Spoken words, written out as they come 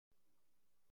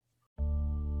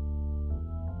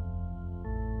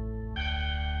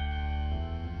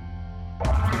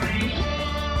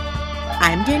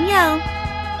I'm Danielle.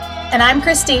 And I'm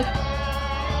Christy.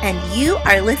 And you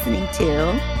are listening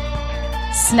to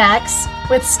Snacks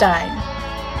with Stein.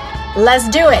 Let's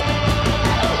do it!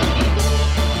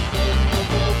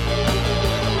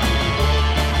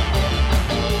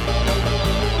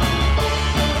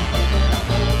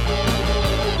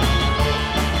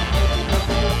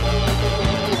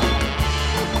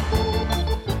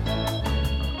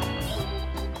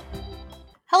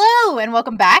 Hello, and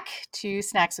welcome back to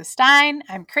Snacks with Stein.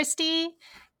 I'm Christy.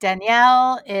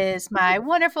 Danielle is my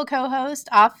wonderful co-host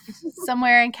off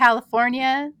somewhere in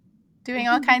California doing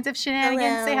all kinds of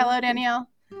shenanigans. Hello. Say hello, Danielle.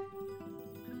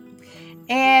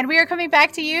 And we are coming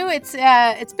back to you. It's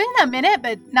been a minute,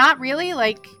 but not really.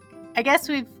 Like, I guess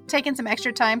we've taken some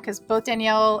extra time because both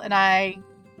Danielle and I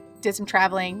did some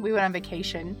traveling. We went on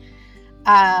vacation.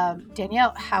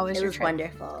 Danielle, how was your trip? It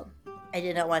was wonderful. I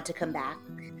did not want to come back.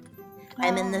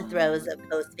 I'm in the throes of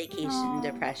post-vacation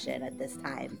depression at this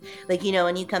time. Like, you know,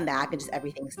 when you come back and just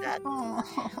everything sucks.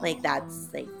 Like,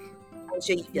 that's, like, I'm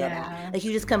sure you feel that. Like,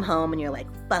 you just come home and you're like,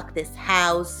 fuck this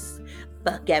house,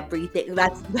 fuck everything.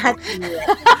 That's me.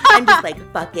 I'm just like,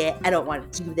 fuck it. I don't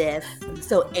want to do this. I'm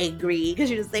so angry because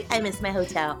you're just like, I miss my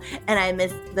hotel and I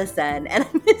miss the sun and I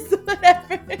miss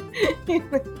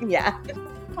whatever. Yeah.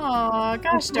 Oh,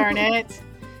 gosh darn it.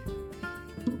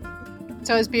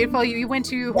 So it was beautiful. You went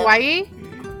to Hawaii?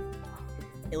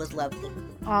 It was lovely.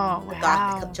 Oh, wow. The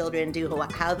goth children do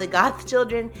Hawaii. How the goth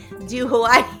children do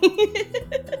Hawaii.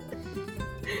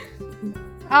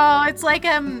 Oh, it's like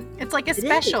a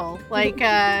special. Like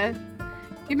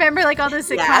you remember like all the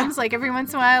sitcoms, like every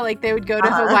once in a while, like they would go to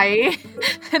Hawaii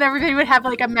and everybody would have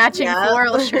like a matching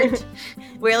floral shirt.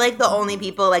 We're like the only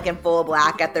people like in full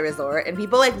black at the resort, and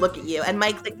people like look at you. And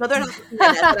Mike's like, no, they're not looking at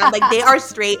us. And I'm like, they are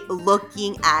straight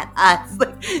looking at us.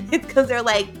 Like, it's because they're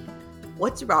like,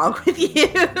 what's wrong with you?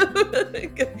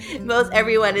 Most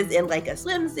everyone is in like a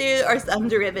swimsuit or some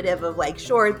derivative of like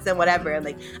shorts and whatever. And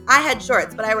like, I had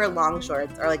shorts, but I wear long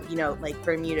shorts or like, you know, like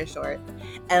Bermuda shorts.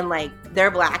 And like,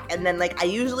 they're black. And then like, I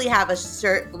usually have a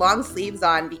shirt, long sleeves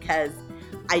on because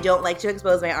I don't like to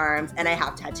expose my arms and I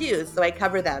have tattoos. So I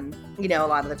cover them, you know, a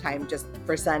lot of the time just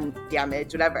for sun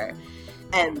damage, whatever.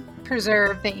 And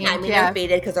preserve the ink. I mean, they're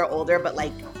faded because they're older, but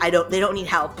like, they don't need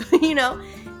help, you know?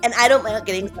 And I don't like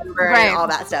getting sunburned and all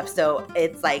that stuff. So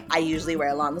it's like, I usually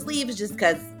wear long sleeves just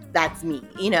because that's me,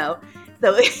 you know?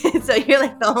 So you're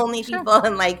like the only people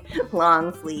in like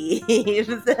long sleeves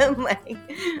and like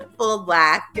full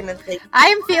black. And it's like,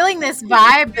 I'm feeling this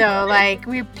vibe though. Like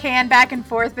we pan back and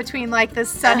forth between like the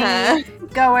sunny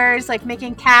goers, like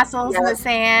making castles in the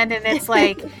sand. And it's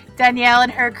like Danielle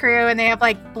and her crew, and they have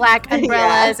like black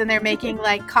umbrellas and they're making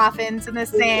like coffins in the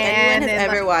sand. Anyone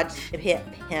has ever watched,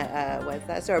 what's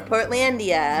that story?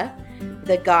 Portlandia,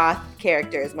 the goth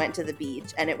characters went to the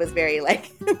beach and it was very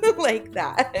like, like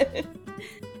that.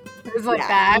 It was like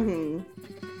that.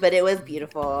 Mm-hmm. But it was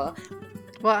beautiful.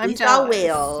 Well, we saw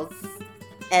whales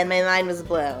and my mind was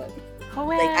blown. Oh,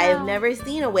 wow. Like, I have never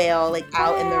seen a whale like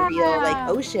out in the real like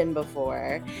ocean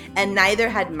before, and neither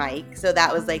had Mike, so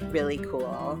that was like really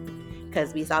cool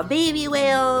because we saw baby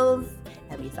whales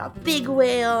and we saw big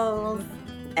whales,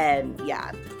 and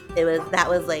that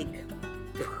was like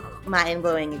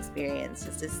mind-blowing experience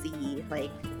just to see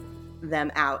like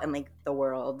them out in like the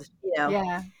world, you know.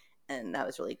 Yeah. And that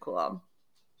was really cool.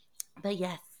 But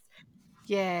yes.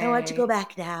 Yeah. I want to go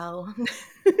back now.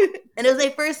 And it was my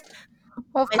first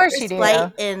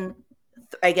flight in,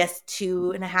 I guess,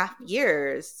 2.5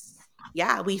 years.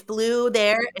 Yeah, we flew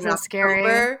there in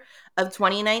October of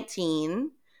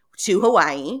 2019 to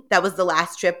Hawaii. That was the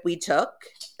last trip we took,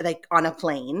 like on a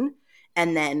plane.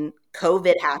 And then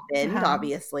COVID happened,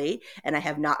 obviously, and I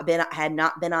had not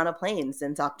been on a plane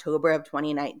since October of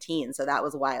 2019. So that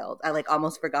was wild. I like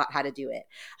almost forgot how to do it.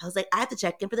 I was like, I have to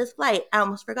check in for this flight. I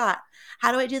almost forgot.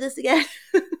 How do I do this again?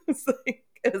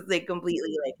 It was like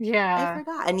completely like, I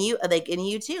forgot. And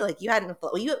you too. Like you hadn't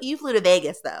you flew to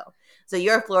Vegas though, so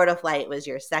your Florida flight was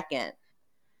your second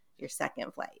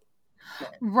flight,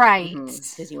 right?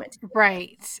 Because you went to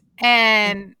right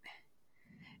and.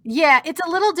 Yeah, it's a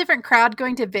little different crowd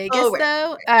going to Vegas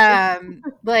though.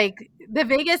 Like the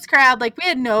Vegas crowd, like we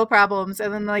had no problems.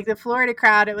 And then like the Florida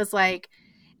crowd, it was like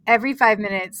every 5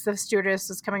 minutes the stewardess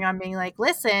was coming on being like,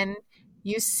 listen,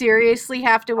 you seriously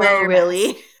have to wear your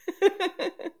mask.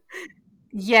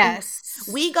 Yes.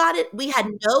 We got it. We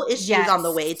had no issues on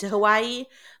the way to Hawaii,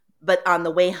 but on the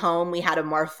way home we had a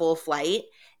more full flight.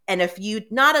 And a few,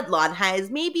 not a lot of times,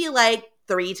 maybe like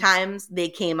 3 times they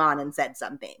came on and said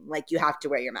something like you have to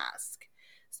wear your mask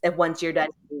once you're done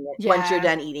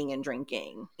eating and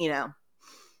drinking, you know.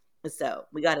 So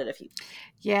we got it a few.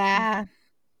 Yeah.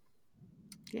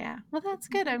 Yeah. Well, that's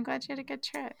good. I'm glad you had a good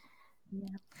trip.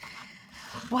 Yeah.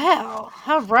 Well,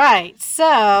 all right.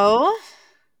 So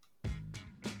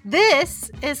this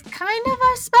is kind of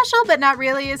a special, but not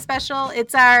really as special.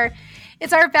 It's our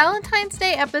Valentine's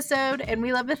Day episode, and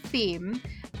we love a theme.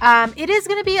 It is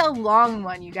going to be a long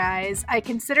one, you guys. I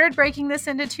considered breaking this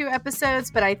into 2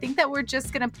 episodes, but I think that we're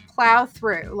just going to plow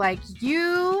through. Like,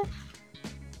 you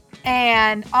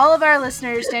and all of our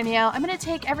listeners, Danielle, I'm going to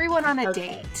take everyone on a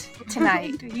date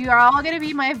tonight. You are all going to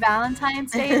be my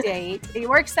Valentine's Day date. It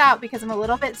works out because I'm a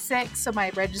little bit sick, so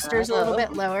my register's a little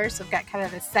bit lower, so I've got kind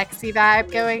of a sexy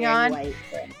vibe going on.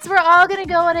 So we're all going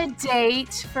to go on a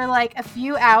date for like a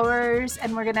few hours,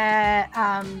 and we're going to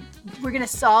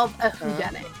solve a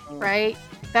whodunit, right?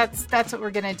 That's what we're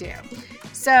going to do.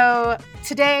 So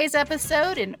today's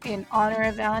episode, in honor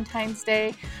of Valentine's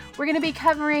Day, we're going to be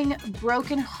covering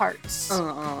Broken Hearts,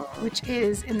 which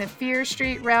is in the Fear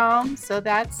Street realm. So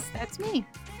that's me.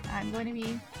 I'm going to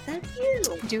be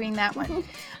doing that one.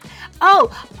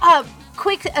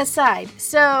 Quick aside.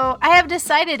 So I have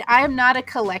decided I am not a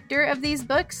collector of these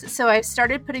books. So I've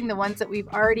started putting the ones that we've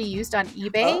already used on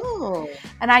eBay. Oh.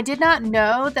 And I did not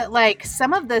know that like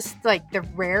some of this, like the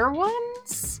rare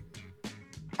ones,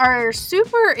 are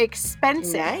super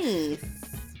expensive. Nice.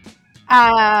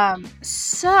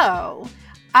 So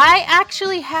I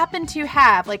actually happen to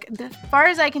have, like, as far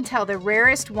as I can tell, the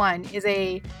rarest one is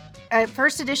a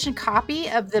first edition copy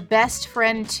of The Best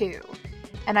Friend 2.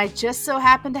 And I just so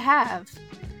happen to have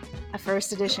a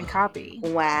first edition copy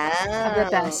of The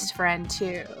Best Friend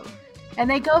 2. And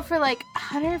they go for like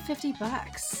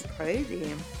 $150.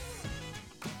 Crazy.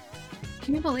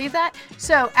 Can you believe that?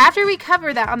 So after we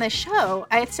cover that on the show,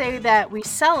 I'd say that we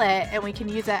sell it and we can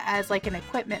use it as like an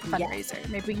equipment fundraiser. Yes.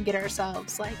 Maybe we can get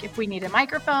ourselves, like, if we need a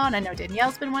microphone. I know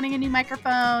Danielle's been wanting a new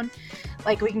microphone.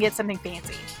 Like, we can get something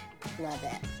fancy. Love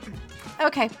it.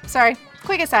 Okay, sorry.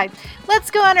 Quick aside.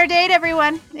 Let's go on our date,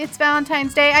 everyone. It's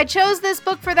Valentine's Day. I chose this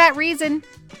book for that reason.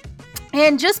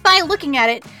 And just by looking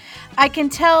at it, I can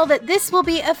tell that this will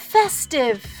be a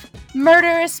festive,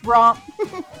 murderous romp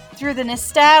through the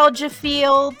nostalgia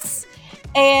fields,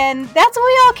 and that's what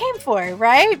we all came for,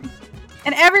 right?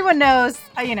 And everyone knows,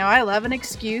 I love an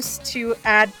excuse to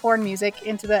add porn music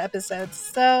into the episodes,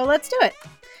 so let's do it.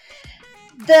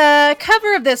 The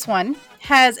cover of this one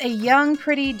has a young,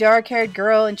 pretty, dark-haired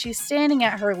girl, and she's standing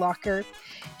at her locker.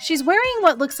 She's wearing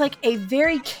what looks like a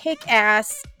very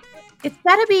kick-ass, it's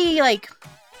gotta be like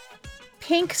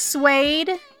pink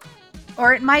suede,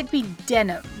 or it might be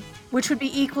denim, which would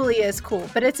be equally as cool.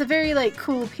 But it's a very, like,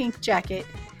 cool pink jacket.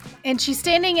 And she's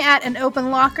standing at an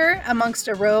open locker amongst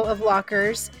a row of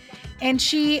lockers. And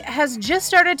she has just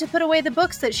started to put away the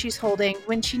books that she's holding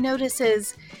when she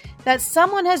notices that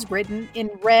someone has written in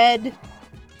red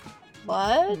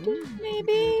blood,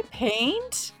 maybe?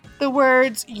 Paint? The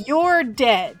words, "You're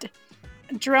dead,"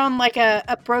 drawn like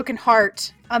a broken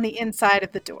heart on the inside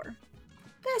of the door.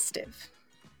 Festive.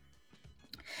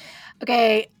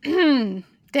 Okay,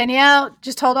 Danielle,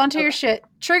 just hold on to your shit.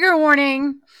 Trigger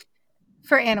warning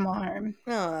for animal harm.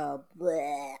 Oh,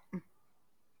 bleh.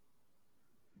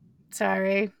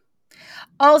 Sorry.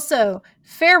 Also,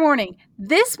 fair warning,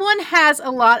 this one has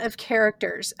a lot of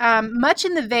characters, much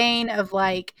in the vein of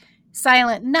like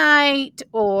Silent Night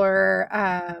or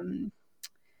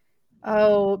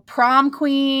Prom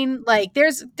Queen. Like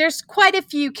there's quite a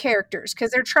few characters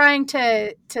because they're trying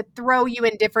to throw you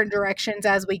in different directions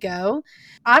as we go.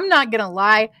 I'm not gonna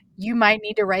lie, you might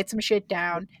need to write some shit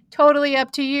down. Totally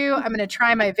up to you. I'm gonna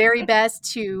try my very best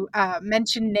to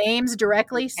mention names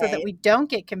directly so that we don't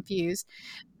get confused.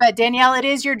 But Danielle, it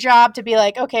is your job to be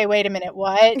like, okay, wait a minute,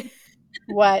 what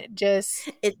just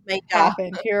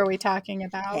happened? Who are we talking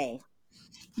about? Okay.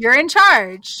 You're in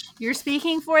charge. You're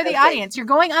speaking for the audience. You're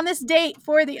going on this date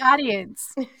for the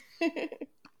audience.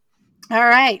 All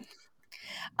right.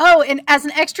 Oh, and as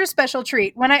an extra special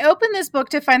treat, when I opened this book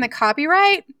to find the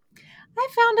copyright, I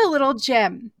found a little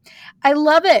gem. I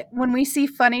love it when we see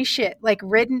funny shit like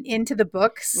written into the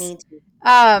books. Me too.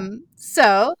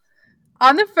 So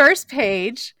on the first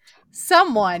page,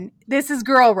 someone, this is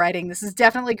girl writing, this is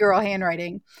definitely girl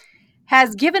handwriting,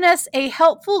 has given us a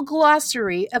helpful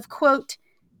glossary of, quote,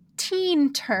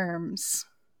 teen terms.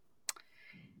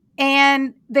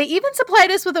 And they even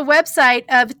supplied us with a website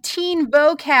of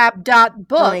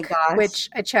teenvocab.book, which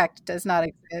I checked does not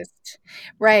exist.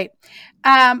 Right.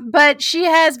 But she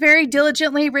has very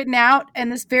diligently written out,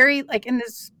 and this very, like in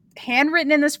this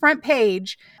handwritten in this front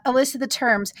page, a list of the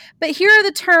terms. But here are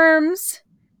the terms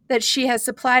that she has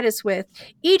supplied us with.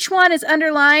 Each one is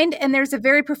underlined, and there's a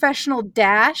very professional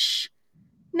dash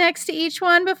next to each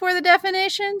one before the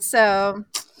definition. So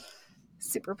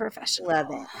Super professional. Love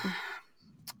it.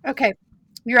 Okay.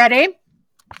 You ready?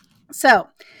 So,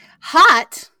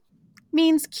 hot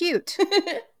means cute.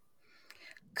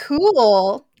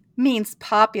 Cool means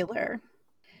popular.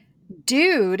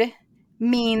 Dude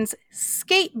means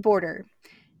skateboarder.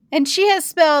 And she has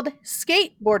spelled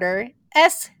skateboarder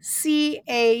S-C-A-T-E.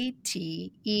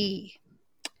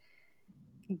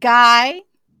 Guy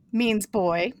means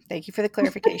boy. Thank you for the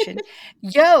clarification.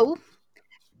 Yo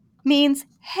means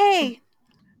hey.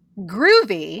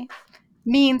 Groovy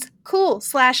means cool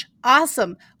 /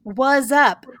 awesome. Was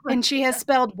up. And she has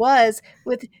spelled was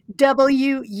with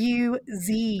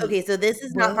W-U-Z. Okay, so this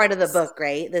is not part of the book,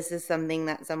 right? This is something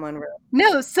that someone wrote.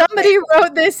 No, somebody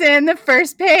wrote this in the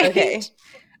first page. Okay.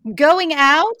 Going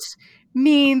out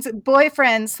means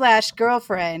boyfriend /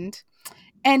 girlfriend.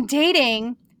 And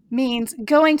dating means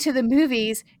going to the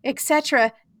movies,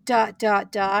 etc. ...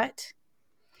 The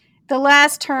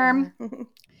last term,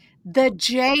 the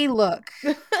J look.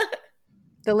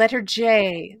 The letter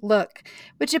J look,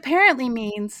 which apparently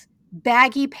means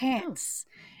baggy pants.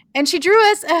 And she drew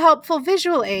us a helpful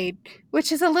visual aid,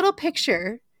 which is a little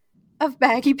picture of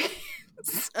baggy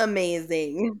pants.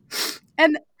 Amazing.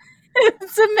 And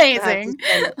it's amazing.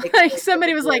 Like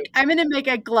somebody was like, I'm going to make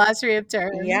a glossary of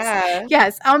terms. Yeah.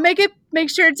 Yes, I'll make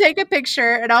sure to take a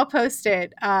picture and I'll post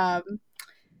it.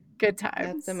 Good times.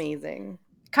 That's amazing.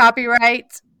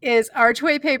 Copyright is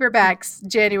Archway Paperbacks,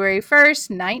 January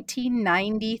 1st,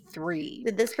 1993.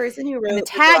 Did this person who wrote the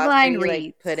tagline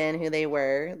read, put in who they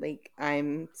were? Like,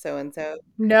 I'm so-and-so?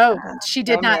 No, she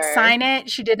did not sign it.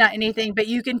 She did not anything, but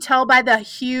you can tell by the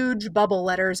huge bubble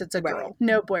letters it's a girl. Right.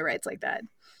 No boy writes like that.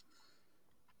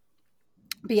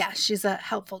 But yeah, she's a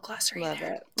helpful glossary. Love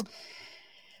it.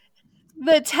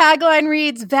 The tagline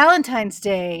reads, Valentine's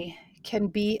Day can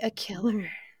be a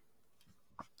killer.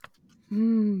 All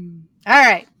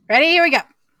right. Ready? Here we go.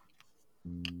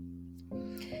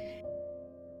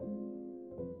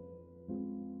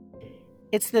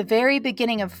 It's the very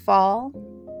beginning of fall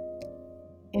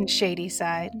in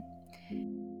Shadyside.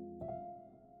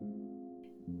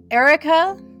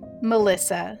 Erica,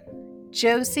 Melissa,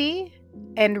 Josie,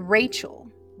 and Rachel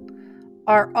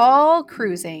are all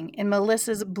cruising in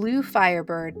Melissa's blue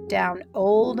Firebird down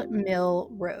Old Mill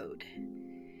Road.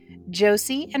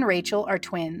 Josie and Rachel are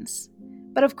twins,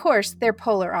 but of course they're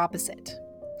polar opposite.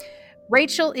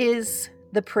 Rachel is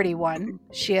the pretty one.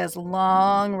 She has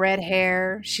long red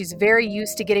hair. She's very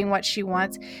used to getting what she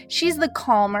wants. She's the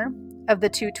calmer of the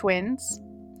two twins.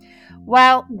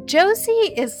 While Josie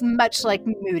is much like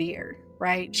moodier,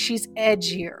 right? She's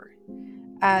edgier.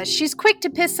 She's quick to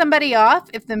piss somebody off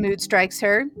if the mood strikes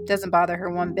her. Doesn't bother her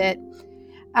one bit.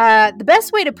 The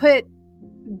best way to put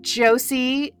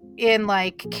Josie in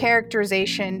like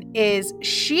characterization is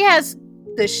she has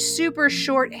the super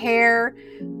short hair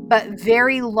but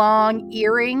very long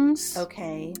earrings.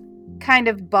 Okay. Kind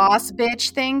of boss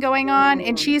bitch thing going on,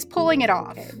 and she's pulling it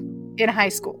off in high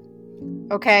school.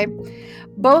 Okay?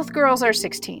 Both girls are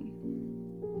 16.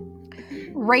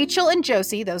 Rachel and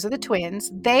Josie, those are the twins,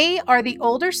 they are the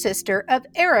older sister of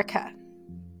Erica.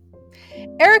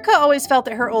 Erica always felt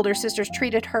that her older sisters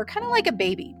treated her kind of like a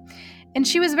baby, and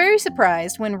she was very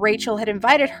surprised when Rachel had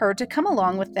invited her to come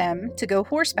along with them to go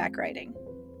horseback riding.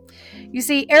 You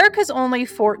see, Erica's only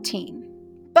 14,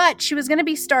 but she was going to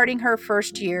be starting her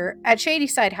first year at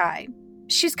Shadyside High.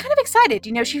 She's kind of excited.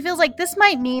 You know, she feels like this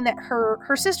might mean that her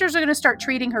sisters are going to start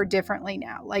treating her differently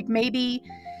now. Like maybe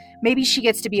she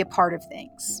gets to be a part of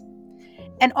things.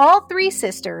 And all three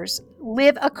sisters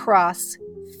live across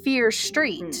Fear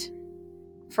Street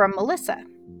from Melissa,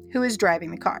 who is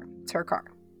driving the car. It's her car.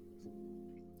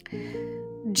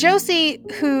 Josie,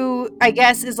 who I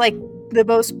guess is like the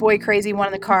most boy crazy one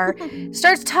in the car,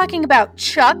 starts talking about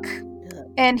Chuck,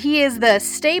 and he is the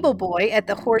stable boy at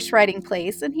the horse riding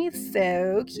place, and he's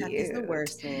so cute. Chuck is the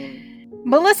worst name.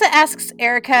 Melissa asks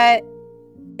Erica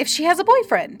if she has a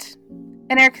boyfriend,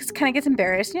 and Erica kind of gets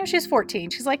embarrassed. You know, she's 14.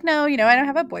 She's like, no, I don't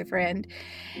have a boyfriend.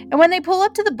 And when they pull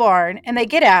up to the barn and they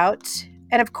get out,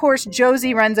 and of course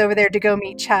Josie runs over there to go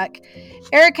meet Chuck,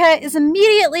 Erica is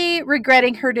immediately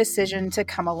regretting her decision to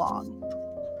come along.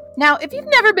 Now, if you've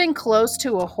never been close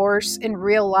to a horse in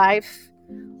real life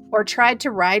or tried to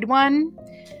ride one,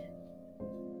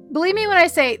 believe me when I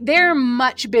say they're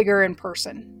much bigger in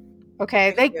person.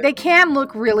 Okay? They can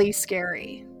look really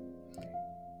scary.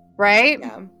 Right?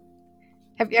 Yeah.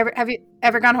 Have you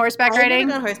ever gone horseback riding? I've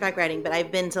never gone horseback riding, but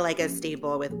I've been to like a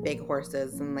stable with big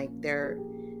horses, and like they're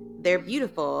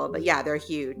beautiful, but yeah, they're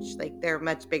huge. Like they're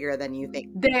much bigger than you think.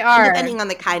 They are. Depending on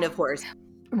the kind of horse.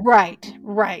 Right.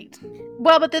 Right.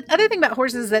 Well, but the other thing about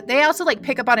horses is that they also like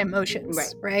pick up on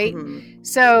emotions, right? Mm-hmm.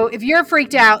 So if you're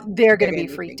freaked out, they're going to be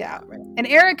freaked out. Right. And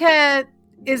Erica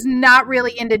is not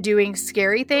really into doing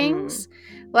scary things.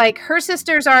 Like her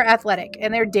sisters are athletic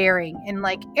and they're daring, and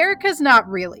like Erica's not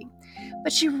really.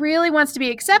 But she really wants to be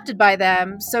accepted by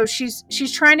them, so she's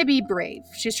trying to be brave.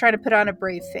 She's trying to put on a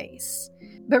brave face.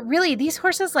 But really, these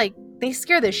horses, like, they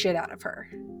scare the shit out of her.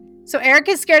 So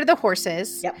Erica's scared of the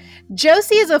horses. Yep.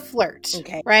 Josie is a flirt,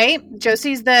 right?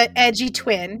 Josie's the edgy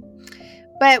twin.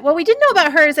 But what we didn't know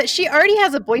about her is that she already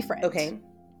has a boyfriend. Okay.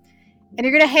 And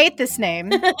you're going to hate this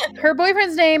name. Her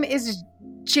boyfriend's name is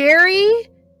Jerry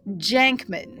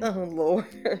Jankman. Oh,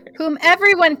 Lord. Whom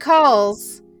everyone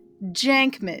calls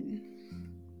Jankman.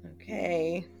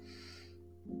 Okay.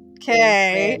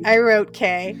 K. I wrote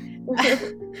K.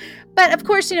 But of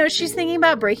course, she's thinking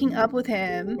about breaking up with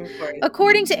him.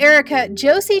 According to Erica,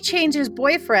 Josie changes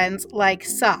boyfriends like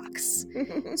socks.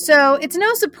 So it's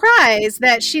no surprise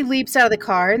that she leaps out of the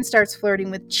car and starts flirting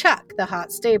with Chuck, the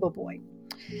hot stable boy.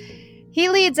 He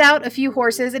leads out a few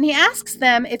horses and he asks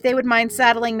them if they would mind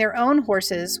saddling their own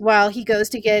horses while he goes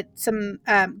to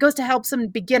help some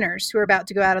beginners who are about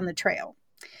to go out on the trail.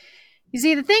 You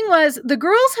see, the thing was, the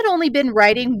girls had only been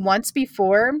riding once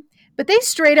before, but they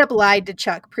straight up lied to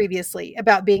Chuck previously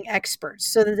about being experts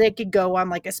so that they could go on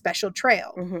like a special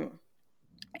trail. Mm-hmm.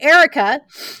 Erica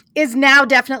is now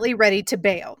definitely ready to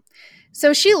bail.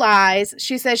 So she lies.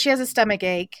 She says she has a stomach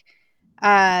ache. Go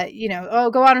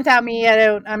on without me.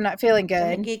 I'm not feeling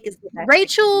good.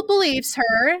 Rachel believes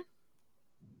her.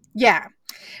 Yeah.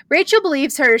 Rachel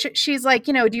believes her. She's like,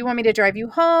 do you want me to drive you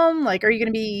home? Like, are you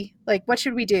going to be like, what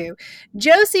should we do?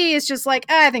 Josie is just like,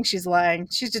 I think she's lying.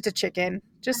 She's just a chicken.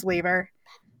 Just leave her.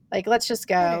 Like, let's just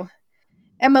go.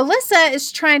 And Melissa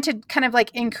is trying to kind of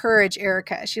like encourage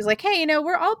Erica. She's like, hey,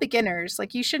 we're all beginners.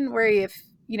 Like, you shouldn't worry if,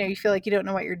 you feel like you don't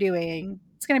know what you're doing.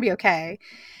 It's going to be okay.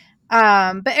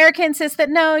 But Erica insists that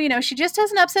no, she just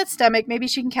has an upset stomach. Maybe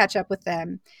she can catch up with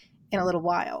them in a little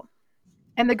while.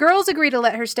 And the girls agree to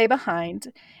let her stay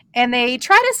behind. And they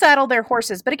try to saddle their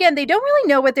horses. But again, they don't really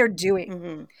know what they're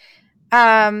doing.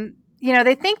 Mm-hmm.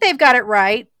 They think they've got it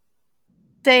right.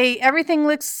 Everything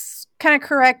looks kind of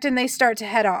correct, and they start to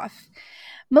head off.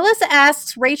 Melissa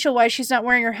asks Rachel why she's not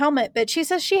wearing her helmet, but she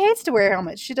says she hates to wear a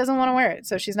helmet. She doesn't want to wear it,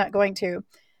 so she's not going to.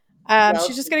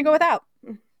 She's just going to go without.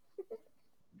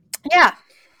 Yeah.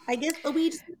 I guess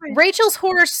Rachel's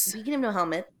horse. Speaking of no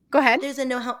helmet. Go ahead. There's a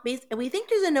we think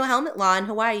there's a no helmet law in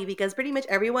Hawaii because pretty much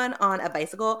everyone on a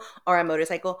bicycle or a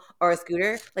motorcycle or a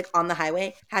scooter, like on the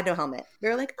highway, had no helmet. They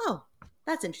were like, oh,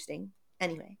 that's interesting.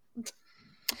 Anyway.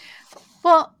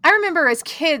 Well, I remember as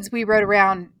kids, we rode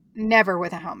around never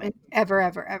with a helmet. Ever,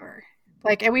 ever, ever.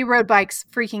 Like, and we rode bikes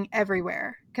freaking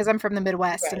everywhere because I'm from the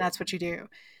Midwest and that's what you do.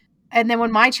 And then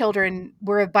when my children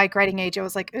were of bike riding age, I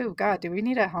was like, oh, God, do we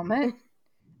need a helmet?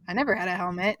 I never had a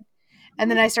helmet. And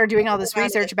then I started doing all this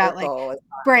research about like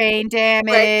brain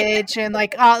damage and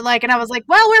and I was like,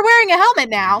 well, we're wearing a helmet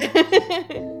now.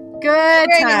 Good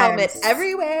times. A helmet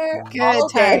everywhere. Good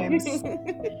times.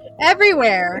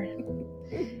 Everywhere.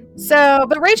 So,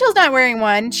 but Rachel's not wearing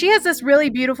one. She has this really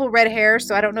beautiful red hair.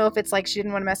 So I don't know if it's like she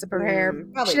didn't want to mess up her hair.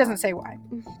 She doesn't say why.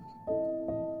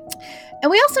 And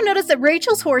we also noticed that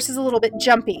Rachel's horse is a little bit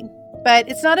jumpy. But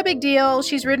it's not a big deal.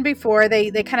 She's ridden before.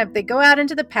 They go out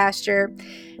into the pasture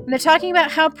and they're talking about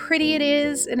how pretty it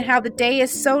is and how the day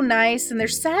is so nice and they're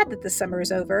sad that the summer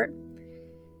is over.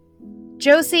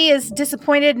 Josie is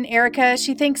disappointed in Erica.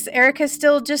 She thinks Erica's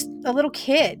still just a little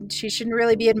kid. She shouldn't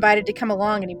really be invited to come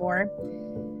along anymore.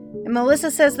 And Melissa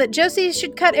says that Josie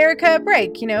should cut Erica a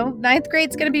break. 9th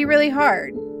grade's going to be really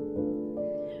hard.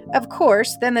 Of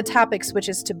course, then the topic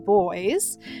switches to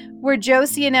boys, where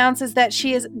Josie announces that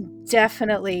she is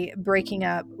definitely breaking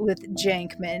up with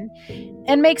Jankman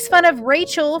and makes fun of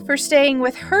Rachel for staying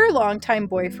with her longtime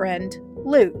boyfriend,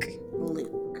 Luke.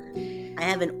 I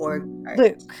have an org chart.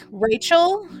 Luke.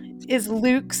 Rachel is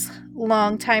Luke's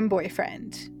longtime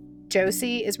boyfriend.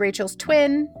 Josie is Rachel's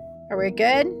twin. Are we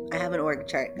good? I have an org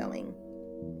chart going.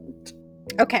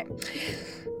 Okay.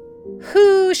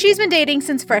 Who she's been dating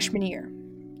since freshman year.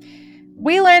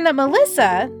 We learn that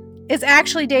Melissa is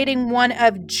actually dating one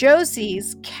of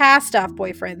Josie's cast-off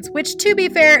boyfriends, which, to be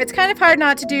fair, it's kind of hard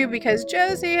not to do because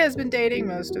Josie has been dating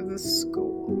most of the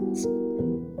schools.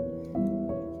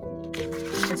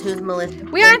 And who's Melissa?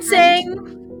 We aren't saying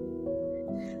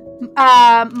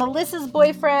Melissa's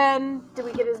boyfriend. Did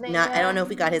we get his name yet? I don't know if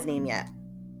we got his name yet.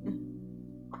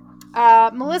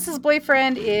 Melissa's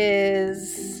boyfriend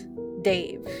is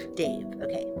Dave. Dave.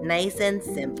 Okay. Nice and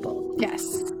simple.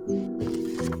 Yes.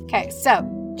 Okay,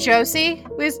 so Josie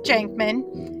was Jankman,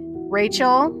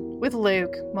 Rachel with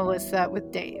Luke, Melissa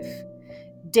with Dave.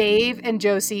 Dave and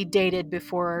Josie dated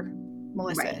before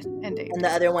Melissa and Dave. And the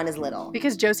other one is little.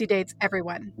 Because Josie dates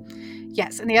everyone.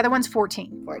 Yes, and the other one's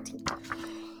 14. 14.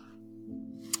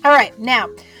 All right, now,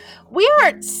 we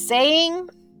aren't saying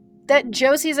that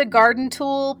Josie's a garden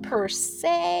tool per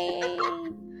se,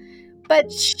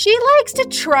 but she likes to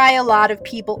try a lot of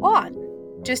people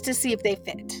on just to see if they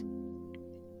fit.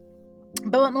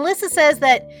 But Melissa says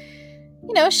that,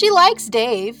 she likes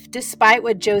Dave, despite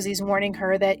what Josie's warning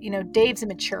her that, Dave's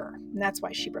immature, and that's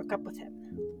why she broke up with him.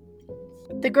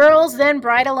 The girls then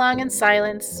ride along in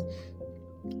silence.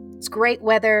 It's great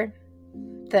weather.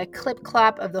 The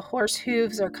clip-clop of the horse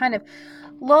hooves are kind of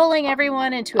lulling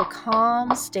everyone into a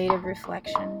calm state of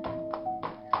reflection.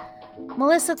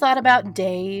 Melissa thought about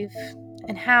Dave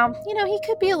and how, he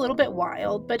could be a little bit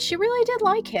wild, but she really did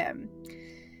like him.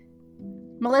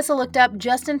 Melissa looked up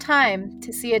just in time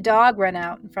to see a dog run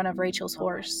out in front of Rachel's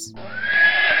horse.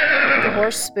 The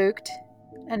horse spooked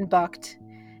and bucked,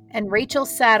 and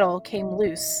Rachel's saddle came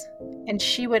loose, and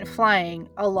she went flying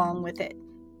along with it.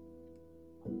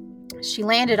 She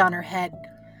landed on her head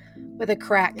with a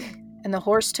crack, and the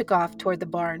horse took off toward the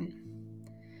barn.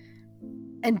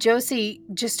 And Josie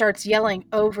just starts yelling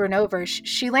over and over,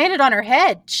 "She landed on her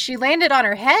head! She landed on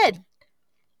her head!"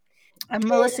 And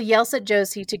Melissa yells at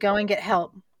Josie to go and get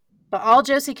help. But all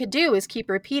Josie could do is keep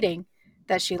repeating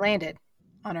that she landed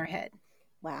on her head.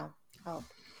 Wow. Oh.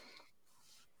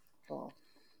 Cool.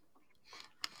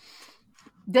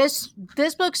 This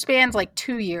book spans like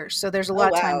 2 years, so there's a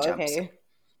lot of time jumps. Okay.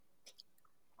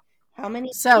 How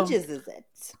many pages is it?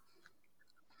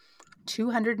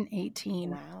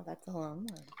 218. Wow, that's a long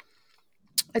one.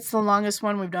 It's the longest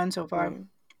one we've done so far.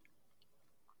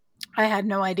 I had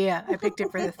no idea. I picked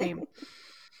it for the theme.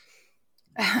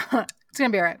 It's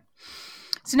going to be all right.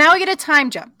 So now we get a time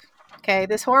jump. Okay,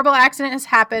 this horrible accident has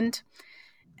happened,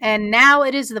 and now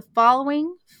it is the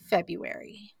following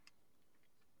February.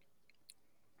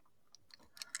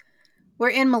 We're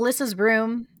in Melissa's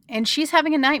room, and she's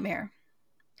having a nightmare.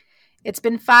 It's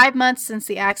been 5 months since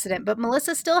the accident, but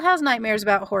Melissa still has nightmares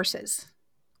about horses.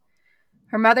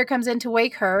 Her mother comes in to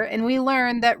wake her, and we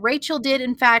learn that Rachel did,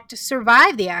 in fact,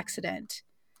 survive the accident.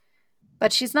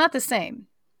 But she's not the same.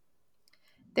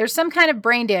 There's some kind of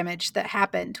brain damage that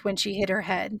happened when she hit her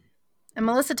head. And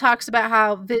Melissa talks about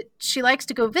how she likes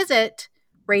to go visit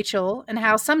Rachel, and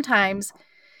how sometimes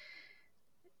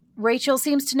Rachel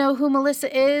seems to know who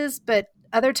Melissa is, but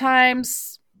other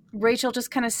times Rachel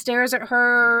just kind of stares at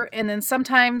her, and then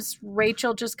sometimes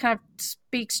Rachel just kind of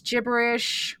speaks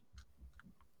gibberish.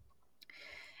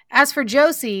 As for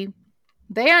Josie,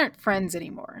 they aren't friends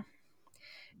anymore.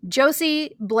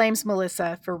 Josie blames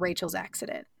Melissa for Rachel's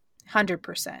accident,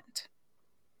 100%.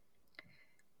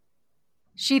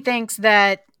 She thinks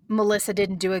that Melissa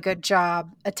didn't do a good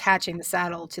job attaching the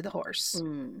saddle to the horse,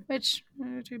 which,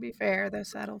 to be fair, the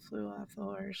saddle flew off the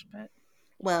horse, but...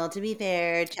 Well, to be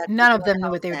fair, Chuck none of them knew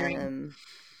what they were doing.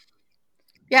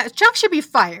 Yeah, Chuck should be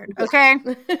fired, okay?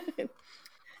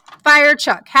 Fire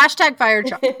Chuck. # fire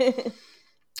Chuck.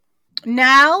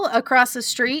 Now, across the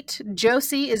street,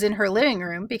 Josie is in her living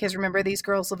room, because remember, these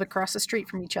girls live across the street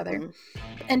from each other.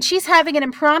 And she's having an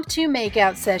impromptu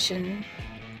makeout session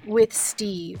with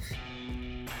Steve.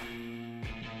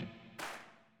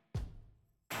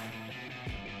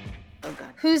 Oh,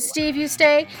 God. Who's Steve, you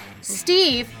say?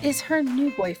 Steve is her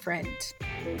new boyfriend.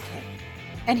 Okay.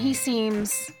 And he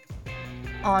seems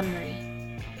ornery.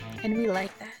 And we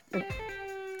like that.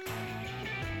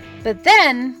 But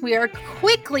then we are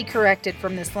quickly corrected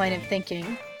from this line of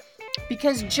thinking,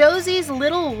 because Josie's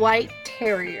little white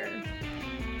terrier,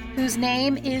 whose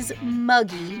name is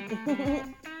Muggy,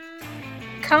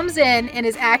 comes in and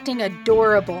is acting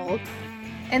adorable.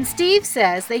 And Steve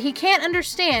says that he can't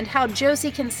understand how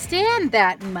Josie can stand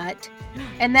that mutt,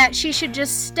 and that she should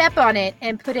just step on it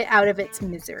and put it out of its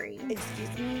misery.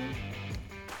 Excuse me?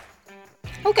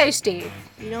 Okay, Steve.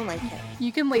 You don't like him.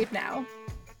 You can leave now.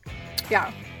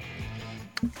 Yeah.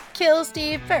 Kill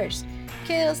Steve first.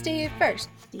 Kill Steve first.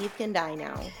 Steve can die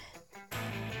now.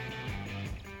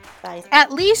 Bye.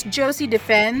 At least Josie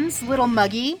defends little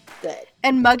Muggy. Good.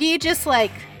 And Muggy just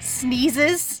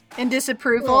sneezes in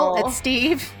disapproval at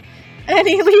Steve. And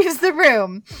he leaves the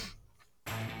room.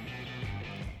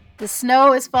 The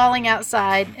snow is falling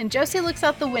outside, and Josie looks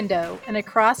out the window and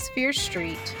across Fierce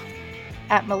Street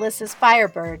at Melissa's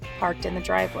Firebird parked in the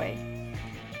driveway.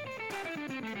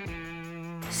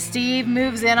 Steve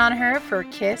moves in on her for a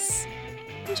kiss,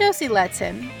 and Josie lets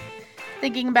him,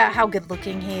 thinking about how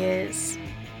good-looking he is.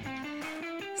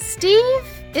 Steve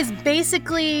is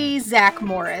basically Zach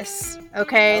Morris,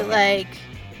 okay?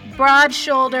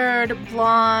 broad-shouldered,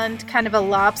 blonde, kind of a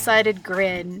lopsided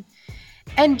grin.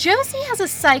 And Josie has a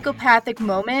psychopathic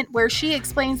moment where she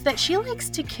explains that she likes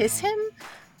to kiss him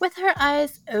with her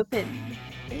eyes open.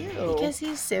 Ew. Because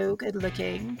he's so good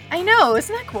looking. I know,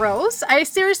 isn't that gross? I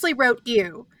seriously wrote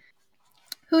ew.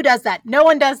 Who does that? No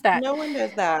one does that. No one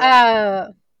does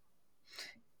that.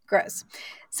 Gross.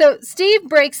 So Steve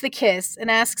breaks the kiss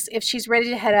and asks if she's ready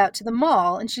to head out to the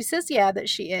mall, and she says yeah, that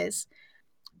she is.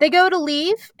 They go to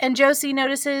leave, and Josie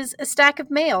notices a stack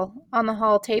of mail on the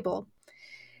hall table.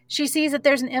 She sees that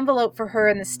there's an envelope for her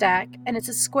in the stack, and it's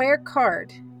a square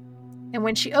card. And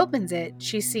when she opens it,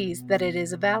 she sees that it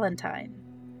is a Valentine.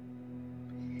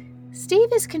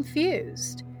 Steve is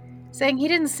confused, saying he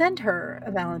didn't send her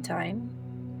a Valentine.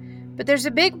 But there's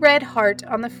a big red heart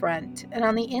on the front, and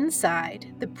on the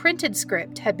inside, the printed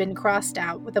script had been crossed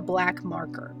out with a black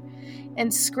marker,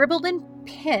 and scribbled in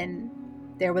pen,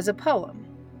 there was a poem.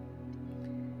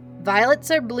 Violets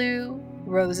are blue,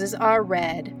 roses are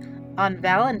red. On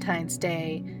Valentine's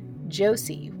Day,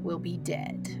 Josie will be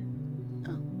dead.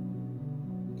 Oh.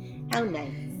 How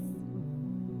nice.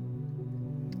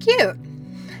 Cute.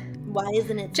 Why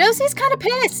isn't it? Josie's kind of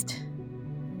pissed.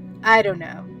 I don't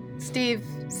know. Steve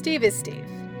is Steve.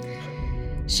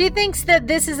 She thinks that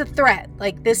this is a threat,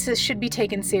 like this should be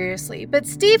taken seriously. But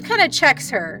Steve kind of checks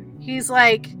her. He's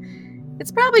like,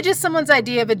 it's probably just someone's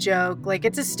idea of a joke. Like,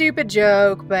 it's a stupid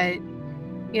joke, but,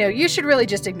 you should really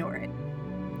just ignore it.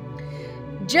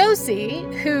 Josie,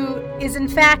 who is in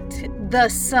fact the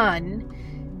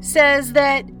son, says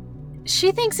that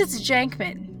she thinks it's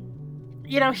Jankman.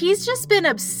 He's just been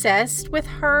obsessed with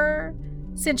her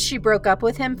since she broke up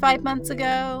with him 5 months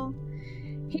ago.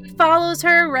 He follows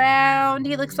her around,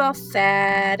 he looks all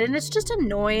sad, and it's just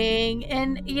annoying.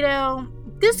 And,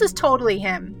 this is totally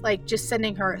him, like just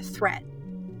sending her a threat.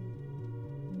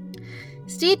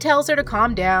 Steve tells her to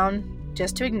calm down,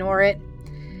 just to ignore it.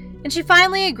 And she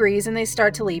finally agrees, and they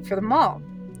start to leave for the mall,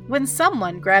 when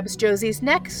someone grabs Josie's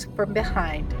neck from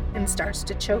behind and starts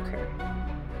to choke her.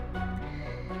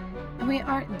 And we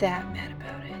aren't that mad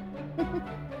about it.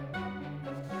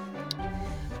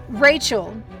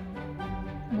 Rachel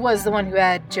was the one who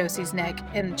had Josie's neck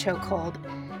in the chokehold,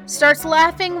 starts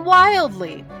laughing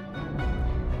wildly.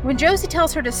 When Josie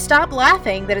tells her to stop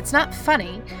laughing, that it's not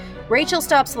funny, Rachel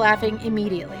stops laughing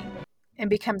immediately and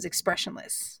becomes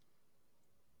expressionless.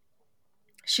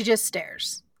 She just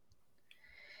stares.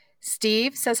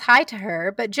 Steve says hi to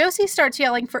her, but Josie starts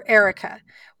yelling for Erica.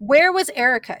 Where was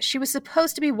Erica? She was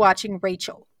supposed to be watching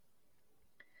Rachel.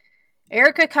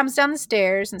 Erica comes down the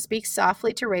stairs and speaks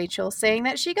softly to Rachel, saying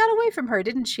that she got away from her,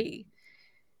 didn't she?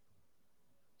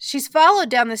 She's followed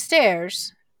down the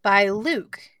stairs by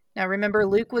Luke. Now remember,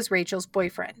 Luke was Rachel's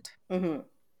boyfriend. Mm-hmm.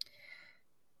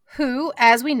 Who,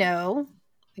 as we know,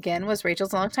 again, was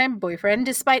Rachel's longtime boyfriend.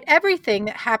 Despite everything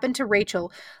that happened to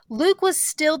Rachel, Luke was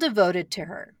still devoted to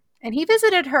her, and he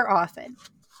visited her often.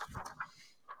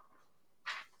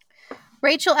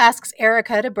 Rachel asks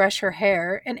Erica to brush her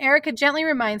hair, and Erica gently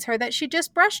reminds her that she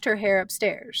just brushed her hair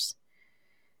upstairs.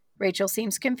 Rachel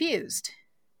seems confused.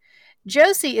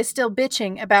 Josie is still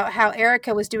bitching about how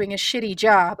Erica was doing a shitty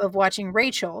job of watching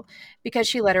Rachel because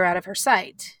she let her out of her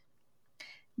sight.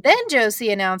 Then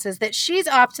Josie announces that she's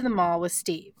off to the mall with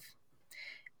Steve.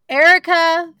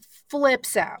 Erica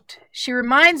flips out. She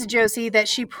reminds Josie that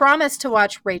she promised to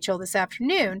watch Rachel this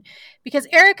afternoon because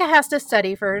Erica has to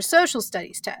study for her social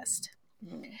studies test.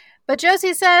 But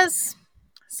Josie says,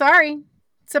 sorry,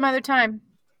 some other time.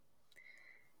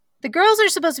 The girls are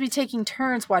supposed to be taking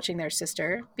turns watching their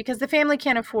sister because the family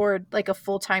can't afford like a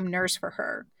full-time nurse for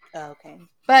her. Oh, okay.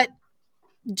 But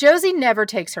Josie never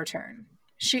takes her turn.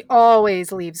 She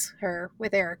always leaves her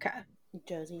with Erica.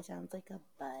 Josie sounds like a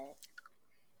butt.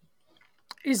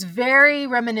 Is very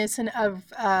reminiscent of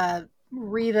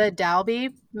Reva Dalby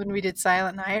when we did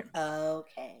Silent Night.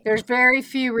 Okay. There's very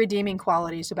few redeeming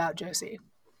qualities about Josie.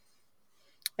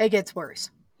 It gets worse.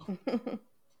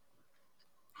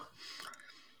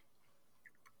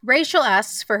 Rachel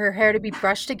asks for her hair to be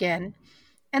brushed again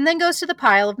and then goes to the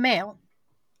pile of mail.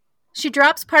 She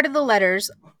drops part of the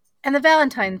letters and the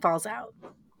Valentine falls out.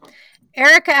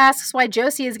 Erica asks why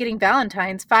Josie is getting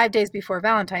Valentines 5 days before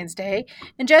Valentine's Day,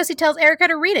 and Josie tells Erica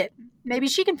to read it. Maybe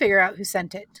she can figure out who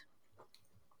sent it.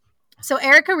 So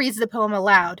Erica reads the poem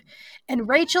aloud, and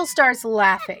Rachel starts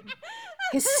laughing,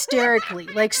 hysterically,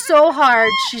 like so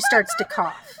hard she starts to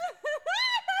cough.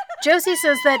 Josie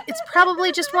says that it's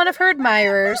probably just one of her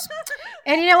admirers,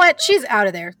 and you know what? She's out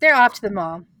of there. They're off to the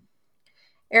mall.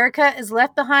 Erica is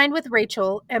left behind with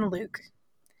Rachel and Luke.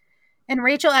 And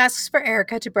Rachel asks for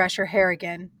Erica to brush her hair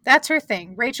again. That's her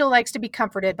thing. Rachel likes to be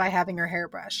comforted by having her hair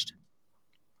brushed.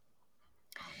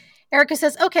 Erica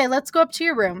says, okay, let's go up to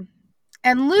your room.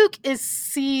 And Luke is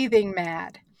seething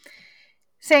mad,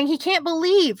 saying he can't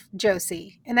believe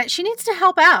Josie and that she needs to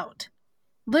help out.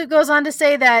 Luke goes on to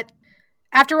say that,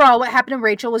 after all, what happened to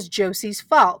Rachel was Josie's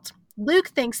fault. Luke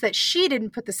thinks that she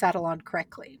didn't put the saddle on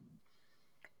correctly.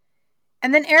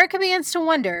 And then Erica begins to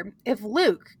wonder if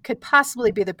Luke could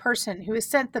possibly be the person who has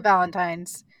sent the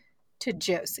Valentines to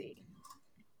Josie.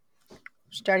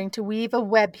 Starting to weave a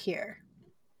web here.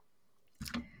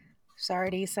 There's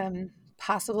already some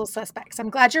possible suspects. I'm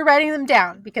glad you're writing them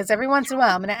down because every once in a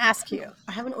while I'm going to ask you.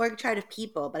 I have an org chart of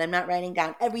people, but I'm not writing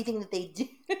down everything that they do.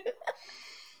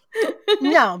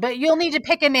 No, but you'll need to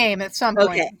pick a name at some point.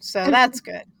 Okay. So that's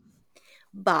good.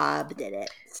 Bob did it.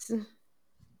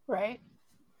 Right.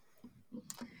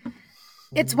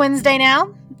 It's Wednesday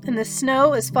now, and the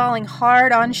snow is falling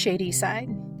hard on Shadyside.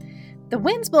 The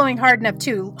wind's blowing hard enough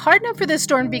for this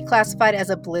storm to be classified as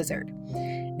a blizzard.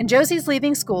 And Josie's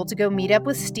leaving school to go meet up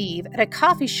with Steve at a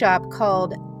coffee shop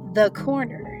called The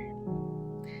Corner.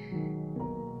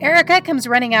 Erica comes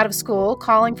running out of school,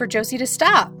 calling for Josie to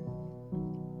stop.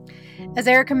 As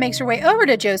Erica makes her way over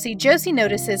to Josie, Josie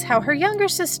notices how her younger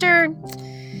sister,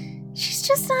 she's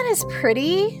just not as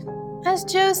pretty as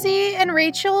Josie and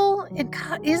Rachel. And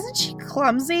isn't she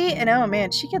clumsy? And oh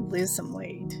man, she could lose some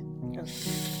weight.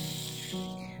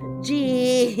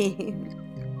 Gee.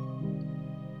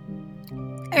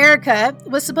 Erica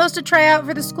was supposed to try out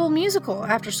for the school musical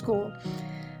after school,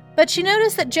 but she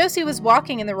noticed that Josie was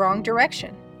walking in the wrong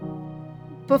direction.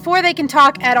 Before they can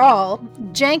talk at all,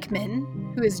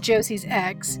 Jankman, who is Josie's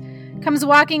ex, comes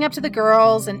walking up to the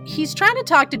girls, and he's trying to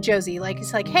talk to Josie.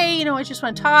 He's like, hey, I just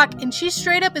want to talk. And she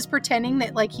straight up is pretending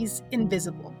that, he's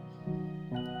invisible.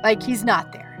 He's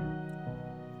not there.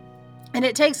 And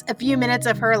it takes a few minutes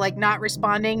of her, not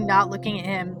responding, not looking at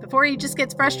him, before he just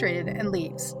gets frustrated and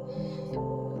leaves.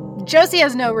 Josie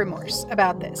has no remorse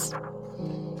about this.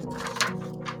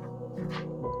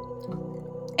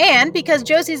 And because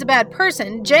Josie's a bad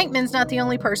person, Jankman's not the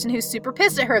only person who's super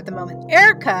pissed at her at the moment.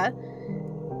 Erica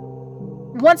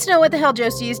wants to know what the hell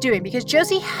Josie is doing because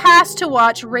Josie has to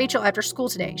watch Rachel after school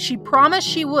today. She promised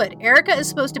she would. Erica is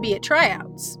supposed to be at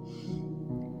tryouts.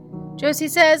 Josie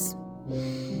says,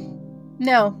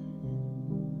 no.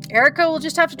 Erica will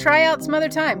just have to try out some other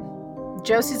time.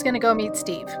 Josie's going to go meet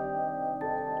Steve.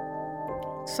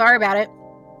 Sorry about it.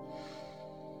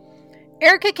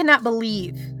 Erica cannot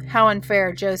believe how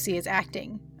unfair Josie is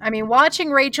acting. Watching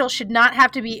Rachel should not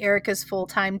have to be Erica's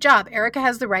full-time job. Erica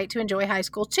has the right to enjoy high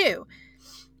school too.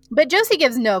 But Josie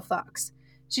gives no fucks.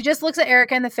 She just looks at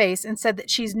Erica in the face and said that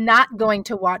she's not going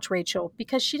to watch Rachel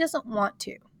because she doesn't want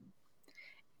to.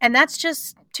 And that's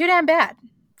just too damn bad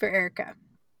for Erica.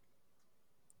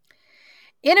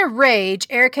 In a rage,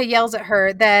 Erica yells at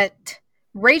her that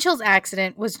Rachel's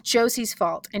accident was Josie's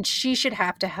fault and she should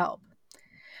have to help.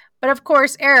 But of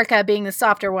course, Erica, being the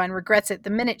softer one, regrets it the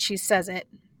minute she says it.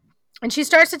 And she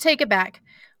starts to take it back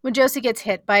when Josie gets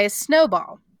hit by a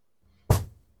snowball.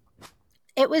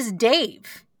 It was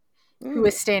Dave who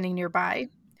was standing nearby,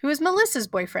 who is Melissa's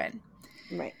boyfriend.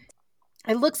 Right.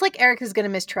 It looks like Erica's going to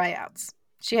miss tryouts.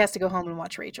 She has to go home and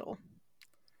watch Rachel.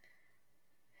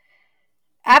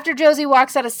 After Josie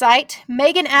walks out of sight,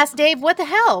 Megan asks Dave, what the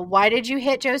hell? Why did you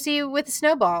hit Josie with a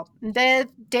snowball?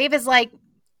 Dave is like,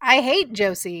 I hate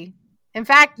Josie. In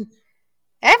fact,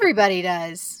 everybody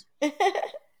does.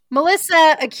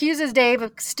 Melissa accuses Dave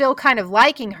of still kind of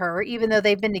liking her, even though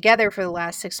they've been together for the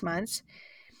last 6 months.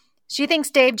 She thinks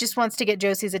Dave just wants to get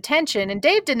Josie's attention, and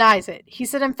Dave denies it. He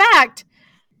said, in fact,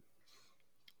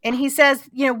 and he says,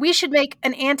 we should make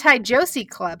an anti-Josie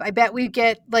club. I bet we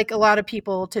get, a lot of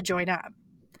people to join up.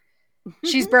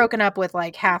 She's broken up with,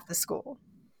 half the school.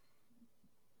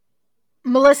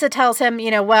 Melissa tells him,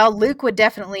 Luke would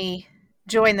definitely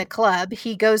join the club.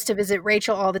 He goes to visit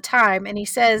Rachel all the time, and he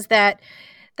says that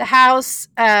the house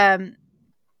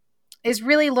is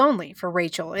really lonely for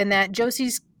Rachel and that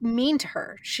Josie's mean to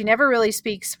her. She never really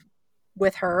speaks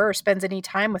with her or spends any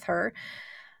time with her.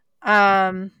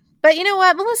 But you know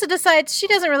what? Melissa decides she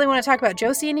doesn't really want to talk about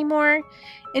Josie anymore,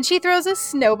 and she throws a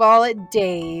snowball at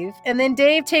Dave. And then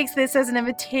Dave takes this as an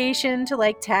invitation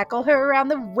to tackle her around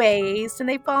the waist, and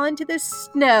they fall into the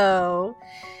snow.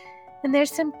 And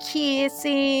there's some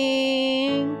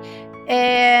kissing.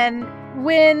 And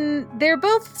when they're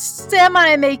both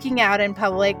semi-making out in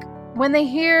public, when they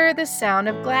hear the sound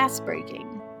of glass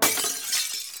breaking,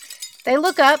 they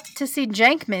look up to see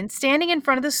Jankman standing in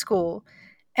front of the school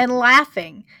and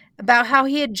laughing about how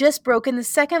he had just broken the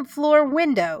second floor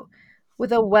window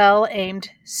with a well-aimed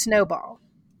snowball.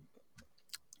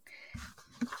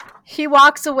 He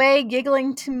walks away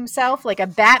giggling to himself like a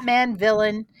Batman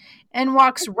villain, and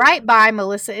walks right by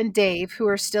Melissa and Dave, who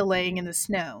are still laying in the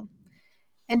snow.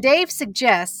 And Dave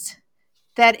suggests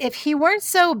that if he weren't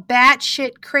so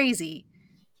batshit crazy,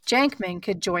 Jankman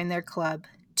could join their club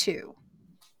too.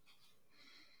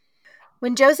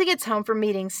 When Josie gets home from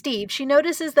meeting Steve, she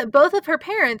notices that both of her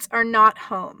parents are not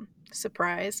home.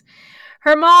 Surprise.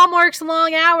 Her mom works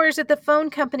long hours at the phone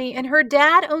company, and her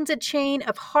dad owns a chain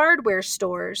of hardware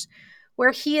stores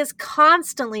where he is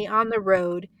constantly on the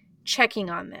road checking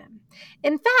on them.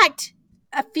 In fact,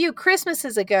 a few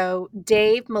Christmases ago,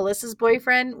 Dave, Melissa's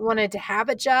boyfriend, wanted to have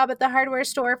a job at the hardware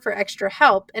store for extra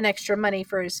help and extra money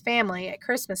for his family at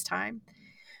Christmas time.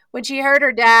 When she heard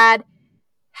her dad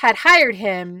had hired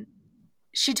him,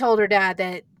 she told her dad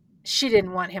that she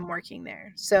didn't want him working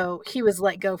there. So he was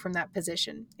let go from that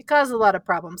position. It caused a lot of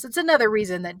problems. It's another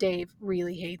reason that Dave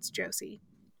really hates Josie.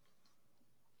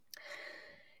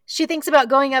 She thinks about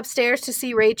going upstairs to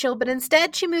see Rachel, but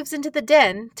instead she moves into the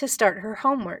den to start her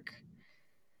homework.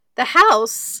 The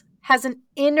house has an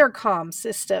intercom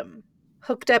system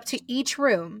hooked up to each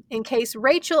room in case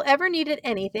Rachel ever needed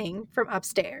anything from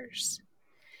upstairs.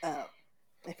 Oh,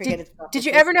 I forget. Did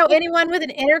you ever know anyone with an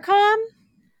intercom?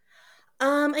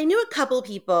 I knew a couple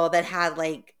people that had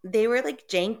they were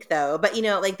jank though, but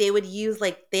they would use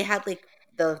they had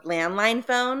the landline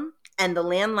phone, and the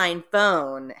landline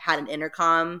phone had an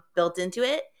intercom built into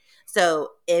it. So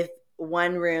if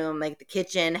one room, the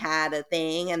kitchen, had a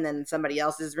thing, and then somebody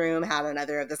else's room had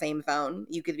another of the same phone,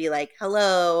 you could be like,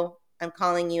 "Hello, I'm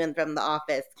calling you in from the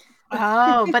office."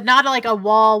 Oh, but not a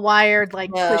wall wired no,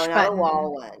 push not button. A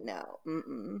wall one, no.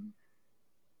 Mm-mm.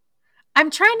 I'm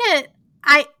trying to.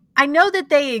 I know that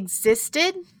they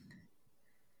existed.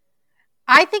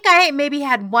 I think I maybe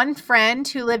had one friend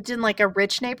who lived in a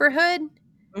rich neighborhood,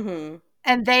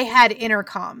 and they had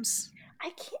intercoms.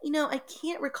 I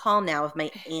can't recall now if my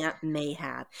aunt may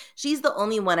have. She's the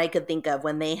only one I could think of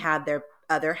when they had their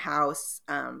other house.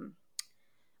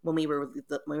 When we were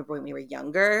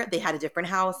younger, they had a different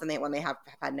house than one they have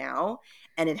had now,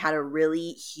 and it had a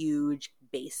really huge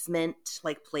basement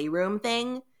playroom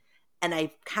thing. And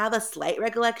I have a slight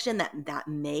recollection that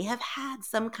may have had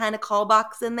some kind of call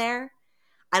box in there.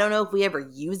 I don't know if we ever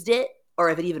used it or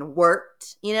if it even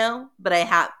worked, but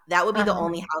that would be the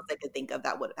only house I could think of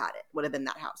that would have had it, would have been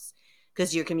that house.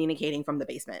 Because you're communicating from the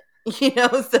basement, so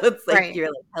it's right.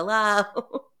 You're hello.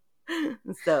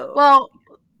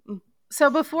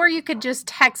 So before you could just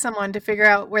text someone to figure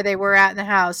out where they were at in the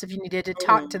house if you needed to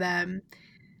talk to them.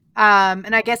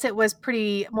 And I guess it was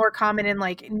pretty more common in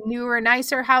newer,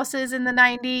 nicer houses in the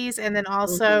 90s. And then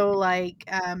also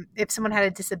if someone had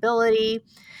a disability.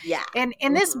 Yeah. And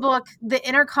in this book, the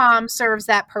intercom serves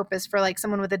that purpose for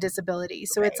someone with a disability.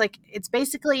 So right.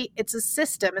 It's a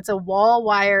system. It's a wall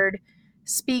wired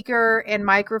speaker and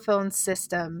microphone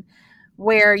system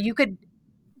where you could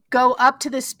go up to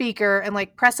the speaker and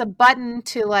press a button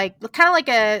to kind of like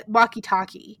a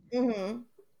walkie-talkie. Mm-hmm.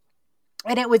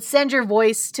 And it would send your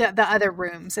voice to the other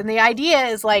rooms. And the idea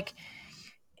is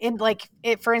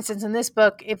for instance, in this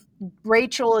book, if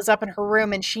Rachel is up in her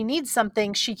room and she needs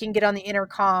something, she can get on the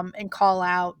intercom and call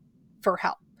out for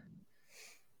help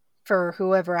for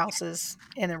whoever else is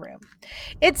in the room.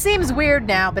 It seems weird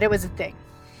now, but it was a thing.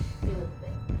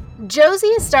 Josie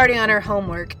is starting on her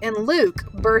homework, and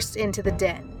Luke bursts into the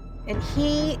den, and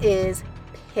he is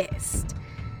pissed,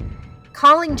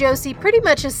 calling Josie pretty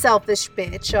much a selfish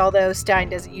bitch, although Stein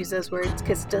doesn't use those words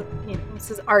because this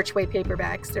is Archway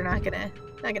paperbacks. They're not gonna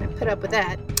put up with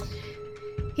that.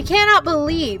 He cannot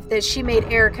believe that she made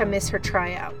Erica miss her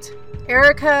tryout.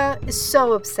 Erica is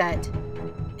so upset,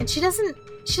 and she doesn't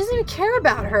even care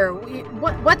about her.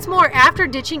 What's more, after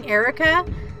ditching Erica,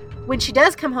 when she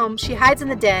does come home, she hides in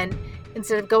the den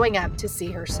instead of going up to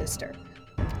see her sister.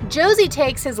 Josie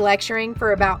takes his lecturing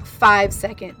for about 5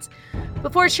 seconds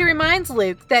before she reminds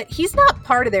Luke that he's not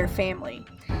part of their family,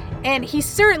 and he's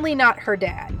certainly not her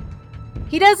dad.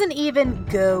 He doesn't even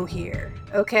go here,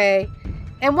 okay?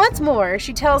 And what's more,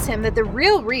 she tells him that the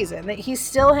real reason that he's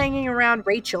still hanging around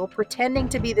Rachel, pretending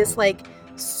to be this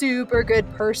super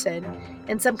good person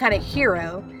and some kind of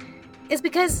hero, is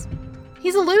because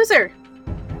he's a loser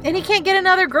and he can't get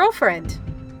another girlfriend.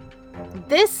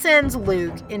 This sends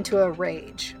Luke into a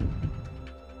rage,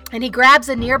 and he grabs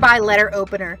a nearby letter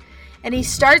opener and he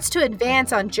starts to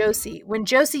advance on Josie when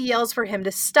Josie yells for him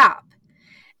to stop.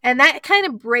 And that kind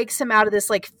of breaks him out of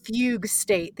this fugue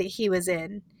state that he was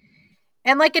in.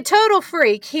 And like a total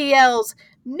freak, he yells,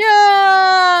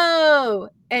 "No!"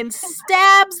 and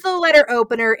stabs the letter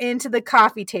opener into the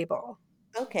coffee table.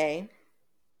 Okay.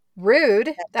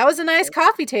 Rude. That was a nice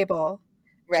coffee table.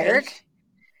 Right. Jerk.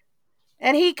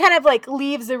 And he kind of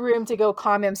leaves the room to go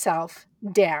calm himself.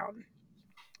 down.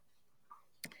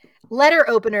 Letter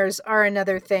openers are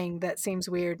another thing that seems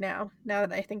weird now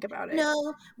that I think about it.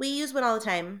 No, we use one all the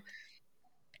time.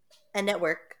 And at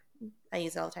work, I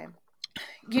use it all the time.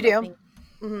 You do?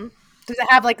 Mm-hmm. Does it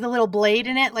have like the little blade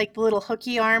in it, like the little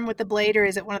hooky arm with the blade, or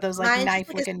is it one of those like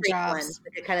knife-looking jobs?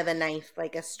 Like kind of a knife,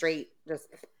 like a straight, just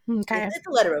okay. It's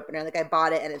a letter opener. Like I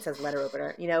bought it and it says letter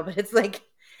opener, but it's like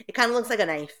it kind of looks like a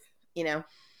knife,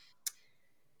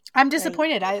 I'm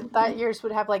disappointed. I thought yours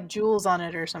would have like jewels on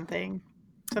it or something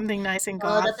nice and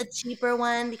goth. Oh, that's a cheaper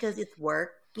one because it's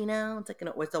work. It's like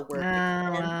it's a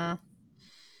work.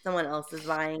 Someone else is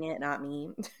buying it, not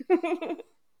me.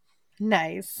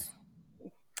 Nice.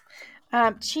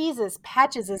 Jesus,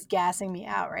 Patches is gassing me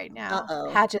out right now.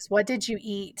 Uh-oh. Patches, what did you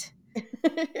eat?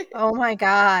 Oh my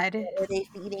God. What are they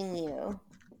feeding you?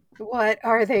 What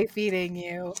are they feeding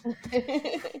you?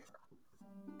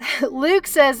 Luke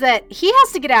says that he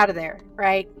has to get out of there,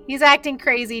 right? He's acting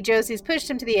crazy. Josie's pushed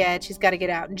him to the edge. He's got to get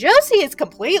out. And Josie is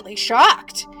completely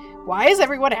shocked. Why is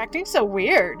everyone acting so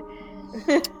weird?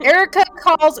 Erica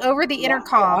calls over the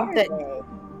intercom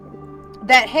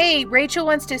that, hey, Rachel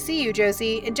wants to see you,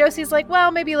 Josie. And Josie's like,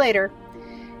 well, maybe later.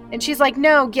 And she's like,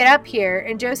 no, get up here.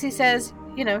 And Josie says,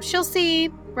 she'll see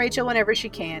Rachel whenever she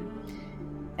can.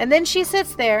 And then she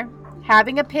sits there,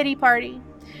 having a pity party,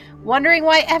 wondering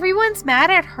why everyone's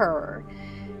mad at her.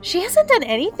 She hasn't done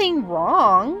anything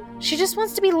wrong. She just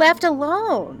wants to be left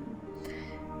alone.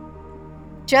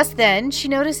 Just then, she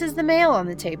notices the mail on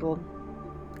the table.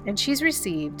 And she's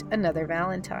received another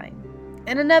Valentine.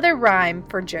 And another rhyme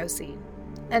for Josie.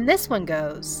 And this one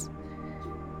goes,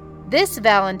 this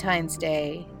Valentine's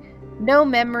Day, no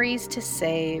memories to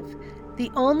save.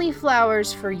 The only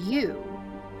flowers for you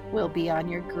will be on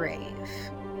your grave.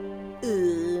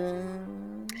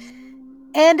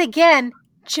 And again,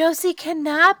 Josie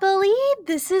cannot believe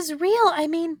this is real. I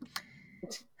mean,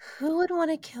 who would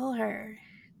want to kill her?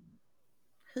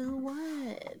 Who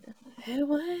would?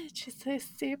 She's a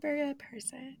super good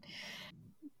person.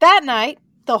 That night,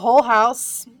 the whole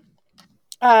house...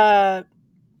 wait a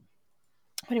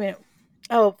minute.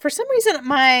 Oh, for some reason,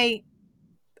 my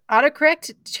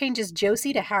autocorrect changes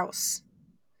Josie to house.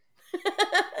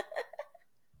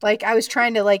 Like, I was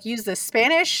trying to, use the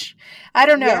Spanish. I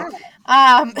don't know.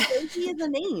 Yeah. Josie is a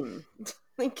name.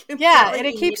 Yeah, and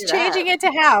it keeps changing it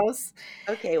to house.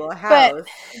 Okay, well, house.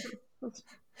 But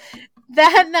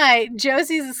that night,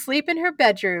 Josie's asleep in her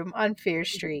bedroom on Fear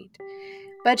Street.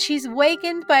 But she's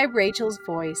wakened by Rachel's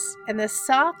voice and the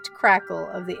soft crackle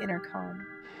of the intercom.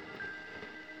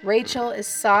 Rachel is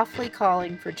softly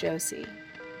calling for Josie,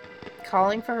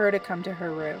 calling for her to come to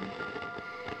her room.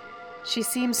 She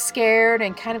seems scared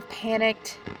and kind of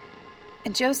panicked,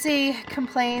 and Josie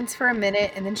complains for a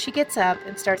minute, and then she gets up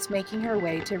and starts making her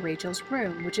way to Rachel's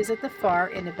room, which is at the far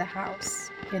end of the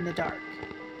house, in the dark.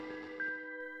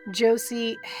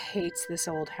 Josie hates this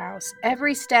old house.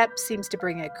 Every step seems to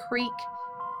bring a creak,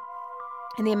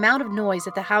 and the amount of noise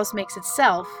that the house makes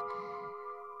itself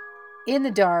in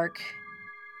the dark,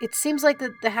 it seems like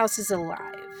the house is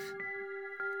alive.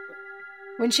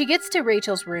 When she gets to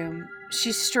Rachel's room,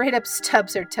 she straight up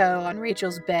stubs her toe on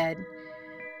Rachel's bed,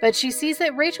 but she sees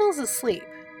that Rachel is asleep.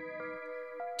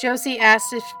 Josie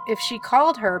asks if she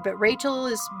called her, but Rachel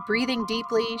is breathing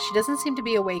deeply. She doesn't seem to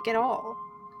be awake at all.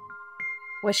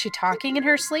 Was she talking in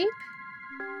her sleep?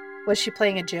 Was she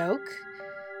playing a joke?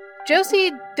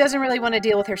 Josie doesn't really want to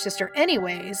deal with her sister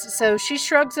anyways, so she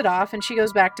shrugs it off and she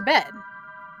goes back to bed.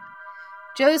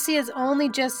 Josie has only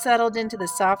just settled into the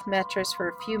soft mattress for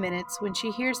a few minutes when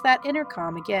she hears that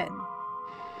intercom again.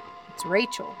 It's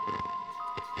Rachel,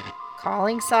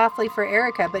 calling softly for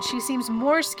Erica, but she seems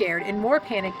more scared and more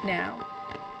panicked now.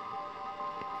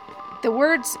 The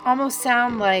words almost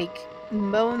sound like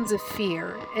moans of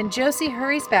fear, and Josie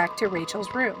hurries back to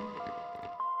Rachel's room.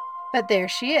 But there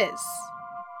she is,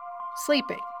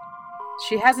 sleeping.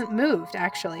 She hasn't moved,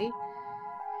 actually.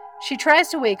 She tries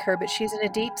to wake her, but she's in a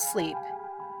deep sleep,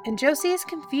 and Josie is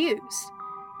confused.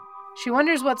 She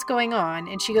wonders what's going on,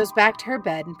 and she goes back to her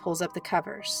bed and pulls up the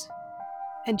covers.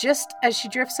 And just as she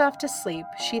drifts off to sleep,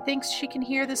 she thinks she can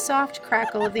hear the soft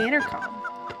crackle of the intercom.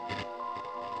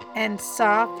 And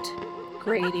soft,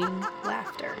 grating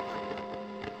laughter.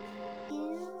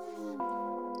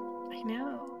 I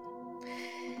know.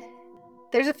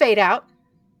 There's a fade out,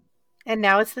 and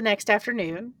now it's the next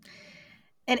afternoon.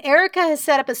 And Erica has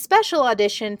set up a special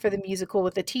audition for the musical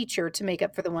with the teacher to make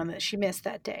up for the one that she missed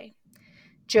that day.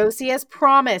 Josie has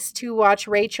promised to watch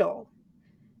Rachel.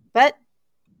 But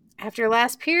after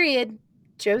last period,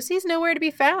 Josie's nowhere to be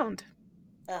found.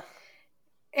 Ugh.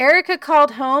 Erica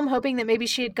called home hoping that maybe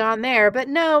she had gone there, but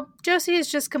no, Josie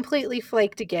is just completely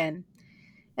flaked again.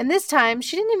 And this time,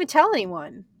 she didn't even tell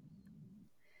anyone.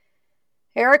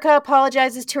 Erica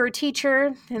apologizes to her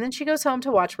teacher, and then she goes home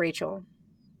to watch Rachel.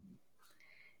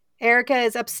 Erica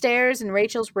is upstairs in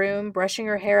Rachel's room, brushing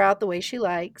her hair out the way she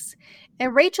likes,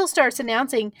 and Rachel starts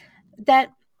announcing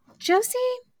that Josie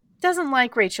doesn't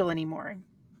like Rachel anymore.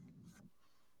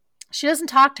 She doesn't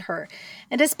talk to her,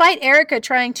 and despite Erica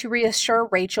trying to reassure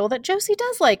Rachel that Josie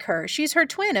does like her, she's her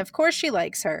twin, of course she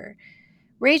likes her,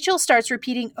 Rachel starts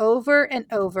repeating over and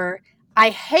over, "I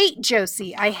hate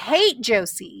Josie, I hate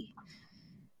Josie."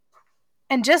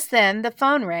 And just then, the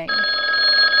phone rang.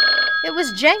 It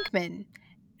was Jankman,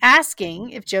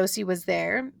 asking if Josie was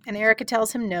there, and Erica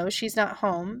tells him no, she's not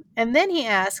home, and then he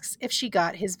asks if she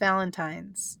got his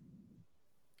Valentine's.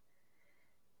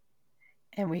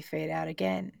 And we fade out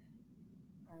again.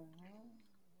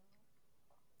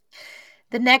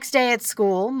 The next day at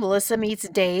school, Melissa meets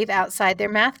Dave outside their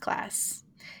math class.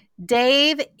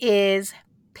 Dave is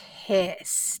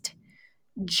pissed.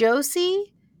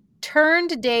 Josie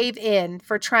turned Dave in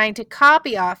for trying to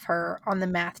copy off her on the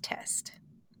math test.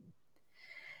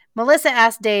 Melissa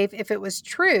asked Dave if it was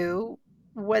true.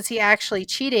 Was he actually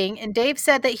cheating? And Dave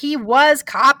said that he was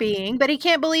copying, but he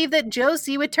can't believe that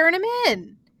Josie would turn him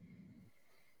in.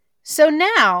 So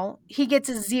now he gets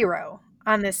a 0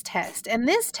 on this test. And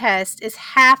this test is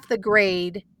half the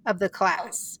grade of the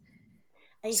class.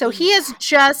 So he has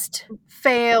just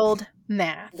failed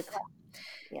math.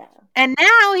 Yeah. And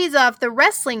now he's off the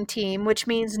wrestling team, which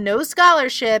means no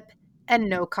scholarship and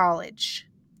no college.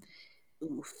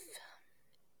 Oof.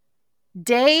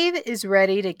 Dave is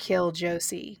ready to kill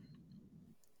Josie.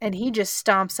 And he just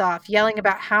stomps off, yelling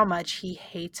about how much he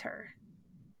hates her.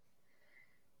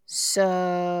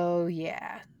 So,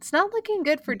 yeah. It's not looking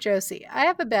good for Josie. I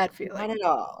have a bad feeling. Not at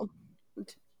all.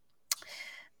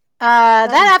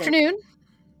 That afternoon.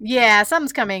 Yeah,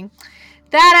 something's coming.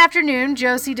 That afternoon,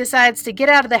 Josie decides to get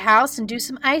out of the house and do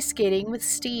some ice skating with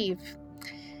Steve.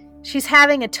 She's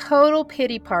having a total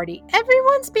pity party.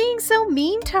 Everyone's being so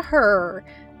mean to her.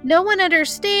 No one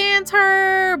understands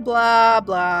her, blah,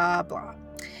 blah, blah.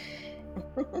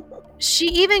 She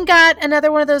even got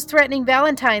another one of those threatening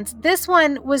Valentines. This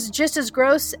one was just as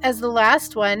gross as the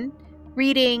last one,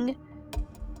 reading,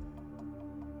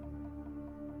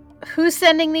 "Who's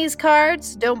sending these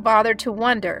cards? Don't bother to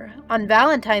wonder. On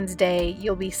Valentine's Day,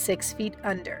 you'll be 6 feet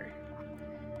under."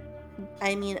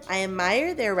 I mean, I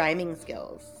admire their rhyming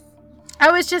skills.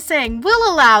 I was just saying,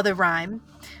 we'll allow the rhyme.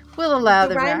 We'll allow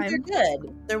the rhyme. The rhymes are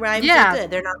good. The rhymes are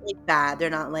good. They're not like bad. They're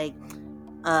not like,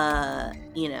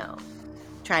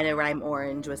 trying to rhyme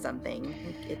orange with something.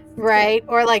 It's right.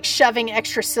 Good. Or like shoving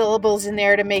extra syllables in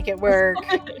there to make it work.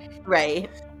 Right.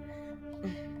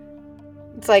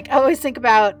 It's like, I always think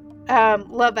about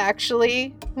Love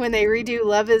Actually, when they redo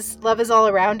Love is All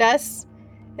Around Us.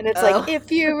 And it's like, if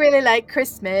you really like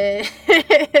Christmas.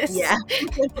 Yeah.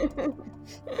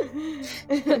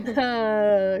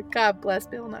 God bless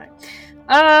Bill Nye.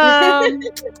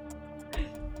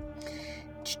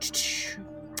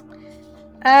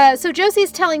 So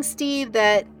Josie's telling Steve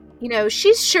that,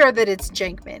 she's sure that it's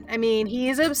Jankman. I mean,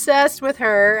 he's obsessed with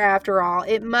her after all.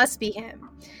 It must be him.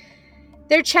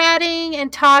 They're chatting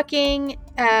and talking,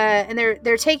 and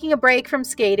they're taking a break from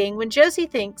skating when Josie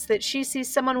thinks that she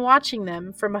sees someone watching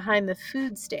them from behind the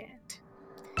food stand.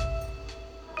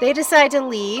 They decide to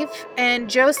leave, and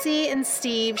Josie and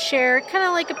Steve share kind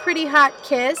of like a pretty hot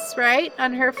kiss, right,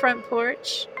 on her front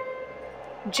porch.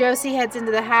 Josie heads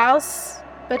into the house,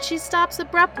 but she stops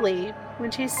abruptly when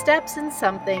she steps in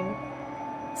something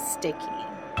sticky.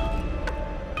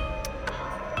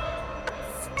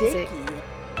 Sticky?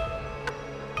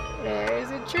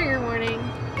 There's a trigger warning.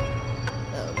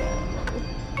 Oh,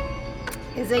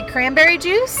 no. Is it cranberry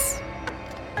juice?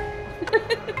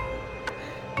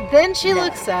 Then she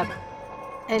looks up,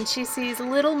 and she sees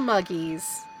little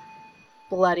Muggy's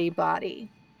bloody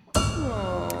body.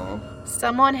 Aww.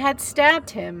 Someone had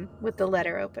stabbed him with the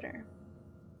letter opener.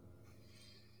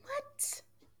 What?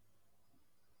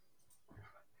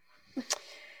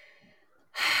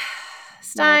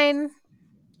 Stein,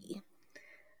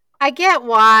 I get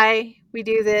why we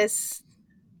do this,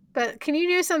 but can you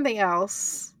do something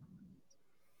else?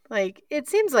 Like, it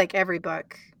seems like every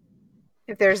book,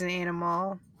 if there's an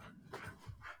animal,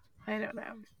 I don't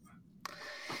know.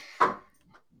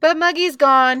 But Muggy's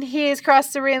gone. He has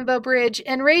crossed the Rainbow Bridge,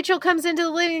 and Rachel comes into the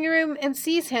living room and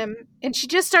sees him, and she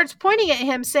just starts pointing at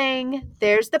him, saying,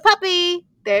 "There's the puppy!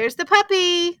 There's the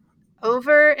puppy!"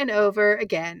 over and over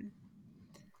again.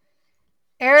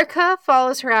 Erica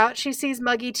follows her out. She sees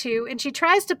Muggy too, and she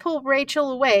tries to pull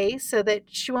Rachel away so that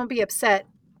she won't be upset.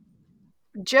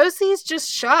 Josie's just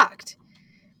shocked.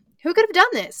 Who could have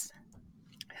done this?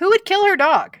 Who would kill her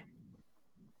dog?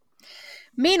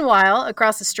 Meanwhile,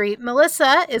 across the street,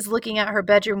 Melissa is looking out her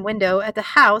bedroom window at the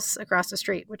house across the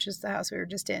street, which is the house we were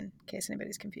just in case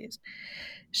anybody's confused.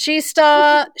 She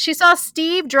saw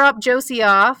Steve drop Josie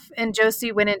off, and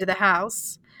Josie went into the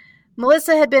house.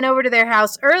 Melissa had been over to their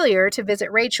house earlier to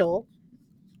visit Rachel.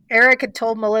 Eric had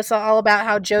told Melissa all about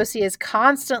how Josie is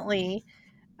constantly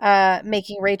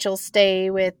making Rachel stay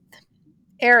with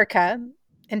Erica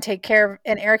and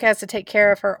Erica has to take care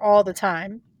of her all the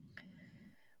time.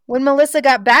 When Melissa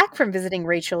got back from visiting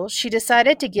Rachel, she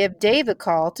decided to give Dave a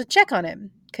call to check on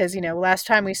him. Because, last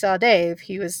time we saw Dave,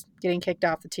 he was getting kicked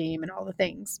off the team and all the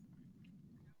things.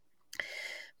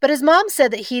 But his mom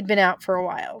said that he'd been out for a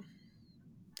while.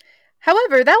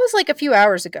 However, that was like a few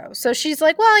hours ago. So she's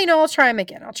like, well, I'll try him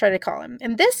again. I'll try to call him.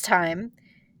 And this time,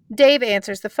 Dave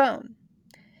answers the phone.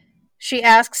 She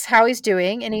asks how he's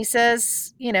doing, and he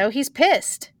says, he's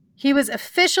pissed. He was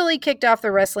officially kicked off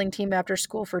the wrestling team after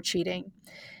school for cheating.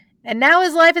 And now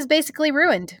his life is basically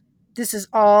ruined. This is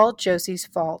all Josie's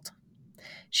fault.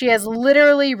 She has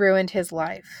literally ruined his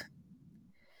life.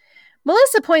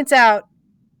 Melissa points out,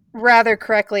 rather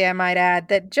correctly I might add,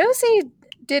 that Josie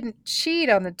didn't cheat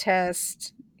on the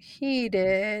test. He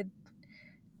did.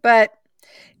 But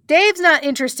Dave's not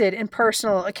interested in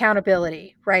personal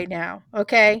accountability right now,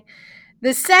 okay?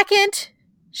 The second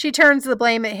she turns the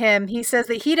blame at him, he says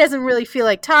that he doesn't really feel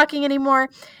like talking anymore,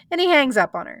 and he hangs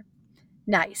up on her.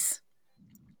 Nice.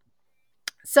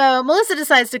 So Melissa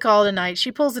decides to call it a night.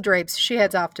 She pulls the drapes. She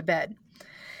heads off to bed.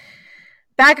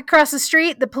 Back across the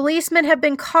street, the policemen have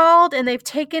been called, and they've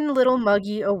taken little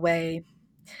Muggy away.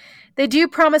 They do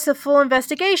promise a full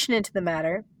investigation into the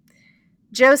matter.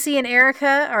 Josie and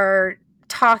Erica are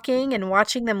talking and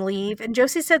watching them leave, and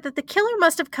Josie said that the killer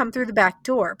must have come through the back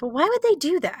door. But why would they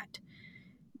do that?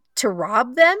 To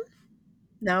rob them?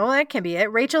 No, that can't be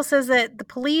it. Rachel says that the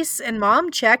police and Mom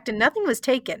checked and nothing was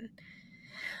taken.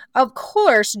 Of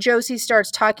course, Josie starts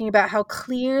talking about how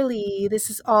clearly this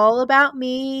is all about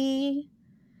me.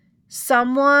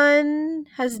 Someone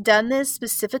has done this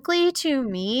specifically to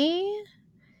me.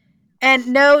 And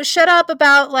no, shut up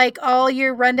about all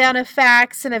your rundown of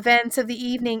facts and events of the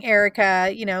evening,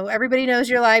 Erica. Everybody knows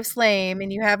your life's lame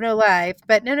and you have no life.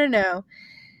 But no.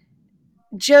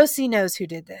 Josie knows who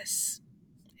did this.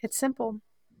 It's simple.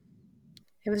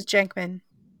 It was Jenkman.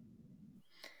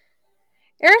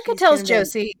 Erica tells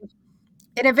Josie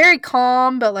in a very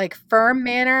calm but firm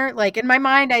manner. In my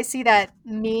mind, I see that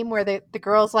meme where the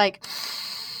girl's like,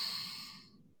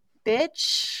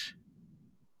 bitch.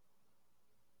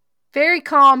 Very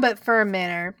calm but firm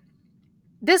manner.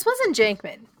 This wasn't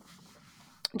Jenkman.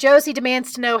 Josie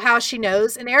demands to know how she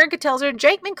knows, and Erica tells her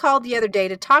Jenkman called the other day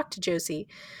to talk to Josie.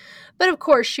 But of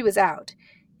course she was out,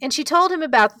 and she told him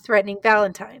about the threatening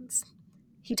Valentines.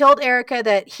 He told Erica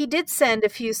that he did send a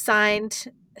few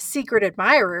signed secret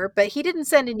admirer, but he didn't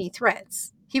send any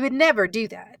threats. He would never do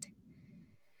that.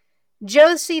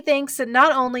 Josie thinks that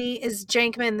not only is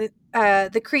Jenkman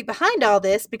the creep behind all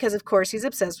this, because of course he's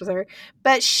obsessed with her,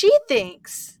 but she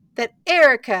thinks that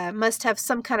Erica must have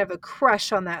some kind of a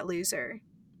crush on that loser.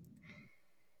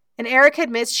 And Erica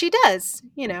admits she does,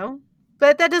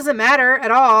 but that doesn't matter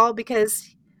at all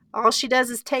because all she does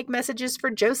is take messages for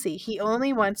Josie. He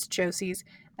only wants Josie's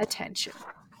attention.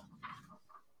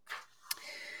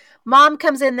 Mom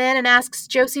comes in then and asks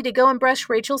Josie to go and brush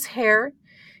Rachel's hair.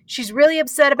 She's really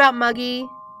upset about Muggy,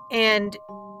 and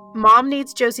Mom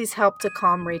needs Josie's help to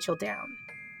calm Rachel down.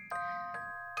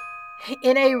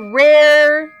 In a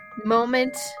rare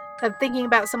moment of thinking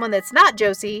about someone that's not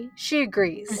Josie, she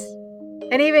agrees.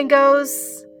 And even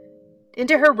goes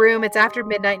into her room. It's after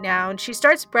midnight now, and she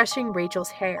starts brushing Rachel's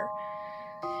hair.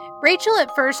 Rachel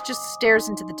at first just stares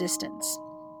into the distance,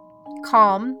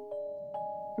 calm,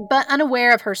 but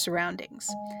unaware of her surroundings.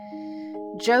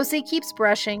 Josie keeps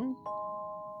brushing,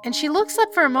 and she looks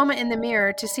up for a moment in the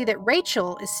mirror to see that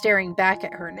Rachel is staring back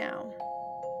at her now,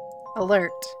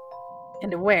 alert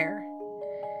and aware.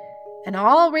 And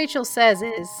all Rachel says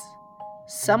is,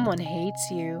 "Someone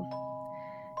hates you.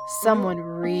 Someone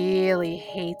really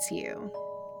hates you."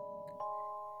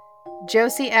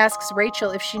 Josie asks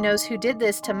Rachel if she knows who did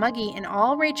this to Muggy, and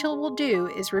all Rachel will do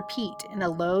is repeat in a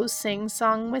low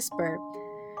sing-song whisper,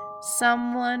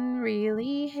 "Someone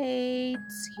really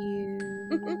hates you."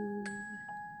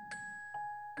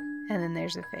 And then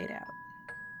there's a fade out.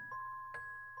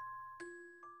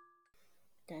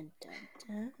 Dun,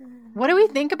 dun, dun. What do we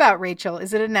think about Rachel?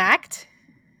 Is it an act?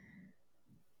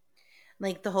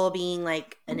 The whole being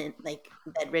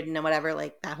bedridden or whatever,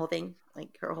 that whole thing.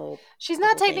 like her whole. She's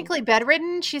not technically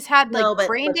bedridden. She's had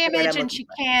brain damage, and she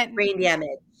can't. Brain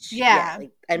damage. Yeah.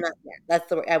 I'm not. Yeah, that's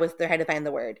the word. I was trying to find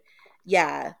the word.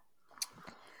 Yeah.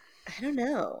 I don't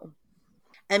know.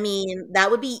 I mean,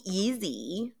 that would be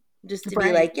easy, just to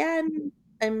be like, yeah,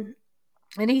 I'm.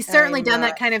 And he's certainly done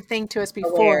that kind of thing to us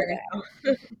before.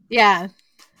 Yeah.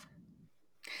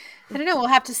 I don't know. We'll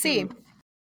have to see.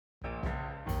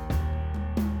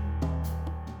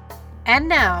 And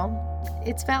now,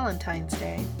 it's Valentine's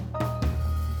Day.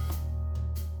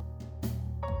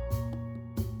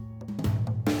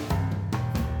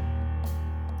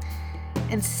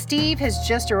 And Steve has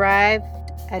just arrived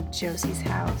at Josie's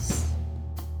house.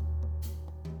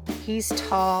 He's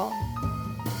tall.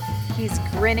 He's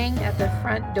grinning at the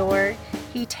front door.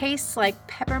 He tastes like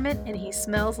peppermint and he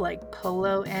smells like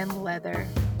polo and leather.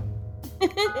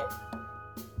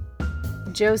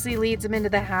 Josie leads him into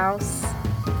the house.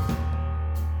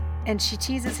 And she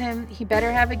teases him, he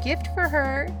better have a gift for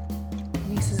her. And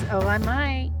he says, oh, I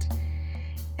might.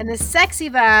 And the sexy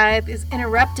vibe is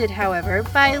interrupted, however,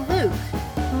 by Luke,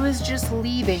 who is just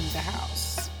leaving the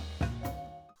house.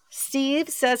 Steve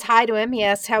says hi to him. He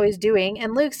asks how he's doing.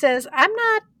 And Luke says, I'm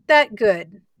not that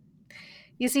good.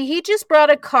 You see, he just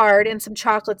brought a card and some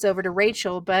chocolates over to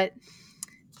Rachel, but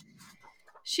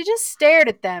she just stared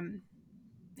at them.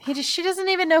 She doesn't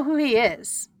even know who he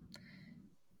is.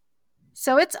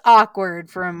 So it's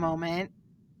awkward for a moment.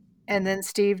 And then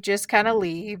Steve just kind of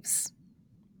leaves.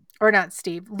 Or not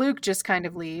Steve. Luke just kind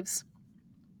of leaves.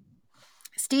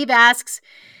 Steve asks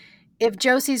if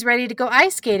Josie's ready to go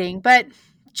ice skating, but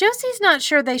Josie's not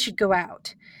sure they should go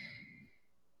out.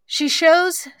 She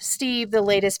shows Steve the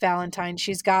latest Valentine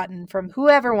she's gotten from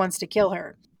whoever wants to kill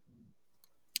her.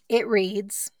 It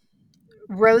reads,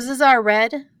 roses are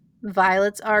red,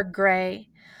 violets are gray.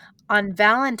 On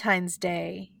Valentine's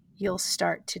Day, you'll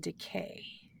start to decay.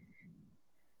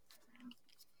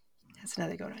 That's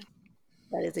another good one.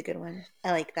 That is a good one.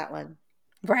 I like that one.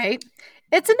 Right?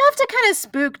 It's enough to kind of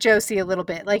spook Josie a little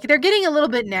bit. Like, they're getting a little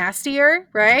bit nastier,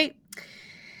 right?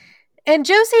 And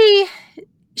Josie,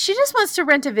 she just wants to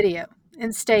rent a video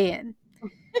and stay in.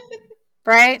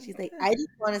 Right? She's like, I just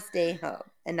want to stay home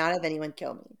and not have anyone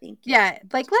kill me. Thank you. Yeah,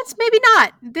 like, let's maybe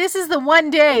not. This is the one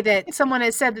day that someone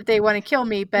has said that they want to kill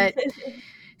me, but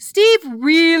Steve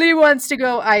really wants to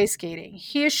go ice skating.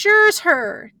 He assures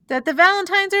her that the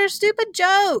Valentines are a stupid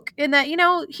joke and that,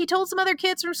 he told some other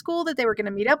kids from school that they were going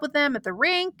to meet up with them at the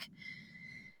rink.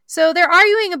 So they're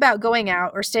arguing about going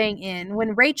out or staying in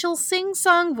when Rachel's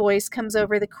sing-song voice comes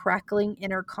over the crackling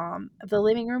intercom of the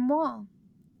living room wall.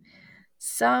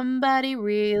 Somebody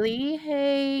really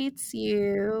hates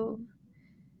you.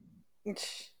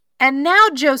 And now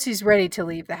Josie's ready to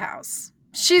leave the house.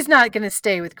 She's not going to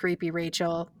stay with creepy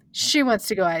Rachel. She wants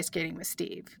to go ice skating with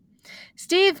Steve.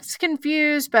 Steve's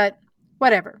confused, but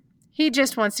whatever. He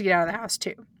just wants to get out of the house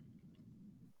too.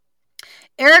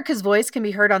 Erica's voice can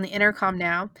be heard on the intercom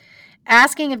now,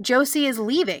 asking if Josie is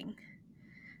leaving.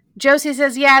 Josie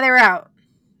says, yeah, they're out.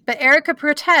 But Erica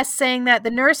protests, saying that the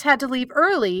nurse had to leave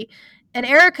early and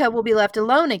Erica will be left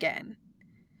alone again.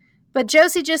 But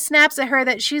Josie just snaps at her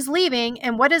that she's leaving,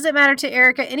 and what does it matter to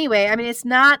Erica anyway? I mean, it's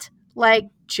not like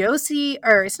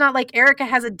it's not like Erica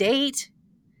has a date.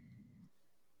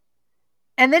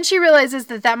 And then she realizes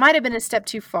that might have been a step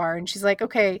too far. And she's like,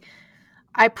 okay,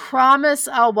 I promise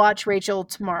I'll watch Rachel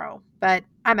tomorrow, but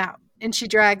I'm out. And she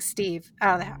drags Steve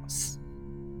out of the house.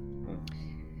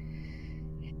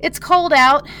 It's cold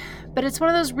out, but it's one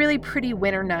of those really pretty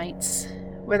winter nights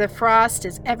where the frost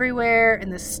is everywhere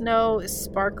and the snow is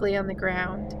sparkly on the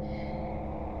ground.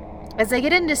 As they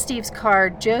get into Steve's car,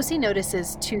 Josie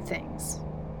notices two things.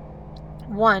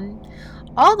 One,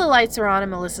 all the lights are on in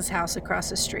Melissa's house across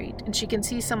the street, and she can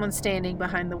see someone standing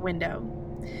behind the window.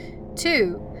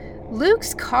 Two,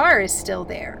 Luke's car is still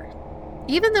there.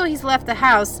 Even though he's left the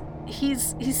house,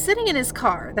 he's sitting in his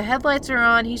car. The headlights are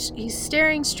on. He's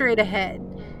staring straight ahead.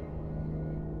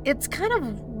 It's kind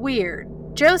of weird.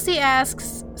 Josie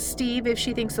asks Steve if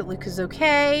she thinks that Luke is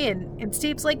okay, and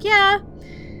Steve's like, yeah,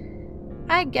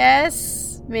 I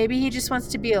guess. Maybe he just wants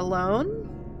to be alone.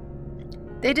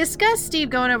 They discuss Steve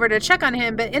going over to check on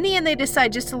him, but in the end they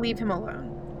decide just to leave him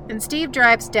alone. And Steve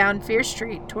drives down Fear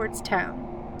Street towards town.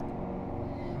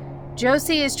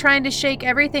 Josie is trying to shake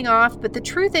everything off, but the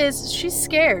truth is she's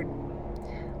scared.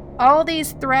 All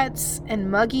these threats and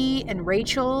Muggy and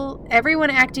Rachel, everyone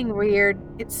acting weird,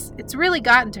 it's really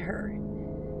gotten to her.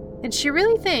 And she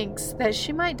really thinks that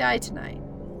she might die tonight.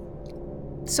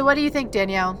 So what do you think,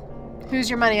 Danielle?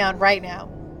 Who's your money on right now?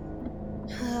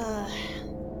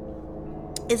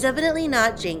 It's definitely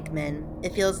not Jankman.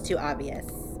 It feels too obvious.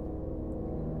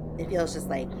 It feels just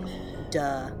like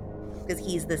duh, because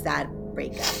he's the sad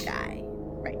breakup guy,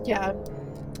 right? Yeah.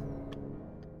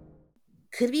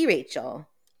 Could be Rachel,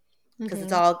 because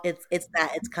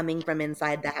it's coming from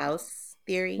inside the house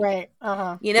theory, right?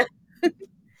 You know,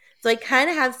 so I kind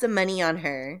of have some money on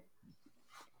her.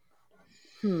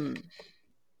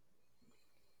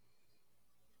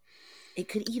 It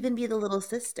could even be the little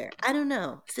sister. I don't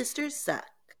know. Sisters suck.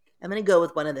 I'm gonna go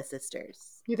with one of the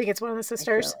sisters. You think it's one of the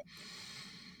sisters? Like.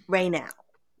 Right now.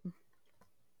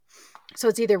 So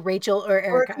it's either Rachel or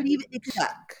Erica. Or it could even be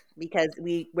Chuck, because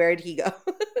where'd he go?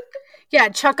 Yeah,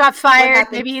 Chuck got fired.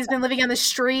 Maybe he's been living on the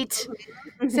street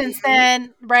since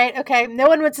then. Right? Okay. No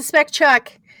one would suspect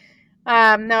Chuck. No,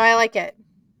 I like it.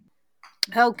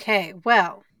 Okay,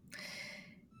 well.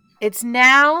 It's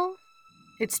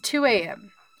 2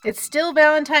 a.m. It's still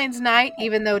Valentine's night,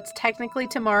 even though it's technically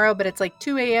tomorrow, but it's like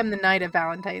 2 a.m. the night of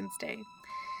Valentine's Day.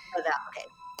 Oh, okay.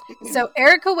 So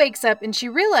Erica wakes up and she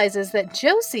realizes that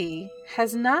Josie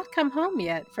has not come home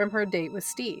yet from her date with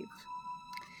Steve.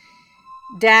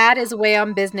 Dad is away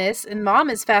on business and Mom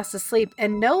is fast asleep,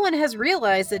 and no one has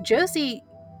realized that Josie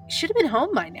should have been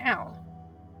home by now.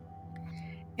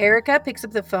 Erica picks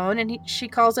up the phone and she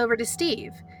calls over to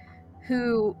Steve,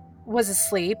 who was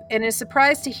asleep and is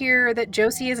surprised to hear that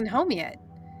Josie isn't home yet.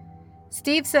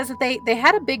 Steve says that they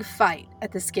had a big fight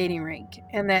at the skating rink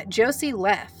and that Josie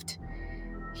left.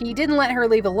 He didn't let her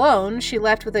leave alone. She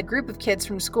left with a group of kids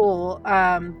from school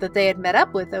that they had met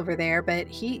up with over there, but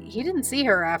he didn't see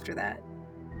her after that.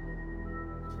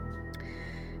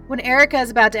 When Erica is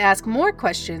about to ask more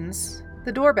questions,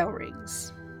 the doorbell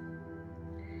rings.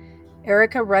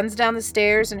 Erica runs down the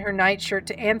stairs in her nightshirt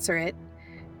to answer it,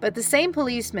 but the same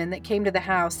policemen that came to the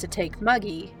house to take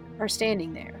Muggy are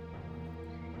standing there.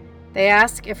 They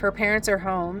ask if her parents are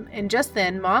home, and just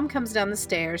then Mom comes down the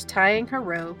stairs tying her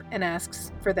robe and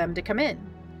asks for them to come in.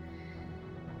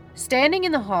 Standing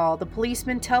in the hall, the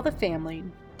policemen tell the family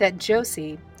that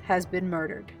Josie has been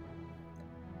murdered.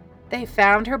 They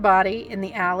found her body in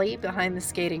the alley behind the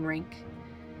skating rink.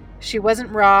 She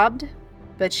wasn't robbed,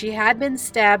 but she had been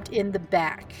stabbed in the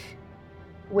back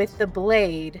with the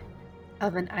blade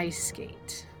of an ice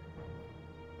skate.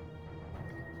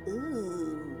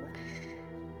 Ooh.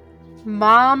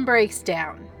 Mom breaks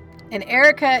down, and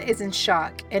Erica is in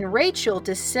shock, and Rachel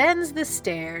descends the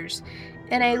stairs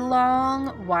in a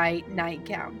long white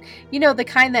nightgown. You know, the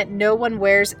kind that no one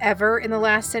wears ever in the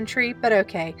last century, but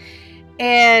okay.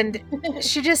 And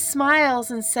she just smiles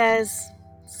and says,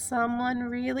 "Someone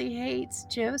really hates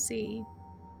Josie."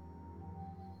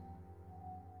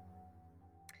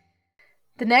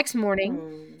 The next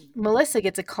morning, Melissa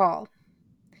gets a call.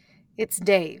 It's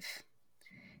Dave.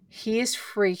 He is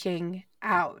freaking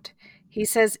out. He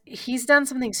says he's done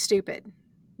something stupid,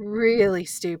 really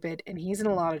stupid, and he's in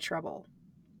a lot of trouble.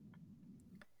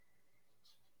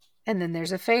 And then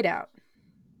there's a fade out.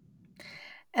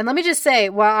 And let me just say,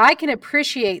 while I can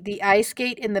appreciate the ice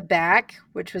skate in the back,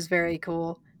 which was very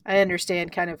cool, I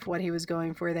understand kind of what he was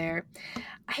going for there.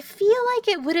 I feel like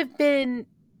it would have been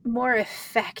more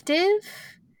effective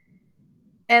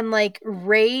and like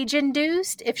rage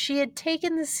induced if she had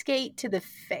taken the skate to the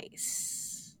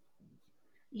face.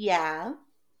 Yeah.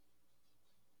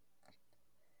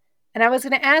 And I was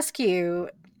going to ask you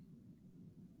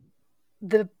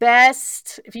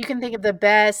if you can think of the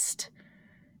best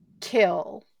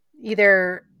kill,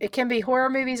 either it can be horror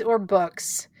movies or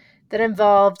books that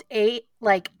involved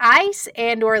ice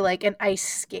and or like an ice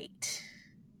skate.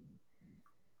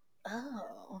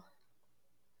 Oh.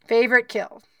 Favorite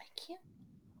kill?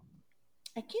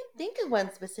 I can't think of one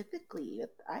specifically with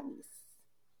ice. I'm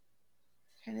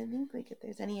trying to think like if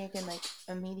there's any I can like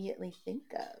immediately think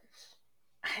of.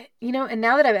 And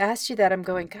now that I've asked you that, I'm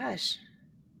going, gosh.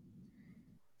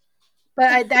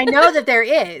 But I know that there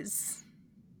is.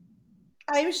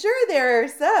 I'm sure there are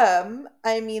some.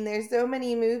 I mean, there's so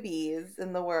many movies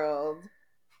in the world.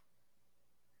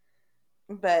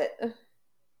 But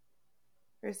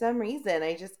for some reason,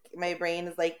 my brain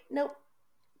is like, nope.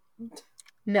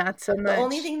 Not so much. The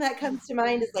only thing that comes to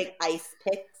mind is like ice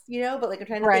picks, but like I'm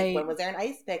trying to think, when was there an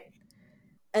ice pick?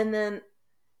 And then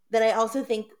I also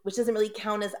think, which doesn't really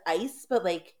count as ice, but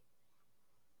like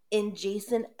in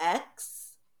Jason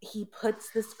X, he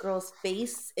puts this girl's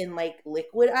face in like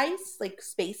liquid ice, like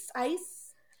space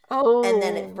ice. Oh. And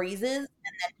then it freezes, and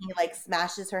then he like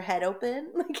smashes her head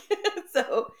open.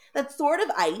 So that's sort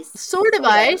of ice. Sort of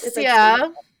ice, yeah. Sort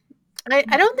of. I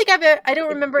don't think I don't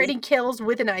remember any kills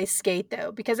with an ice skate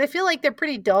though, because I feel like they're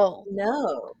pretty dull.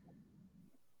 No.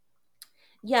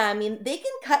 Yeah, I mean they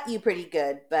can cut you pretty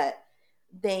good, but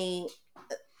you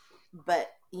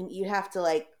have to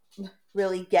like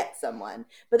really get someone.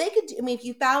 But they could, I mean, if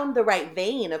you found the right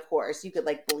vein, of course, you could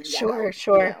like bleed out.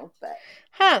 Sure.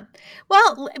 But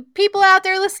well, people out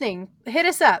there listening, hit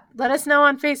us up. Let us know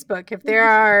on Facebook if there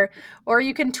are, or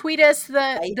you can tweet us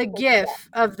the GIF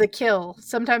of the kill.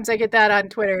 Sometimes I get that on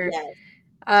Twitter.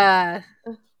 Yes.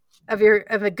 Of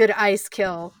a good ice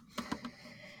kill.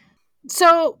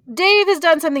 So Dave has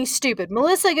done something stupid.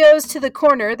 Melissa goes to the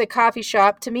corner, the coffee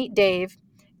shop, to meet Dave.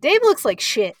 Dave looks like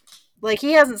shit. Like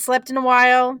he hasn't slept in a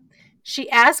while. She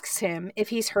asks him if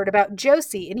he's heard about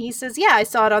Josie, and he says, yeah, I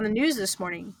saw it on the news this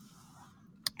morning.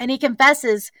 And he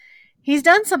confesses he's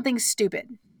done something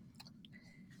stupid.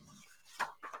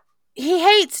 He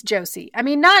hates Josie. I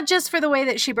mean, not just for the way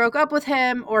that she broke up with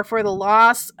him or for the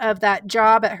loss of that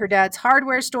job at her dad's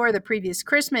hardware store the previous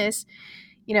Christmas.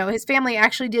 You know, his family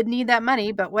actually did need that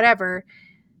money, but whatever.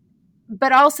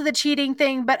 But also the cheating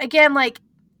thing. But again, like,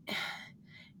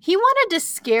 he wanted to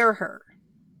scare her.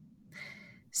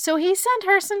 So he sent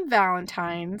her some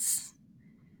Valentines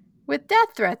with death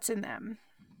threats in them.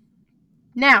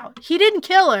 Now, he didn't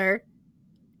kill her,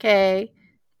 okay?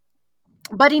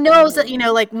 But he knows that, you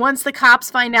know, like, once the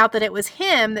cops find out that it was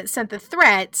him that sent the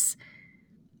threats,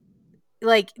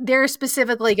 like, they're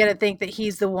specifically going to think that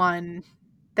he's the one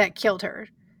that killed her.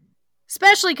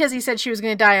 Especially because he said she was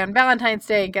going to die on Valentine's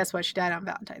Day, and guess what? She died on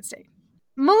Valentine's Day.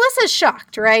 Melissa's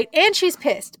shocked, right? And she's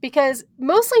pissed because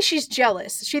mostly she's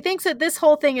jealous. She thinks that this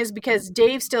whole thing is because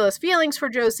Dave still has feelings for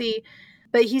Josie,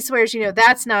 but he swears, you know,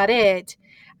 that's not it.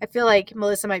 I feel like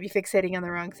Melissa might be fixating on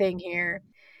the wrong thing here.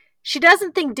 She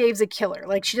doesn't think Dave's a killer.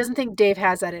 Like, she doesn't think Dave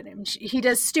has that in him. He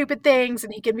does stupid things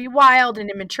and he can be wild and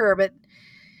immature, but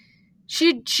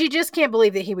she just can't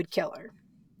believe that he would kill her.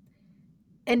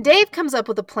 And Dave comes up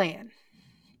with a plan.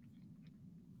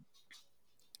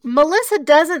 Melissa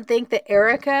doesn't think that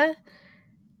Erica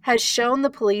has shown the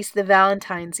police the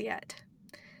Valentines yet.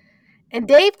 And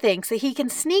Dave thinks that he can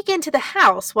sneak into the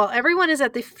house while everyone is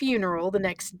at the funeral the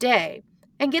next day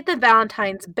and get the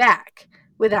Valentines back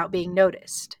without being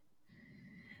noticed.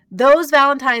 Those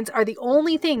Valentines are the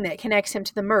only thing that connects him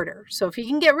to the murder. So if he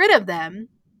can get rid of them,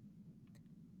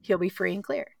 he'll be free and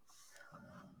clear.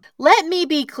 Let me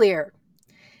be clear.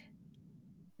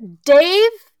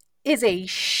 Dave is a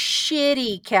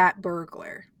shitty cat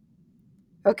burglar.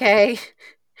 Okay?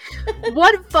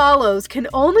 What follows can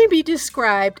only be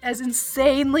described as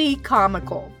insanely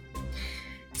comical.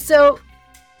 So,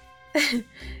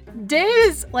 Dave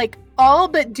is like all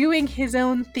but doing his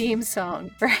own theme song,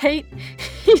 right?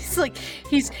 He's like,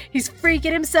 he's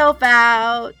freaking himself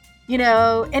out, you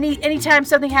know, anytime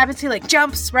something happens, he like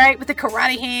jumps, right, with the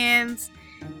karate hands.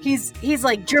 He's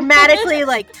like dramatically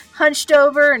like hunched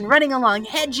over and running along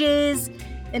hedges,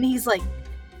 and he's like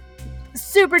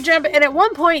super jumping. And at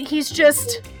one point,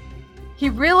 he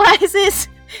realizes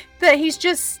that he's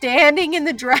just standing in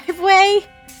the driveway,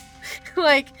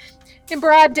 like in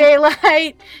broad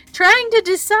daylight, trying to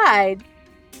decide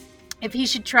if he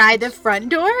should try the front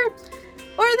door or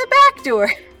the back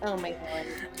door. Oh my God.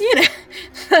 You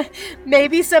know,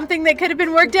 maybe something that could have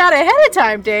been worked out ahead of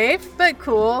time, Dave, but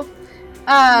cool.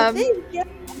 But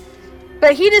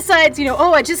he decides, you know,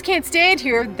 oh, I just can't stand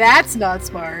here. That's not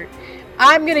smart.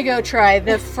 I'm going to go try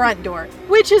the front door,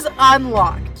 which is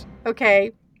unlocked.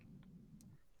 Okay.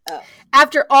 Oh.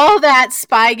 After all that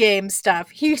spy game stuff,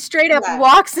 he straight up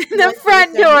walks in the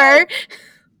front door.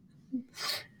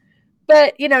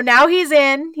 But, you know, now he's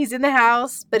in the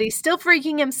house, but he's still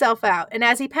freaking himself out. And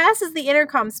as he passes the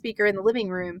intercom speaker in the living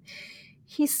room,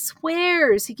 he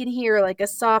swears he can hear like a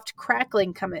soft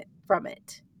crackling coming from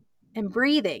it and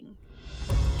breathing.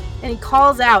 And he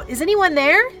calls out, "Is anyone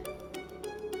there?"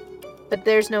 But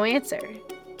there's no answer.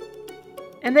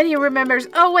 And then he remembers,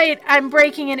 oh wait, I'm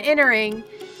breaking and entering.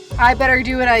 I better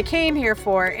do what I came here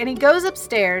for. And he goes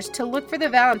upstairs to look for the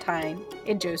Valentine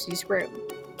in Josie's room.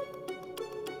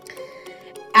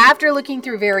 After looking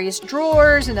through various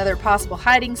drawers and other possible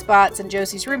hiding spots in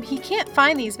Josie's room, he can't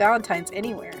find these Valentines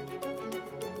anywhere.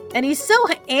 And he's so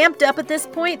amped up at this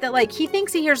point that, like, he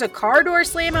thinks he hears a car door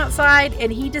slam outside, and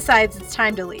he decides it's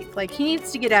time to leave. Like, he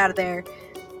needs to get out of there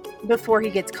before he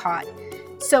gets caught.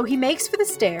 So he makes for the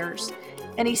stairs,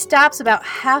 and he stops about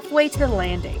halfway to the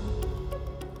landing.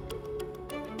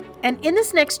 And in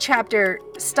this next chapter,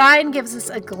 Stein gives us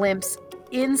a glimpse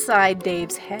inside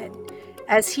Dave's head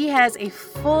as he has a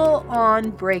full-on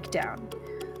breakdown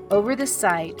over the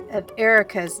sight of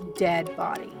Erica's dead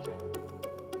body.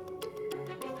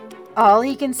 All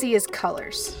he can see is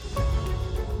colors.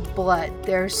 Blood.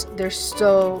 There's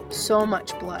so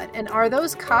much blood. And are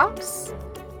those cops?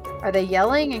 Are they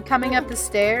yelling and coming up the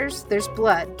stairs? There's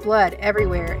blood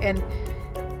everywhere. And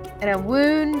and a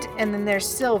wound, and then there's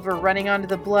silver running onto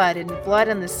the blood, and blood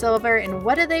on the silver. And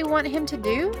what do they want him to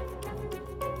do?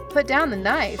 Put down the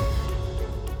knife.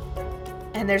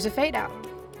 And there's a fade out.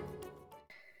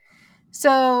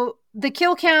 So the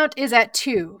kill count is at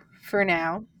 2 for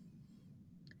now.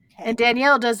 Okay. And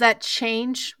Danielle, does that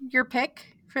change your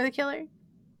pick for the killer?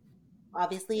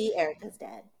 Obviously, Erica's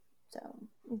dead. So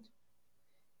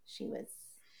she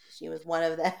was one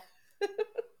of them.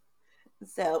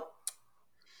 So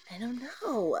I don't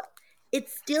know. It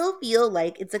still feels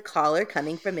like it's a caller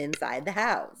coming from inside the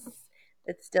house.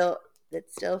 It still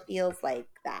feels like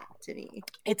that to me.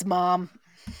 It's Mom.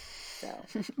 So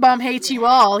Mom hates you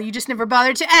all. You just never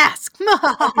bothered to ask.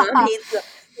 Mom hates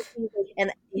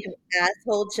and you have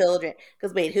asshole children.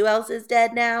 Because wait, who else is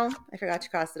dead now? I forgot to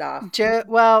cross it off.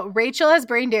 Well, Rachel has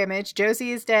brain damage.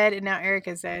 Josie is dead, and now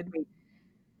Erica's dead.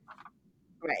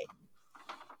 Right.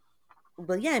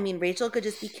 Well, yeah, I mean, Rachel could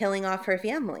just be killing off her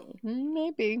family.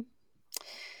 Maybe.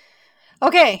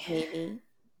 Okay. Maybe.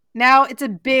 Now it's a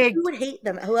big... Who would hate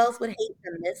them? Who else would hate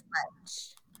them this much?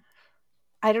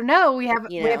 I don't know. We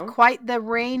have quite the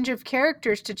range of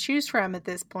characters to choose from at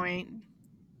this point.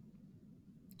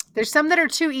 There's some that are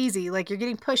too easy. Like, you're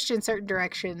getting pushed in certain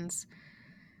directions.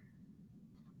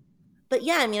 But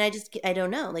yeah, I mean, I don't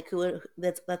know. Like,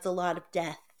 that's a lot of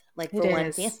death. Like, for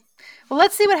one thing. Well,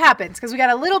 let's see what happens, because we got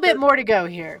a little bit more to go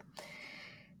here.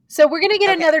 So we're going to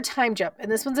get another time jump,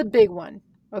 and this one's a big one,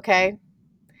 okay?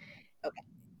 Okay.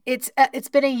 It's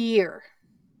been a year.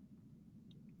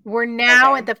 We're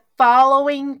now at the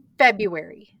following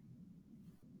February.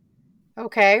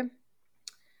 Okay?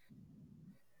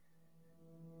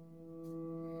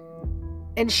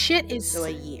 And shit is... So a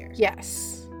year.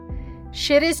 Yes.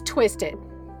 Shit is twisted.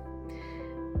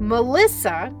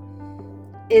 Melissa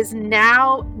is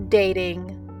now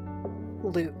dating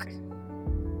Luke.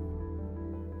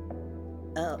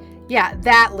 Oh. Yeah,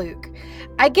 that Luke.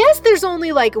 I guess there's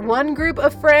only like one group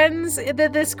of friends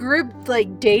that this group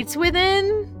like dates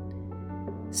within.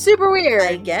 Super weird.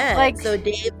 I guess. Like, so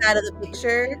Dave's out of the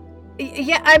picture?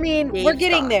 Yeah, I mean, we're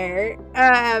getting there.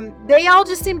 They all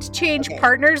just seem to change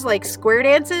partners like square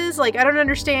dances. Like, I don't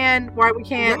understand why we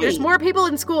can't. Right. There's more people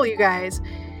in school, you guys.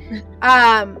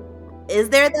 Is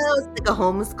there though? It's like a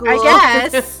homeschool. I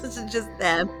guess. It's just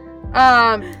them.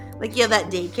 Like you have that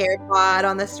daycare quad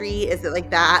on the street. Is it like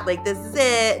that? Like this is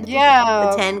it? Yeah.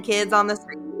 The 10 kids on the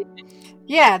street.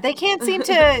 Yeah, they can't seem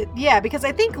to. Yeah, because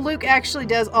I think Luke actually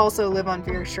does also live on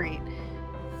Fear Street.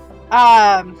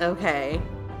 Okay.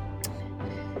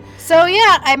 So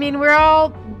yeah, I mean, we're all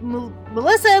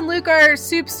Melissa and Luke are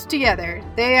soups together.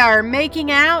 They are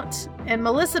making out, and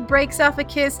Melissa breaks off a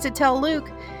kiss to tell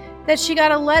Luke that she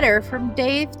got a letter from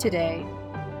Dave today.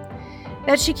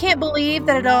 That she can't believe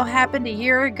that it all happened a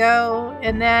year ago,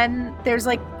 and then there's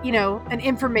like, an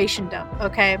information dump,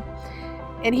 okay?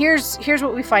 And here's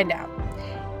what we find out.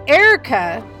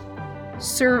 Erica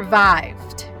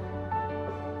survived.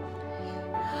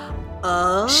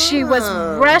 Oh. She was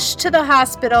rushed to the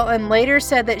hospital and later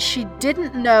said that she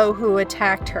didn't know who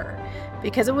attacked her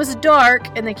because it was dark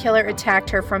and the killer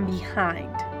attacked her from behind.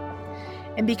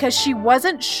 And because she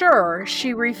wasn't sure,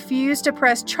 she refused to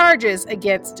press charges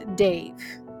against Dave.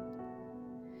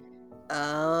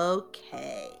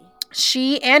 Okay.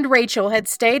 She and Rachel had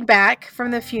stayed back from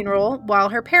the funeral while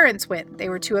her parents went. They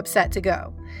were too upset to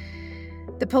go.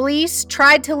 The police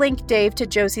tried to link Dave to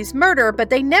Josie's murder, but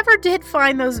they never did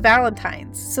find those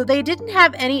Valentines, so they didn't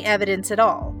have any evidence at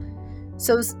all.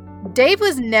 So Dave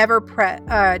was never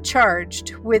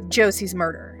charged with Josie's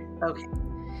murder. Okay.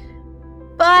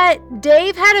 But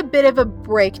Dave had a bit of a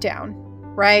breakdown,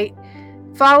 right?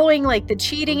 Following like the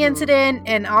cheating incident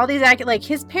and all these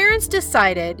his parents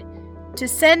decided to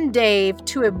send Dave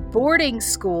to a boarding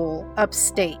school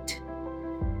upstate.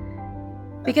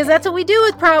 Because that's what we do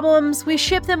with problems. We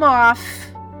ship them off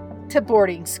to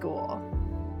boarding school.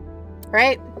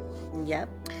 Right? Yep.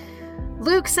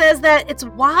 Luke says that it's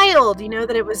wild,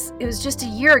 that it was just a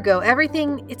year ago.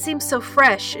 Everything, it seems so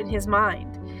fresh in his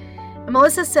mind. And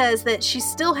Melissa says that she's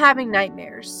still having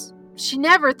nightmares. She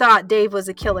never thought Dave was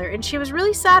a killer, and she was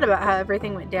really sad about how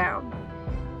everything went down.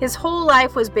 His whole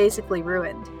life was basically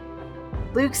ruined.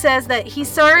 Luke says that he's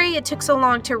sorry it took so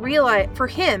long to realize, for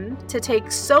him to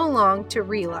take so long to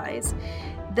realize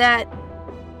that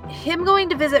him going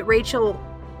to visit Rachel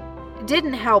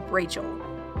didn't help Rachel.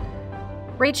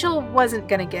 Rachel wasn't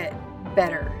going to get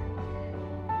better.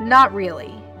 Not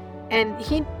really. And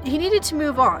he needed to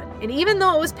move on. And even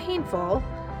though it was painful,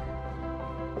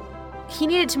 he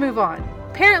needed to move on.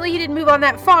 Apparently he didn't move on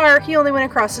that far. He only went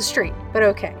across the street. But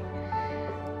okay.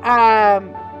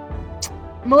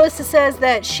 Melissa says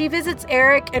that she visits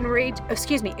Erica and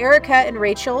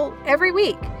Rachel every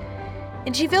week.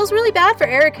 And she feels really bad for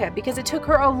Erica because it took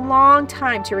her a long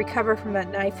time to recover from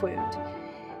that knife wound.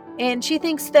 And she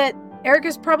thinks that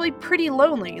Erica's probably pretty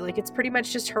lonely. Like, it's pretty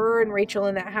much just her and Rachel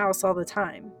in that house all the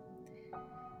time.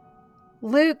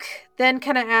 Luke then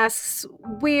kind of asks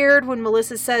weird when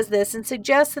Melissa says this and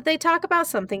suggests that they talk about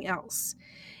something else.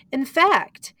 In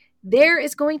fact, there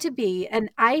is going to be an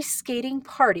ice skating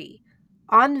party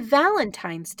on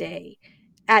Valentine's Day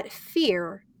at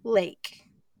Fear Lake.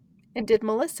 And did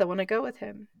Melissa want to go with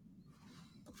him?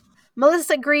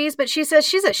 Melissa agrees, but she says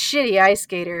she's a shitty ice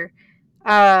skater.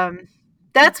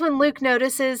 That's when Luke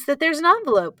notices that there's an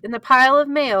envelope in the pile of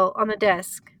mail on the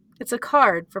desk. It's a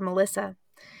card for Melissa.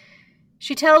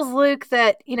 She tells Luke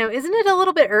that, isn't it a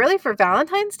little bit early for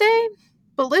Valentine's Day?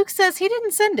 But Luke says he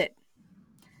didn't send it.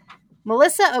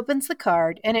 Melissa opens the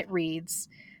card and it reads,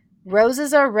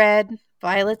 "Roses are red,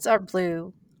 violets are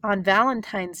blue. On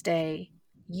Valentine's Day,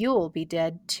 you'll be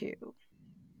dead too."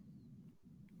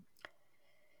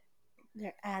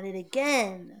 They're at it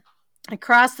again.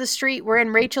 Across the street, we're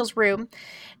in Rachel's room,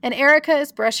 and Erica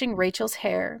is brushing Rachel's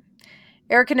hair.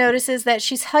 Erica notices that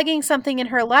she's hugging something in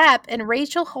her lap, and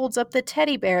Rachel holds up the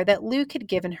teddy bear that Luke had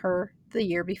given her the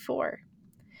year before.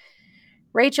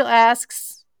 Rachel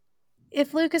asks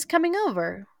if Luke is coming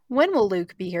over. When will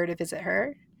Luke be here to visit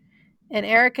her? And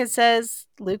Erica says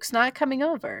Luke's not coming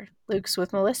over. Luke's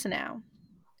with Melissa now.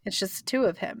 It's just the two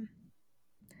of him.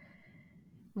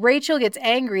 Rachel gets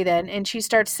angry then, and she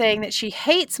starts saying that she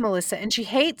hates Melissa and she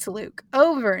hates Luke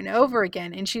over and over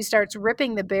again, and she starts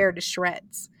ripping the bear to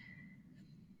shreds.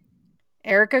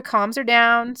 Erica calms her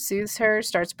down, soothes her,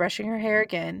 starts brushing her hair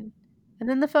again, and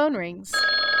then the phone rings.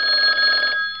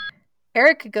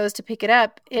 Erica goes to pick it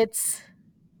up. It's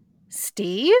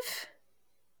Steve?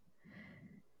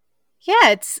 Yeah,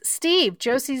 it's Steve,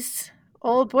 Josie's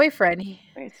old boyfriend.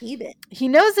 Where's he been? He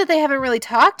knows that they haven't really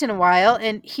talked in a while,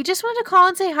 and he just wanted to call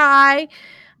and say hi.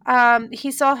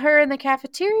 He saw her in the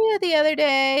cafeteria the other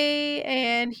day,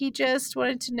 and he just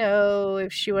wanted to know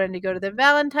if she wanted to go to the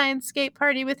Valentine's skate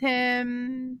party with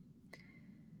him.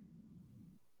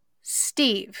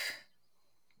 Steve,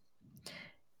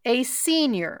 a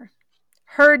senior,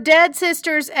 her dead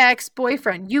sister's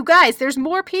ex-boyfriend. You guys, there's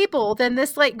more people than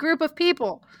this group of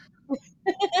people.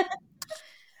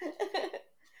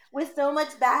 With so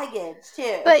much baggage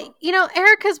too. But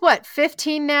Erica's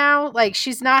 15 now.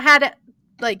 She's not had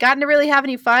gotten to really have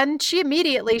any fun.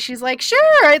 She's like,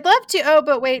 sure, I'd love to. Oh,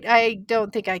 but wait, I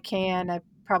don't think I can. I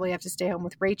probably have to stay home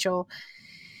with Rachel.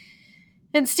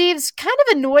 And Steve's kind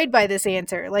of annoyed by this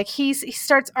answer. He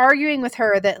starts arguing with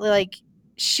her that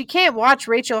she can't watch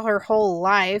Rachel her whole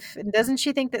life, and doesn't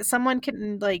she think that someone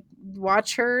can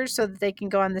watch her so that they can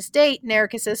go on this date? And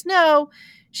Erica says no,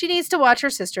 she needs to watch her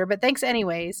sister, but thanks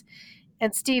anyways.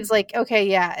 And Steve's like, okay,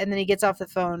 yeah, and then he gets off the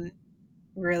phone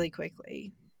really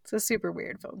quickly. It's a super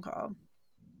weird phone call.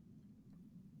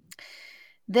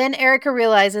 Then Erica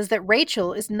realizes that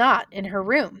Rachel is not in her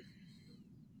room.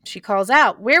 She calls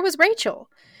out, "Where was Rachel?"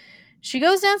 She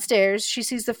goes downstairs. She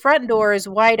sees the front door is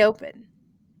wide open.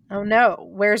 Oh no,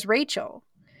 where's Rachel?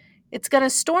 It's going to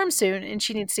storm soon, and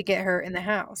she needs to get her in the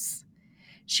house.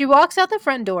 She walks out the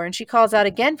front door, and she calls out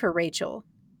again for Rachel.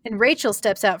 And Rachel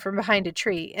steps out from behind a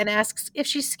tree and asks if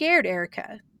she scared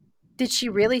Erica. Did she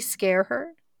really scare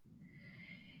her?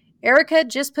 Erica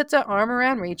just puts her arm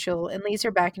around Rachel and leads her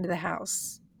back into the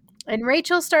house. And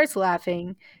Rachel starts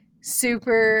laughing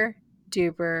super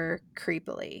duper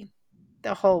creepily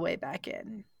the whole way back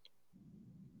in.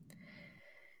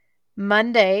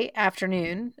 Monday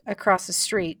afternoon, across the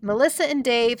street, Melissa and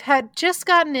Dave had just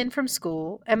gotten in from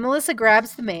school, and Melissa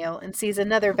grabs the mail and sees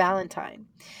another Valentine.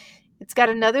 It's got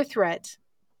another threat,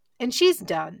 and she's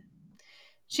done.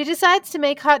 She decides to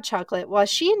make hot chocolate while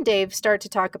she and Dave start to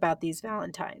talk about these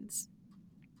Valentines.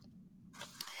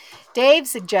 Dave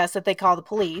suggests that they call the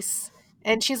police,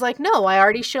 and she's like, no, I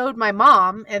already showed my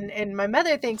mom, and my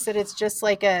mother thinks that it's just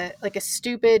like a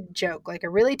stupid joke, like a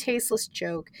really tasteless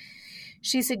joke.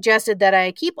 She suggested that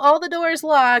I keep all the doors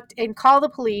locked and call the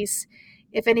police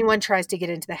if anyone tries to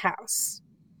get into the house.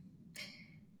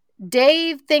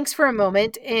 Dave thinks for a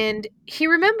moment, and he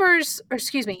remembers,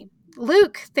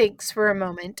 Luke thinks for a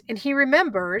moment, and he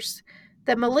remembers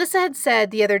that Melissa had said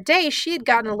the other day she had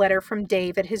gotten a letter from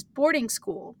Dave at his boarding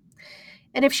school.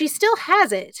 And if she still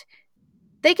has it,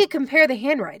 they could compare the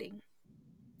handwriting.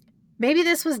 Maybe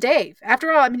this was Dave.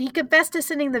 After all, he confessed to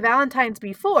sending the Valentines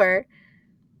before.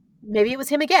 Maybe it was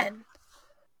him again.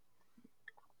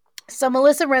 So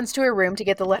Melissa runs to her room to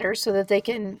get the letter so that they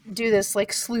can do this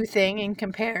sleuthing and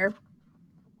compare.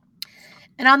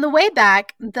 And on the way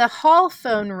back, the hall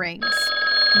phone rings.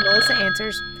 Melissa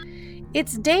answers.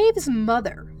 It's Dave's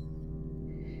mother.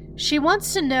 She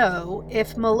wants to know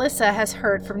if Melissa has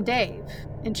heard from Dave.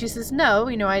 And she says, no,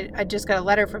 I just got a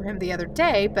letter from him the other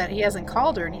day, but he hasn't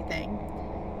called or anything.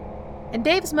 And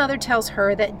Dave's mother tells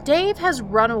her that Dave has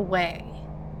run away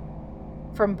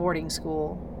from boarding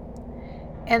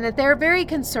school and that they're very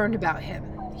concerned about him.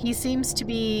 He seems to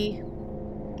be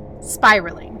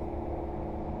spiraling.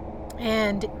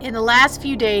 And in the last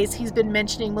few days, he's been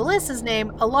mentioning Melissa's name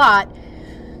a lot,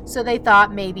 so they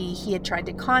thought maybe he had tried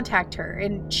to contact her.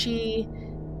 And she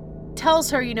tells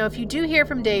her, if you do hear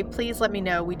from Dave, please let me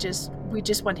know. We just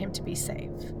want him to be safe.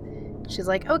 She's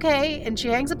like, okay, and she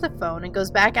hangs up the phone and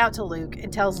goes back out to Luke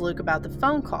and tells Luke about the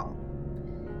phone call.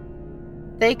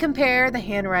 They compare the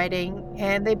handwriting,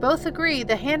 and they both agree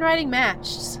the handwriting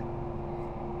matched.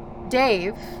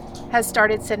 Dave has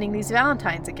started sending these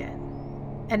Valentines again.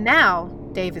 And now,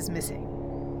 Dave is missing.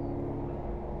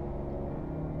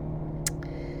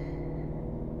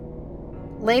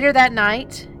 Later that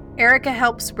night, Erica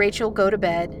helps Rachel go to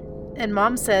bed, and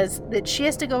Mom says that she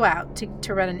has to go out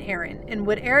to run an errand, and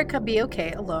would Erica be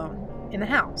okay alone in the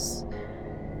house?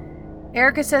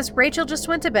 Erica says Rachel just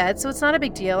went to bed, so it's not a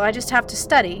big deal. I just have to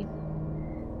study.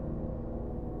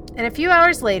 And a few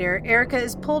hours later, Erica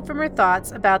is pulled from her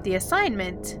thoughts about the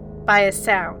assignment by a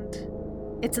sound.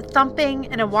 It's a thumping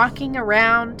and a walking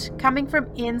around coming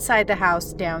from inside the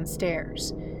house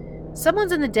downstairs.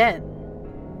 Someone's in the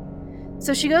den.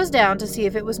 So she goes down to see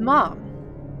if it was Mom,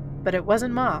 but it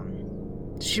wasn't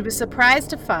Mom. She was surprised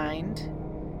to find...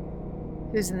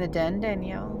 Who's in the den,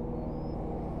 Danielle?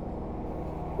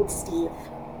 It's Steve.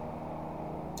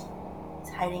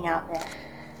 He's hiding out there.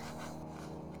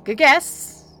 Good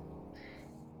guess.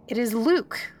 It is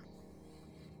Luke.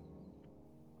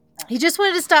 He just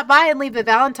wanted to stop by and leave a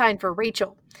Valentine for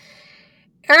Rachel.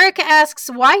 Erica asks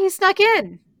why he snuck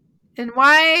in and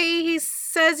why he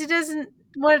says he doesn't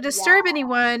want to disturb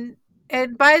anyone.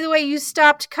 And by the way, you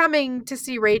stopped coming to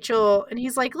see Rachel. And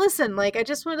he's like, listen, I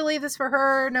just wanted to leave this for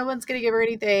her. No one's going to give her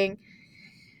anything.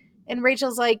 And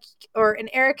Rachel's and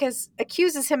Erica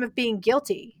accuses him of being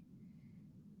guilty.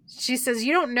 She says,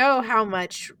 you don't know how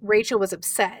much Rachel was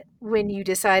upset when you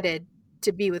decided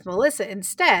to be with Melissa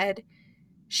instead.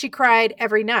 She cried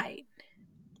every night.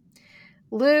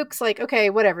 Luke's like, okay,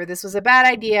 whatever. This was a bad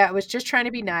idea. I was just trying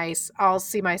to be nice. I'll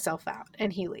see myself out.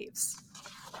 And he leaves.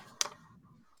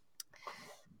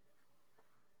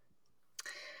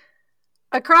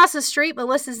 Across the street,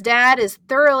 Melissa's dad is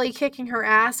thoroughly kicking her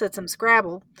ass at some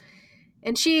Scrabble.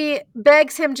 And she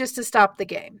begs him just to stop the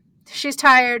game. She's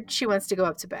tired. She wants to go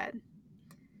up to bed.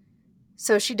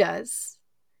 So she does.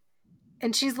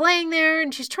 And she's laying there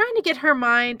and she's trying to get her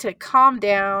mind to calm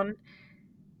down.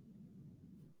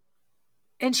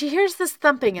 And she hears this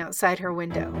thumping outside her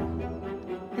window.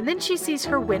 And then she sees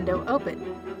her window open.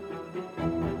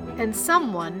 And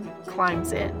someone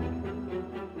climbs in.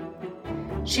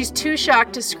 She's too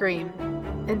shocked to scream.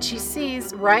 And she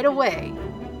sees right away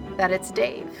that it's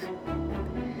Dave.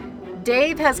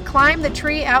 Dave has climbed the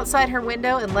tree outside her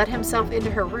window and let himself into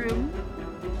her room.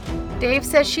 Dave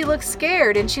says she looks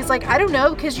scared, and she's like, I don't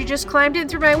know, because you just climbed in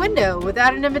through my window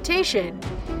without an invitation.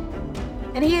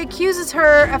 And he accuses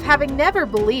her of having never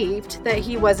believed that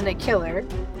he wasn't a killer.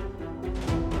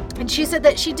 And she said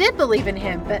that she did believe in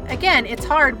him, but again, it's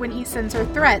hard when he sends her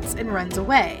threats and runs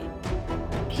away.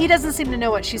 He doesn't seem to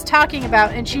know what she's talking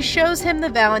about, and she shows him the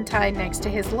Valentine next to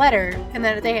his letter, and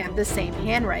that they have the same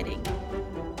handwriting.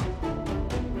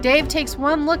 Dave takes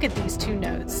one look at these two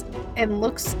notes and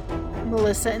looks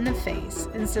Melissa in the face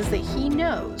and says that he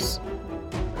knows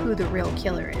who the real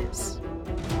killer is.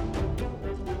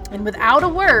 And without a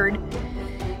word,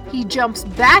 he jumps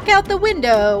back out the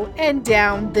window and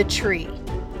down the tree,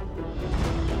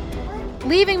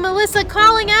 leaving Melissa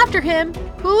calling after him,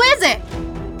 "Who is it?"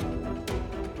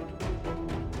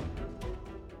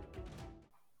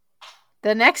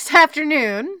 The next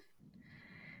afternoon,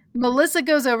 Melissa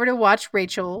goes over to watch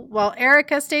Rachel while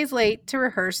Erica stays late to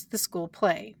rehearse the school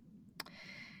play.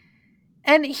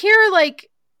 And here,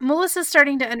 Melissa's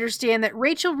starting to understand that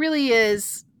Rachel really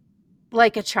is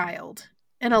like a child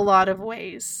in a lot of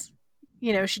ways.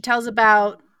 She tells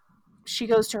about, she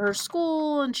goes to her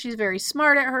school and she's very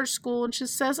smart at her school, and she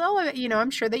says, I'm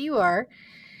sure that you are.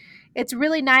 It's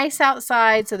really nice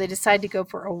outside, so they decide to go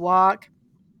for a walk.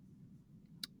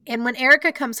 And when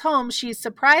Erica comes home, she's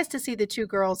surprised to see the two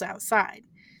girls outside.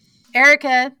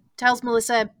 Erica tells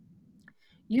Melissa,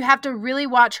 you have to really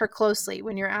watch her closely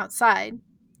when you're outside.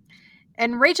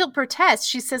 And Rachel protests.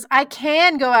 She says, I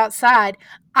can go outside.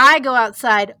 I go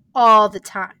outside all the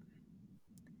time.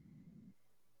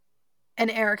 And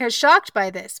Erica's shocked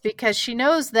by this because she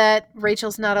knows that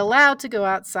Rachel's not allowed to go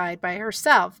outside by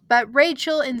herself. But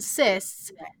Rachel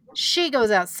insists she goes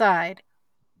outside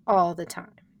all the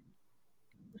time.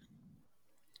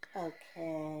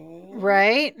 Okay.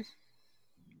 Right?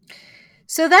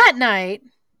 So that night,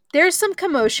 there's some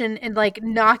commotion and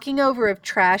knocking over of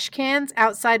trash cans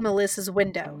outside Melissa's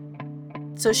window.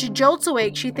 So she jolts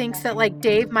awake. She thinks that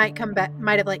Dave might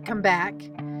have come back.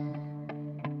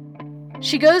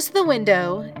 She goes to the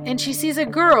window and she sees a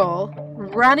girl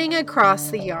running across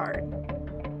the yard.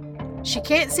 She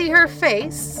can't see her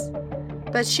face,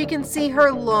 but she can see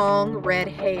her long red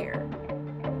hair.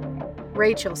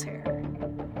 Rachel's hair.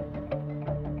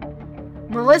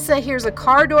 Melissa hears a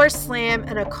car door slam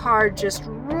and a car just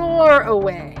roar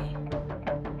away.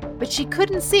 But she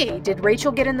couldn't see. Did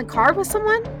Rachel get in the car with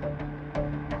someone?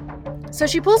 So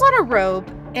she pulls on her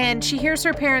robe and she hears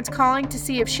her parents calling to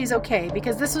see if she's okay,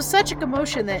 because this was such a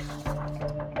commotion that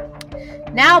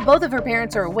now both of her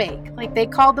parents are awake. They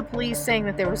called the police saying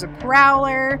that there was a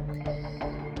prowler.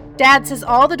 Dad says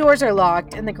all the doors are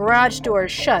locked and the garage door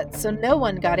is shut, so no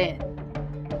one got in.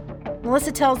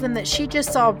 Melissa tells them that she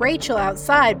just saw Rachel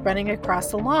outside running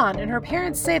across the lawn, and her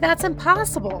parents say that's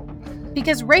impossible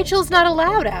because Rachel's not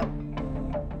allowed out.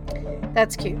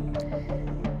 That's cute.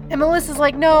 And Melissa's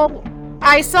like, no,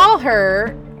 I saw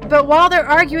her, but while they're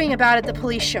arguing about it, the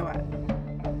police show up.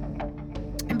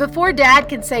 And before Dad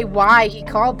can say why he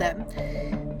called them,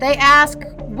 they ask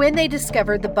when they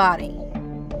discovered the body.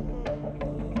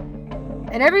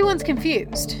 And everyone's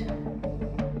confused.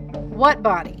 What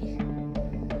body?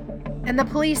 And the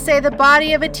police say the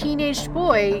body of a teenage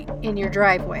boy in your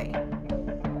driveway.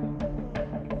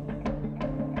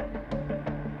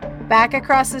 Back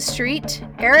across the street,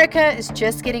 Erica is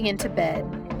just getting into bed.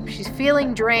 She's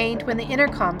feeling drained when the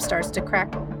intercom starts to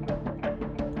crackle.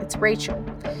 It's Rachel.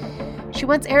 She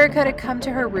wants Erica to come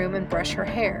to her room and brush her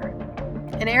hair.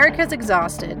 And Erica's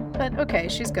exhausted, but okay,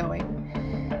 she's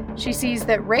going. She sees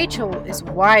that Rachel is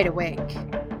wide awake.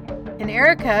 And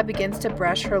Erica begins to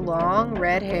brush her long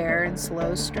red hair in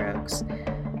slow strokes,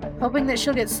 hoping that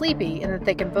she'll get sleepy and that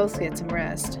they can both get some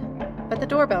rest. But the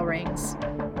doorbell rings.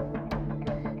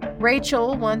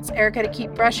 Rachel wants Erica to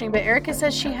keep brushing, but Erica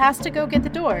says she has to go get the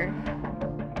door.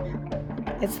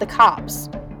 It's the cops.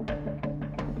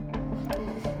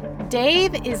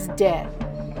 Dave is dead.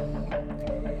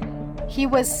 He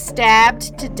was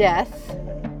stabbed to death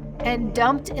and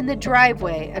dumped in the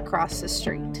driveway across the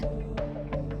street.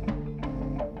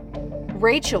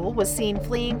 Rachel was seen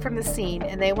fleeing from the scene,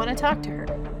 and they want to talk to her.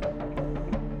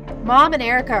 Mom and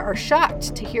Erica are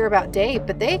shocked to hear about Dave,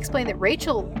 but they explain that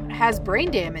Rachel has brain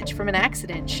damage from an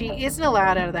accident. She isn't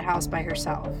allowed out of the house by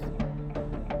herself.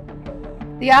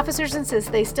 The officers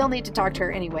insist they still need to talk to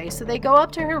her anyway, so they go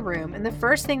up to her room, and the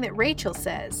first thing that Rachel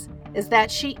says is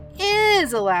that she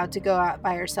is allowed to go out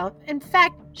by herself. In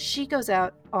fact, she goes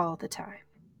out all the time.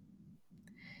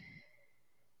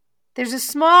 There's a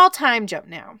small time jump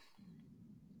now.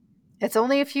 It's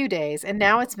only a few days, and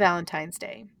now it's Valentine's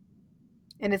Day.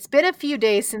 And it's been a few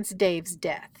days since Dave's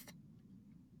death.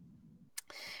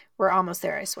 We're almost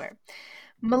there, I swear.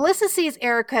 Melissa sees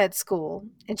Erica at school,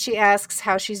 and she asks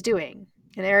how she's doing.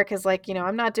 And Erica's like,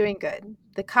 I'm not doing good.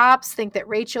 The cops think that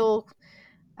Rachel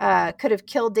could have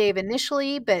killed Dave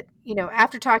initially, but,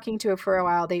 after talking to her for a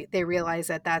while, they realize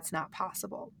that that's not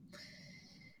possible.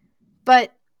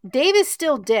 But Dave is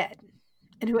still dead,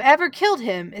 and whoever killed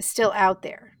him is still out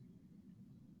there.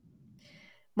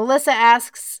 Melissa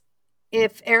asks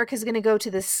if Erica's going to go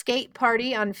to the skate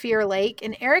party on Fear Lake,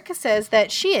 and Erica says that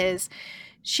she is.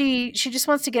 She just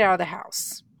wants to get out of the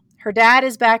house. Her dad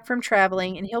is back from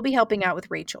traveling, and he'll be helping out with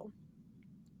Rachel.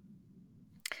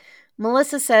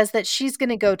 Melissa says that she's going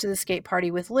to go to the skate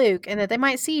party with Luke, and that they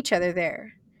might see each other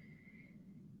there.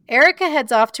 Erica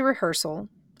heads off to rehearsal,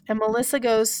 and Melissa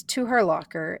goes to her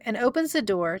locker and opens the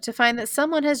door to find that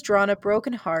someone has drawn a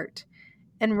broken heart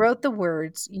and wrote the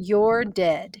words, "You're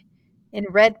dead," in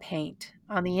red paint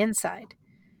on the inside,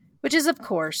 which is, of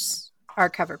course, our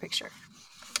cover picture.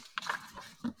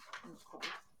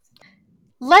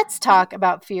 Let's talk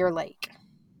about Fear Lake.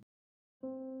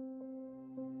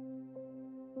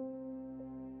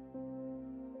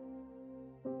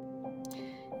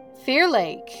 Fear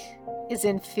Lake is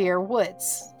in Fear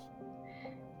Woods.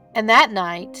 And that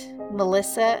night,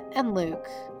 Melissa and Luke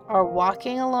are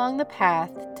walking along the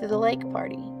path to the lake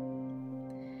party.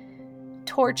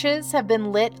 Torches have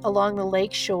been lit along the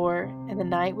lake shore, and the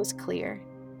night was clear.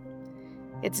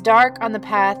 It's dark on the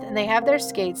path, and they have their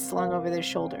skates slung over their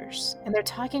shoulders, and they're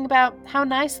talking about how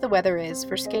nice the weather is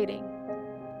for skating.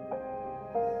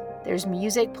 There's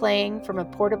music playing from a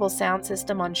portable sound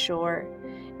system on shore,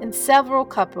 and several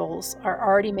couples are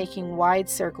already making wide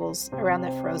circles around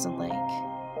the frozen lake.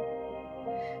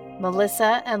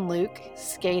 Melissa and Luke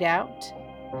skate out.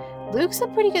 Luke's a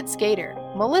pretty good skater.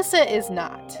 Melissa is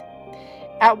not.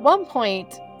 At one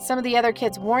point, some of the other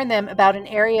kids warn them about an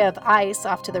area of ice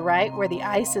off to the right where the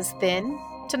ice is thin,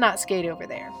 to not skate over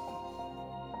there.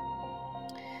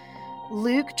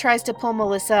 Luke tries to pull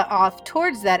Melissa off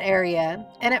towards that area,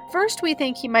 and at first we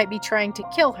think he might be trying to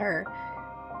kill her,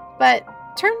 but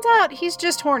turns out he's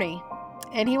just horny,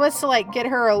 and he wants to get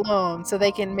her alone so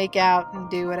they can make out and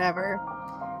do whatever.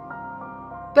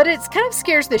 But it kind of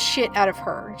scares the shit out of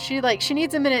her. She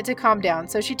needs a minute to calm down,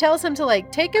 so she tells him to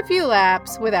take a few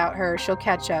laps without her. She'll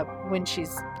catch up when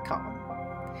she's calm.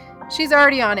 She's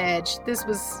already on edge. This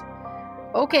was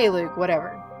okay, Luke,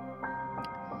 whatever.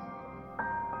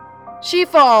 She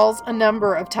falls a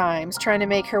number of times trying to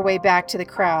make her way back to the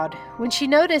crowd when she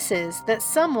notices that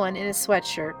someone in a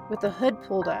sweatshirt with the hood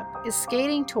pulled up is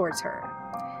skating towards her.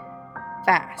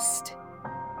 Fast.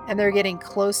 And they're getting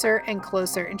closer and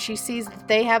closer, and she sees that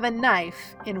they have a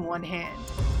knife in one hand.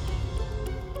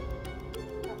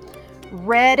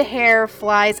 Red hair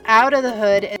flies out of the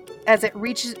hood as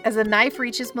the knife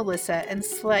reaches Melissa and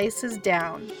slices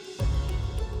down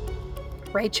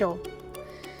Rachel.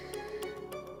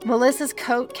 Melissa's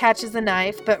coat catches the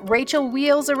knife, but Rachel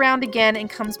wheels around again and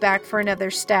comes back for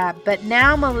another stab. But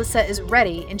now Melissa is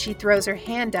ready, and she throws her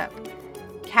hand up,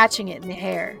 catching it in the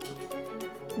hair,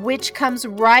 which comes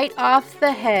right off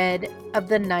the head of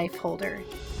the knife holder.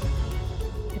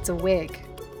 It's a wig.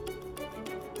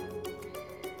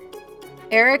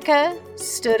 Erica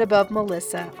stood above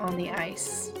Melissa on the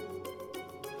ice.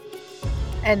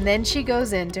 And then she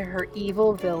goes into her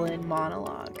evil villain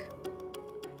monologue.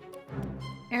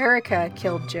 Erica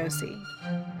killed Josie.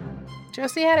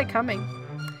 Josie had it coming.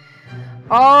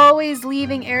 Always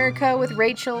leaving Erica with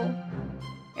Rachel.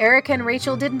 Erica and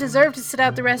Rachel didn't deserve to sit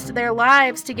out the rest of their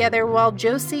lives together while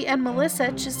Josie and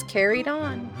Melissa just carried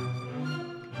on.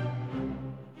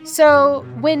 So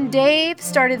when Dave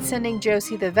started sending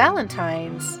Josie the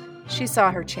Valentines, she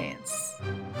saw her chance.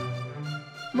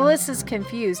 Melissa's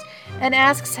confused and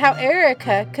asks how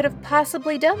Erica could have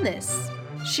possibly done this.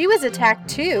 She was attacked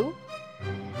too.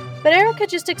 But Erica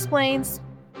just explains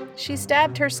she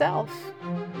stabbed herself.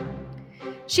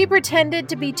 She pretended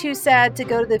to be too sad to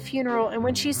go to the funeral, and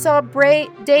when she saw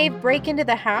Dave break into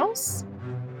the house,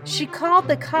 she called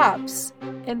the cops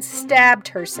and stabbed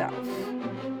herself.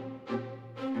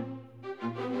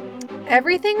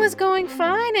 Everything was going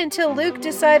fine until Luke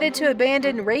decided to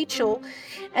abandon Rachel,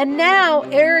 and now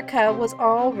Erica was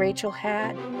all Rachel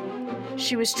had.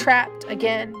 She was trapped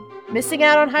again, missing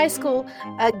out on high school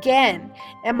again,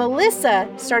 and Melissa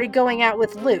started going out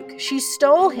with Luke. She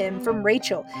stole him from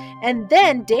Rachel, and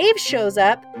then Dave shows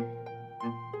up,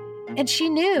 and she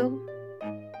knew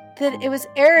that it was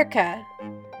Erica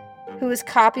who was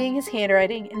copying his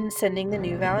handwriting and sending the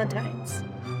new Valentines.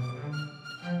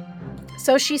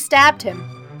 So she stabbed him.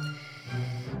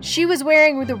 She was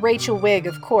wearing the Rachel wig,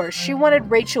 of course. She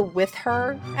wanted Rachel with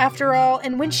her, after all,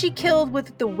 and when she killed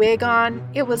with the wig on,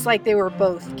 it was like they were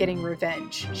both getting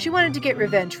revenge. She wanted to get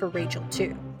revenge for Rachel,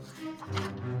 too,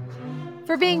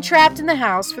 for being trapped in the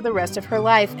house for the rest of her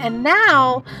life. And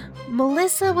now,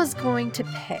 Melissa was going to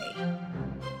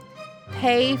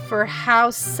pay for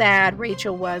how sad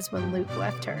Rachel was when Luke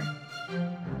left her.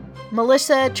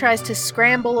 Melissa tries to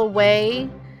scramble away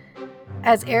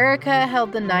as Erica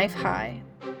held the knife high.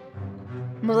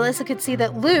 Melissa could see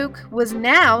that Luke was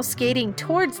now skating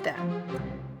towards them.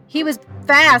 He was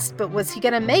fast, but was he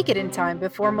going to make it in time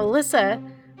before Melissa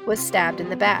was stabbed in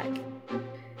the back?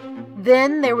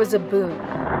 Then there was a boom,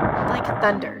 like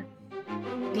thunder.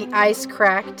 The ice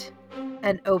cracked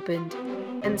and opened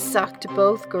and sucked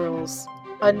both girls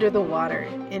under the water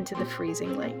into the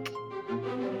freezing lake.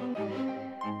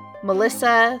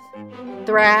 Melissa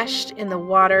thrashed in the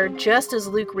water just as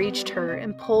Luke reached her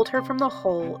and pulled her from the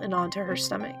hole and onto her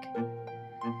stomach.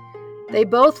 They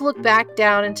both looked back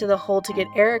down into the hole to get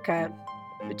Erica,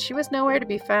 but she was nowhere to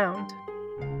be found.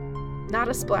 Not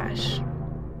a splash.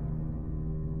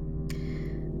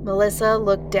 Melissa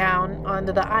looked down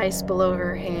onto the ice below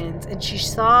her hands, and she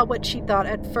saw what she thought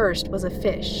at first was a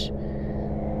fish.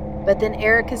 But then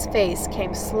Erica's face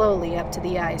came slowly up to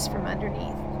the ice from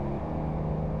underneath.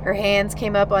 Her hands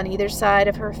came up on either side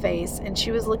of her face, and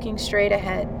she was looking straight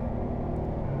ahead.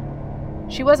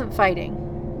 She wasn't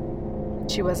fighting.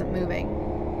 She wasn't moving.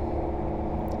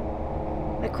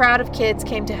 A crowd of kids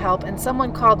came to help, and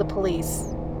someone called the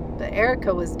police, but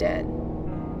Erica was dead.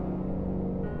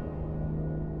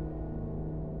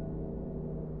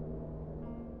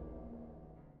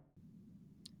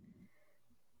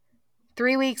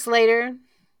 3 weeks later,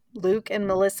 Luke and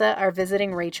Melissa are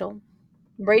visiting Rachel.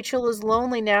 Rachel is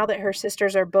lonely now that her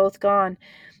sisters are both gone,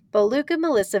 but Luke and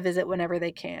Melissa visit whenever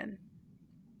they can.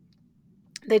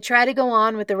 They try to go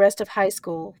on with the rest of high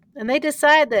school, and they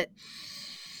decide that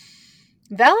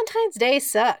Valentine's Day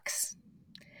sucks.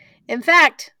 In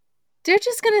fact, they're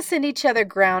just going to send each other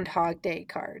Groundhog Day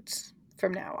cards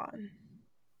from now on.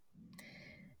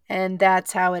 And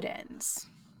that's how it ends.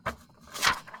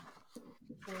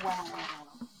 Wow.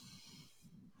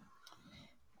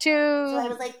 So I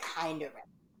was like kind of right.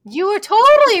 You were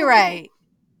totally right.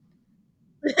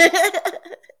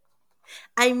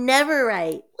 I'm never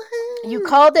right. You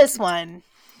called this one.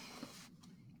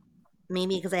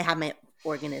 Maybe because I have my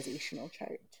organizational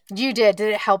chart. You did. Did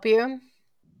it help you?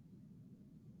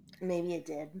 Maybe it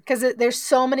did. Because there's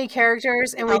so many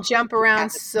characters and we jump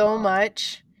around so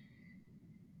much.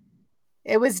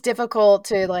 It was difficult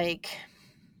to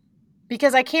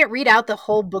because I can't read out the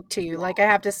whole book to you. Like I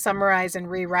have to summarize and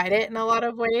rewrite it in a lot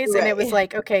of ways. Right. And it was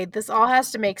like, okay, this all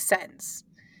has to make sense.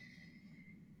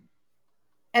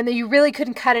 And then you really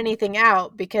couldn't cut anything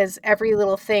out because every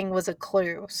little thing was a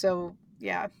clue. So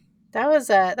yeah, that was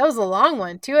a long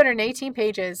one. 218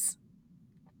 pages.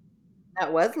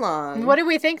 That was long. What did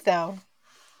we think though?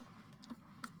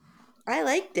 I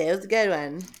liked it. It was a good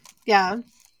one. Yeah.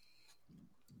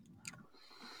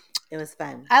 It was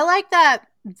fun. I like that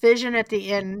vision at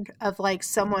the end of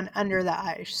someone under the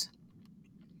ice.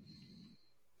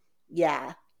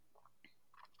 Yeah.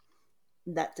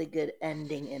 That's a good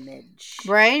ending image.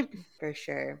 Right? For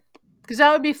sure. Because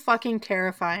that would be fucking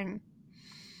terrifying.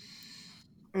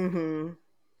 Mm-hmm.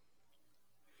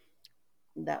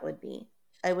 That would be.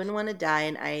 I wouldn't want to die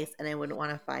in ice, and I wouldn't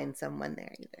want to find someone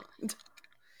there either.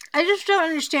 I just don't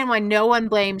understand why no one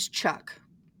blames Chuck.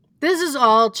 This is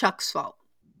all Chuck's fault.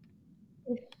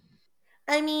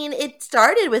 I mean, it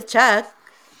started with Chuck.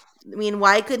 I mean,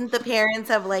 why couldn't the parents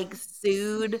have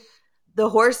sued the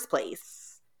horse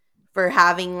place for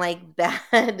having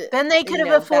bad? Then they could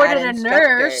have afforded a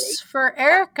nurse for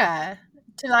Erica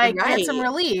to get some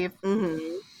relief.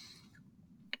 Mm-hmm.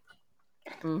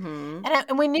 Mm-hmm.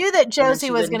 And we knew that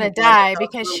Josie was going to die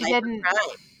because she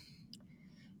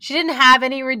didn't have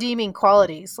any redeeming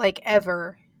qualities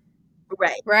ever.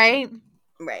 Right. Right.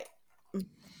 Right.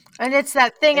 And it's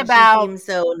that thing about... She seems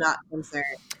so not concerned.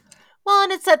 Well,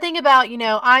 and it's that thing about,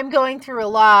 I'm going through a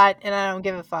lot and I don't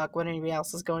give a fuck what anybody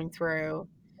else is going through.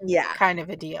 Yeah. Kind of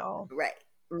a deal. Right.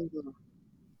 Mm-hmm.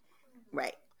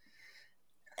 Right.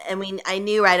 I mean, I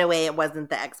knew right away it wasn't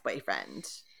the ex-boyfriend.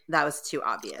 That was too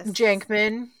obvious.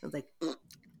 Jankman. I was like,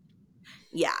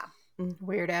 yeah.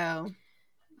 Weirdo.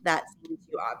 That seemed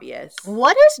too obvious.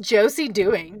 What is Josie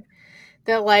doing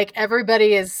that,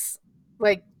 everybody is...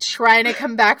 trying to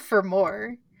come back for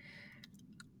more.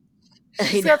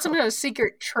 She's got some kind of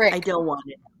secret trick. I don't want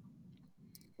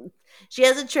it. She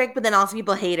has a trick, but then also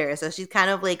people hate her. So she's kind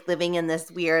of living in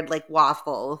this weird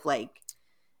waffle of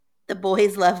the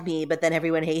boys love me, but then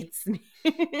everyone hates me.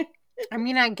 I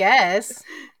mean, I guess.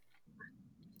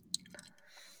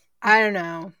 I don't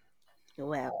know.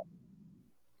 Well.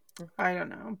 I don't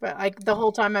know. But the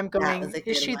whole time I'm going,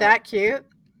 is she that cute?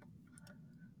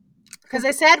 Because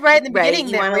I said right in the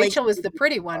beginning that Rachel was the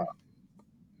pretty one.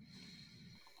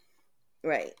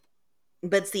 Right.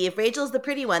 But see, if Rachel's the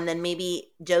pretty one, then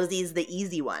maybe Josie's the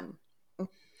easy one.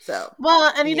 So.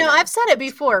 Well, and you know, I've said it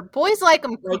before. Boys like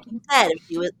them. Like you said,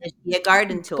 if she a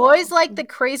garden tool. Boys like the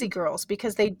crazy girls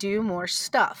because they do more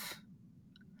stuff.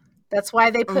 That's why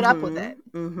they put up with it.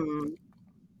 Mm-hmm.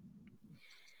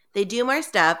 They do more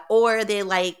stuff, or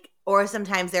or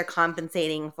sometimes they're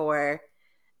compensating for...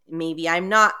 Maybe I'm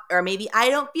not, or maybe I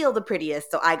don't feel the prettiest,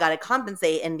 so I got to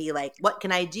compensate and be like, what can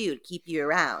I do to keep you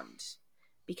around?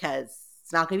 Because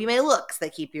it's not going to be my looks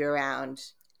that keep you around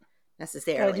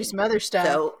necessarily. Gotta do some other stuff.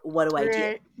 So what do I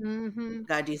do? Mm-hmm.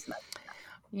 Gotta do some other stuff.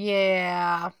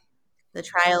 Yeah. The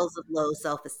trials of low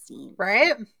self-esteem.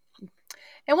 Right?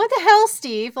 And what the hell,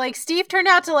 Steve? Steve turned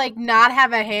out to, not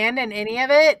have a hand in any of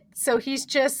it, so he's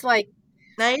just,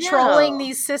 trolling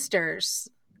these sisters.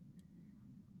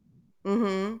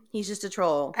 Mm-hmm. He's just a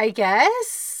troll. I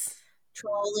guess.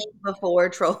 Trolling before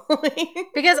trolling.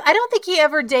 Because I don't think he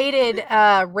ever dated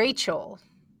Rachel.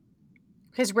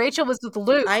 Because Rachel was with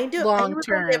Luke long term.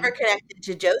 He was never connected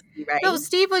to Josie, right? No,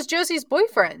 Steve was Josie's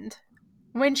boyfriend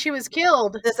when she was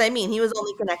killed. This I mean. He was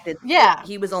only connected. Yeah.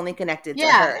 He was only connected to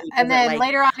her. And then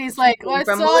later on he's like, I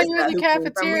saw you in the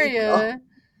cafeteria.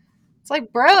 It's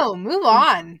like, bro, move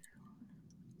on.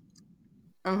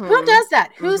 Mm-hmm. Who does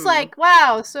that? Who's like,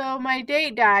 wow, so my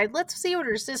date died. Let's see what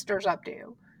her sister's up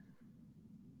to.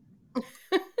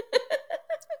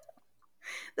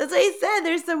 That's what I said.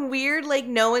 There's some weird, like,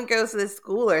 no one goes to this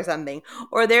school or something.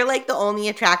 Or they're, like, the only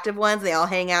attractive ones. They all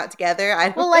hang out together. I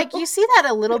don't know. Like, you see that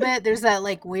a little bit. There's that,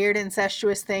 like, weird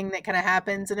incestuous thing that kind of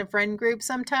happens in a friend group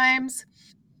sometimes.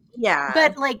 Yeah.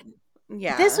 But, like,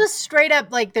 this was straight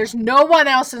up, like, there's no one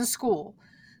else in school.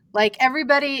 Like,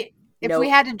 everybody, if we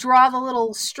had to draw the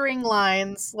little string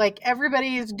lines, like,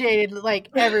 everybody is dated, like,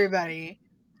 everybody.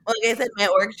 Well, like I said, my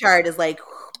org chart is like...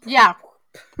 Yeah.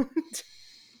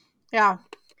 Yeah.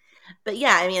 But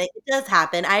yeah, I mean, it does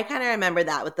happen. I kind of remember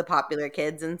that with the popular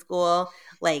kids in school.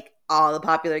 Like, all the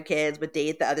popular kids would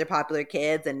date the other popular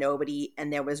kids and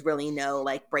there was really no,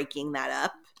 like, breaking that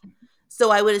up. So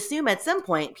I would assume at some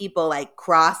point people, like,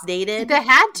 cross-dated. They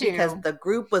had to. Because the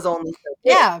group was only so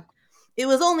big. Yeah. It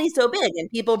was only so big, and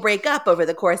people break up over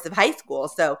the course of high school.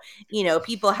 So,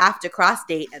 people have to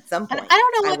cross-date at some point. And I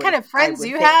don't know what kind of friends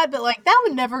you had, but, like, that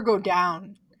would never go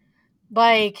down.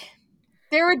 Like...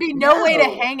 There would be no way to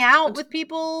hang out with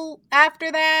people after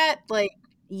that. Like,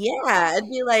 yeah, it'd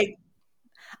be like,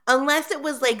 unless it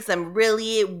was like some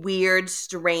really weird,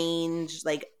 strange,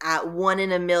 like at 1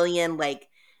 in a million, like,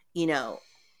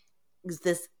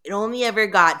 it only ever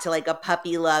got to like a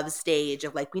puppy love stage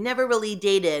of like, we never really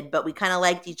dated, but we kind of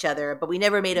liked each other, but we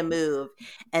never made a move.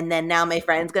 And then now my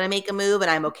friend's going to make a move and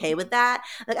I'm okay with that.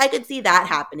 Like, I could see that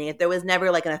happening. If there was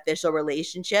never like an official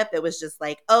relationship, it was just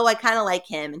like, oh, I kind of like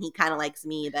him and he kind of likes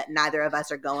me, but neither of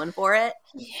us are going for it.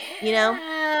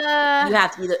 Yeah. You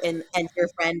have to either, and your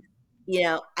friend,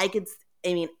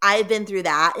 I've been through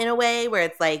that in a way where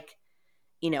it's like,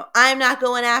 I'm not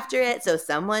going after it, so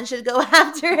someone should go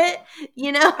after it,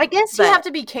 I guess you have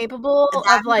to be capable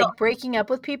of, like, breaking up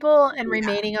with people and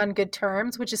remaining on good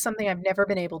terms, which is something I've never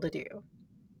been able to do.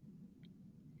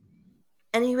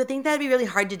 And you would think that'd be really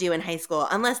hard to do in high school,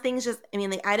 unless things just, I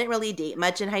didn't really date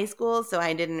much in high school, so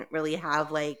I didn't really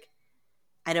have, like,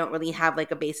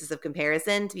 a basis of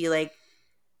comparison to be like,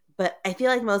 but I feel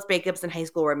like most breakups in high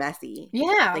school were messy.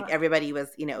 Yeah. Like, everybody was,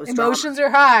 emotions are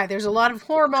high. There's a lot of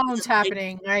hormones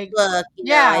happening. Like, look,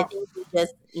 I think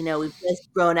we've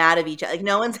just grown out of each other. Like,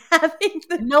 no one's having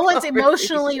no one's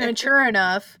emotionally mature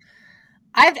enough.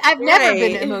 I've never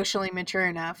been emotionally mature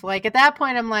enough. Like, at that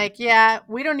point, I'm like, yeah,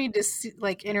 we don't need to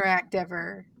like interact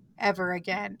ever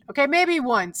again. Okay, maybe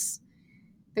once.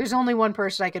 There's only one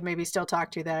person I could maybe still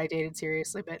talk to that I dated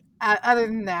seriously, but other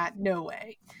than that, no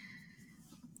way.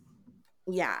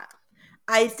 Yeah.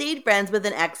 I stayed friends with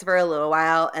an ex for a little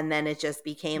while, and then it just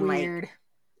became weird.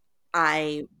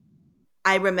 Like,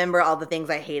 I remember all the things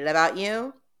I hated about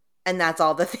you, and that's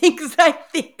all the things I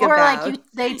think about. Or, like,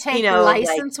 they take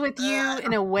license with you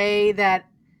in a way that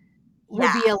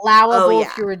would be allowable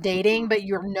if you were dating, but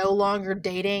you're no longer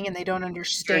dating, and they don't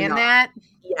understand that.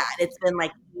 Yeah, it's been,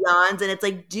 like, eons, and it's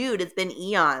like, dude, it's been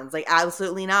eons. Like,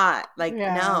 absolutely not. Like,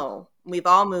 no. We've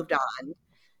all moved on.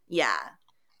 Yeah.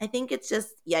 I think it's just,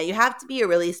 you have to be a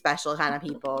really special kind of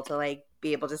people to, like,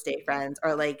 be able to stay friends.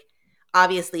 Or, like,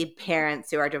 obviously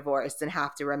parents who are divorced and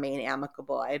have to remain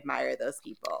amicable. I admire those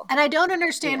people. And I don't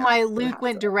understand why Luke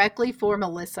went directly for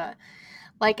Melissa.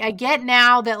 Like, I get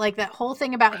now that, like, that whole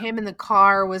thing about him in the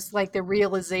car was, like, the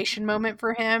realization moment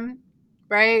for him,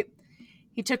 right?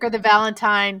 He took her the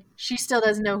Valentine. She still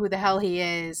doesn't know who the hell he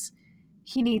is.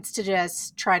 He needs to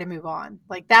just try to move on.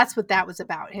 Like, that's what that was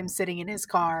about. Him sitting in his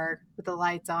car with the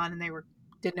lights on and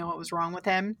didn't know what was wrong with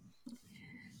him.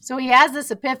 So he has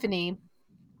this epiphany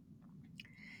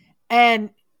and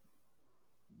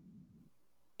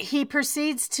he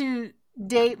proceeds to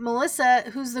date Melissa,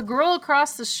 who's the girl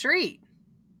across the street.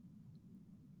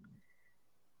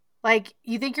 Like,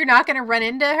 you think you're not going to run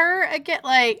into her again?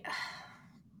 Like,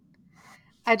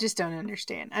 I just don't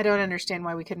understand. I don't understand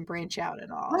why we couldn't branch out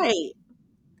at all. Right.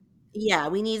 Yeah,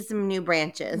 we need some new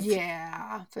branches.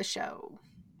 Yeah, for sure.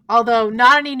 Although,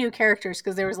 not any new characters,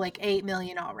 because there was like 8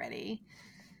 million already.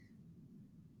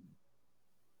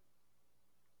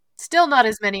 Still not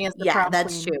as many as the prom queen. Yeah,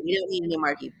 that's true. We don't need any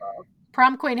more people.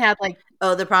 Prom queen had like...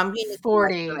 Oh, the prom queen is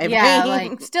 40. Yeah,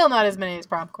 like, still not as many as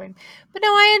prom queen. But no,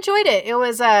 I enjoyed it. It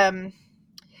was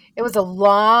a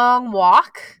long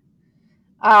walk,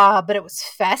 but it was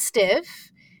festive.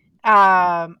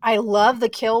 I love the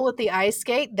kill with the ice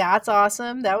skate. That's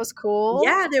awesome. That was cool.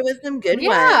 Yeah, there was some good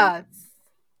ones.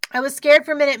 I was scared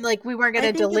for a minute, like we weren't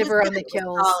going to deliver on the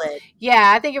kills.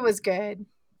 Yeah, I think it was good.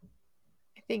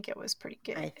 I think it was pretty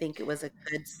good. I think it was a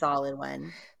good, solid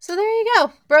one. So there you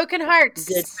go. Broken Hearts.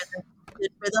 Good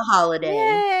for the holiday.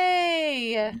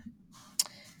 Yay!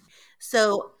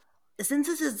 So since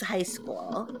this is high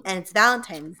school and it's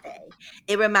Valentine's Day,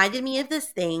 it reminded me of this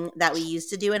thing that we used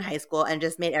to do in high school and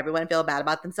just made everyone feel bad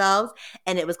about themselves.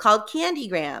 And it was called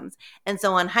Candygrams. And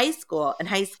so in my high school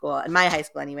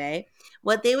anyway,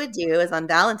 what they would do is on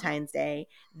Valentine's Day,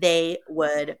 they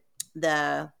would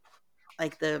not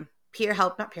peer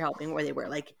helping, where they were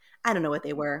like, I don't know what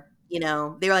they were. You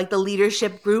know, they were like the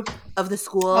leadership group of the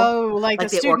school. Oh, like the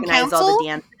they organized council? All the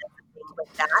dances and things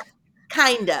like that.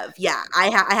 Kind of, yeah. I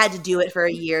had to do it for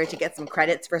a year to get some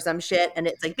credits for some shit. And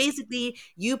it's like, basically,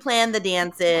 you plan the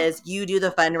dances, you do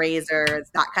the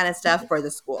fundraisers, that kind of stuff for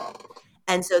the school.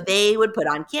 And so they would put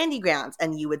on Candygrams,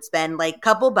 and you would spend like a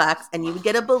couple bucks and you would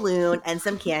get a balloon and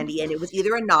some candy. And it was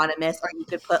either anonymous or you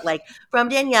could put like from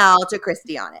Danielle to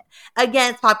Christy on it,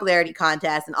 against popularity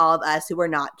contests. And all of us who were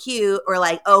not cute or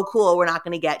like, oh, cool, we're not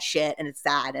going to get shit. And it's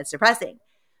sad and it's depressing.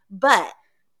 But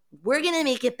we're going to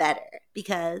make it better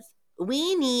because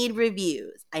we need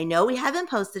reviews. I know we haven't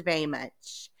posted very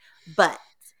much, but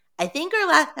I think our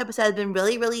last episode has been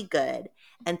really, really good.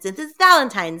 And since it's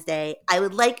Valentine's Day, I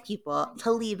would like people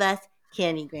to leave us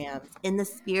Candygrams in the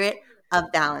spirit of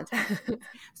Valentine's.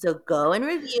 So go and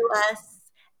review us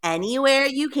anywhere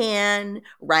you can.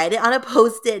 Write it on a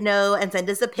Post-it note and send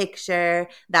us a picture.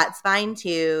 That's fine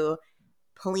too.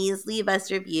 Please leave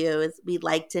us reviews. We'd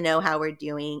like to know how we're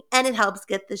doing. And it helps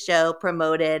get the show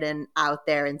promoted and out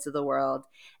there into the world.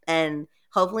 And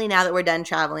hopefully now that we're done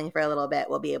traveling for a little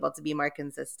bit, we'll be able to be more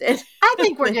consistent. I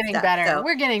think we're getting better. So,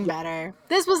 we're getting better.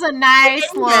 This was a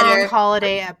nice, long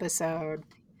holiday episode.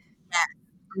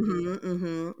 Yeah.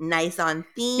 Mm-hmm. Nice on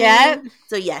theme. Yeah.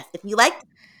 So yes, if you liked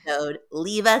the episode,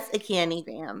 leave us a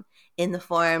Candygram in the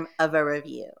form of a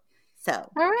review. So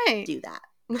all right, do that.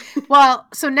 Well,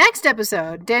 so next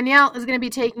episode, Danielle is going to be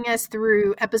taking us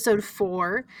through episode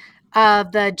 4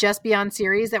 of the Just Beyond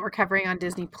series that we're covering on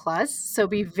Disney Plus. So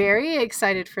be very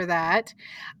excited for that.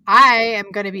 I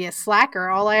am going to be a slacker.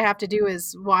 All I have to do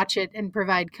is watch it and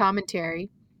provide commentary.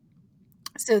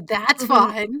 So that's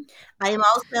fun. I'm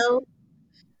also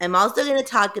going to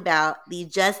talk about the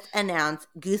just announced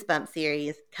Goosebumps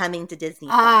series coming to Disney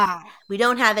Plus. We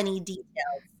don't have any details,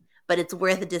 but it's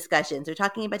worth a discussion. So we're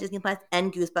talking about Disney Plus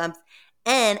and Goosebumps.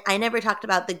 And I never talked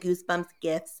about the Goosebumps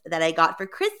gifts that I got for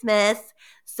Christmas.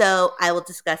 So I will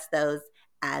discuss those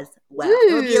as well. Ooh.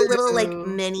 It'll be a little like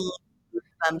mini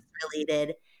Goosebumps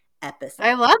related episode.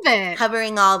 I love it.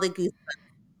 Covering all the Goosebumps.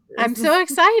 I'm so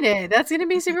excited. That's going to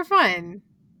be super fun.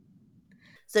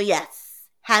 So yes,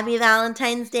 happy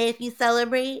Valentine's Day if you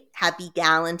celebrate. Happy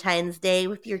Galentine's Day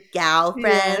with your gal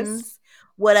friends. Yes.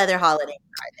 What other holidays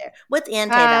are there? What's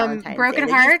anti-Valentine's Broken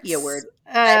Day? Hearts. Be a word.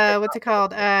 What's it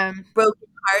called? Broken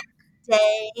Hearts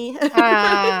Day.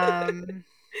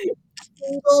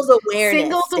 Singles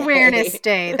Awareness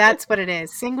Day. That's what it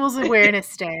is. Singles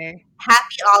Awareness Day.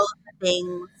 Happy all of the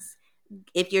things.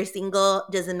 If you're single,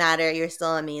 doesn't matter. You're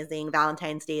still amazing.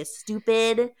 Valentine's Day is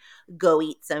stupid. Go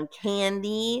eat some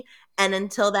candy. And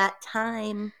until that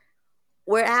time,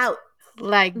 we're out.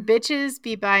 Like bitches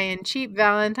be buying cheap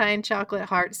Valentine chocolate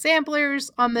heart samplers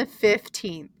on the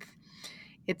 15th.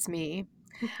 It's me.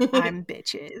 I'm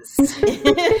bitches.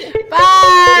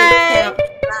 Bye.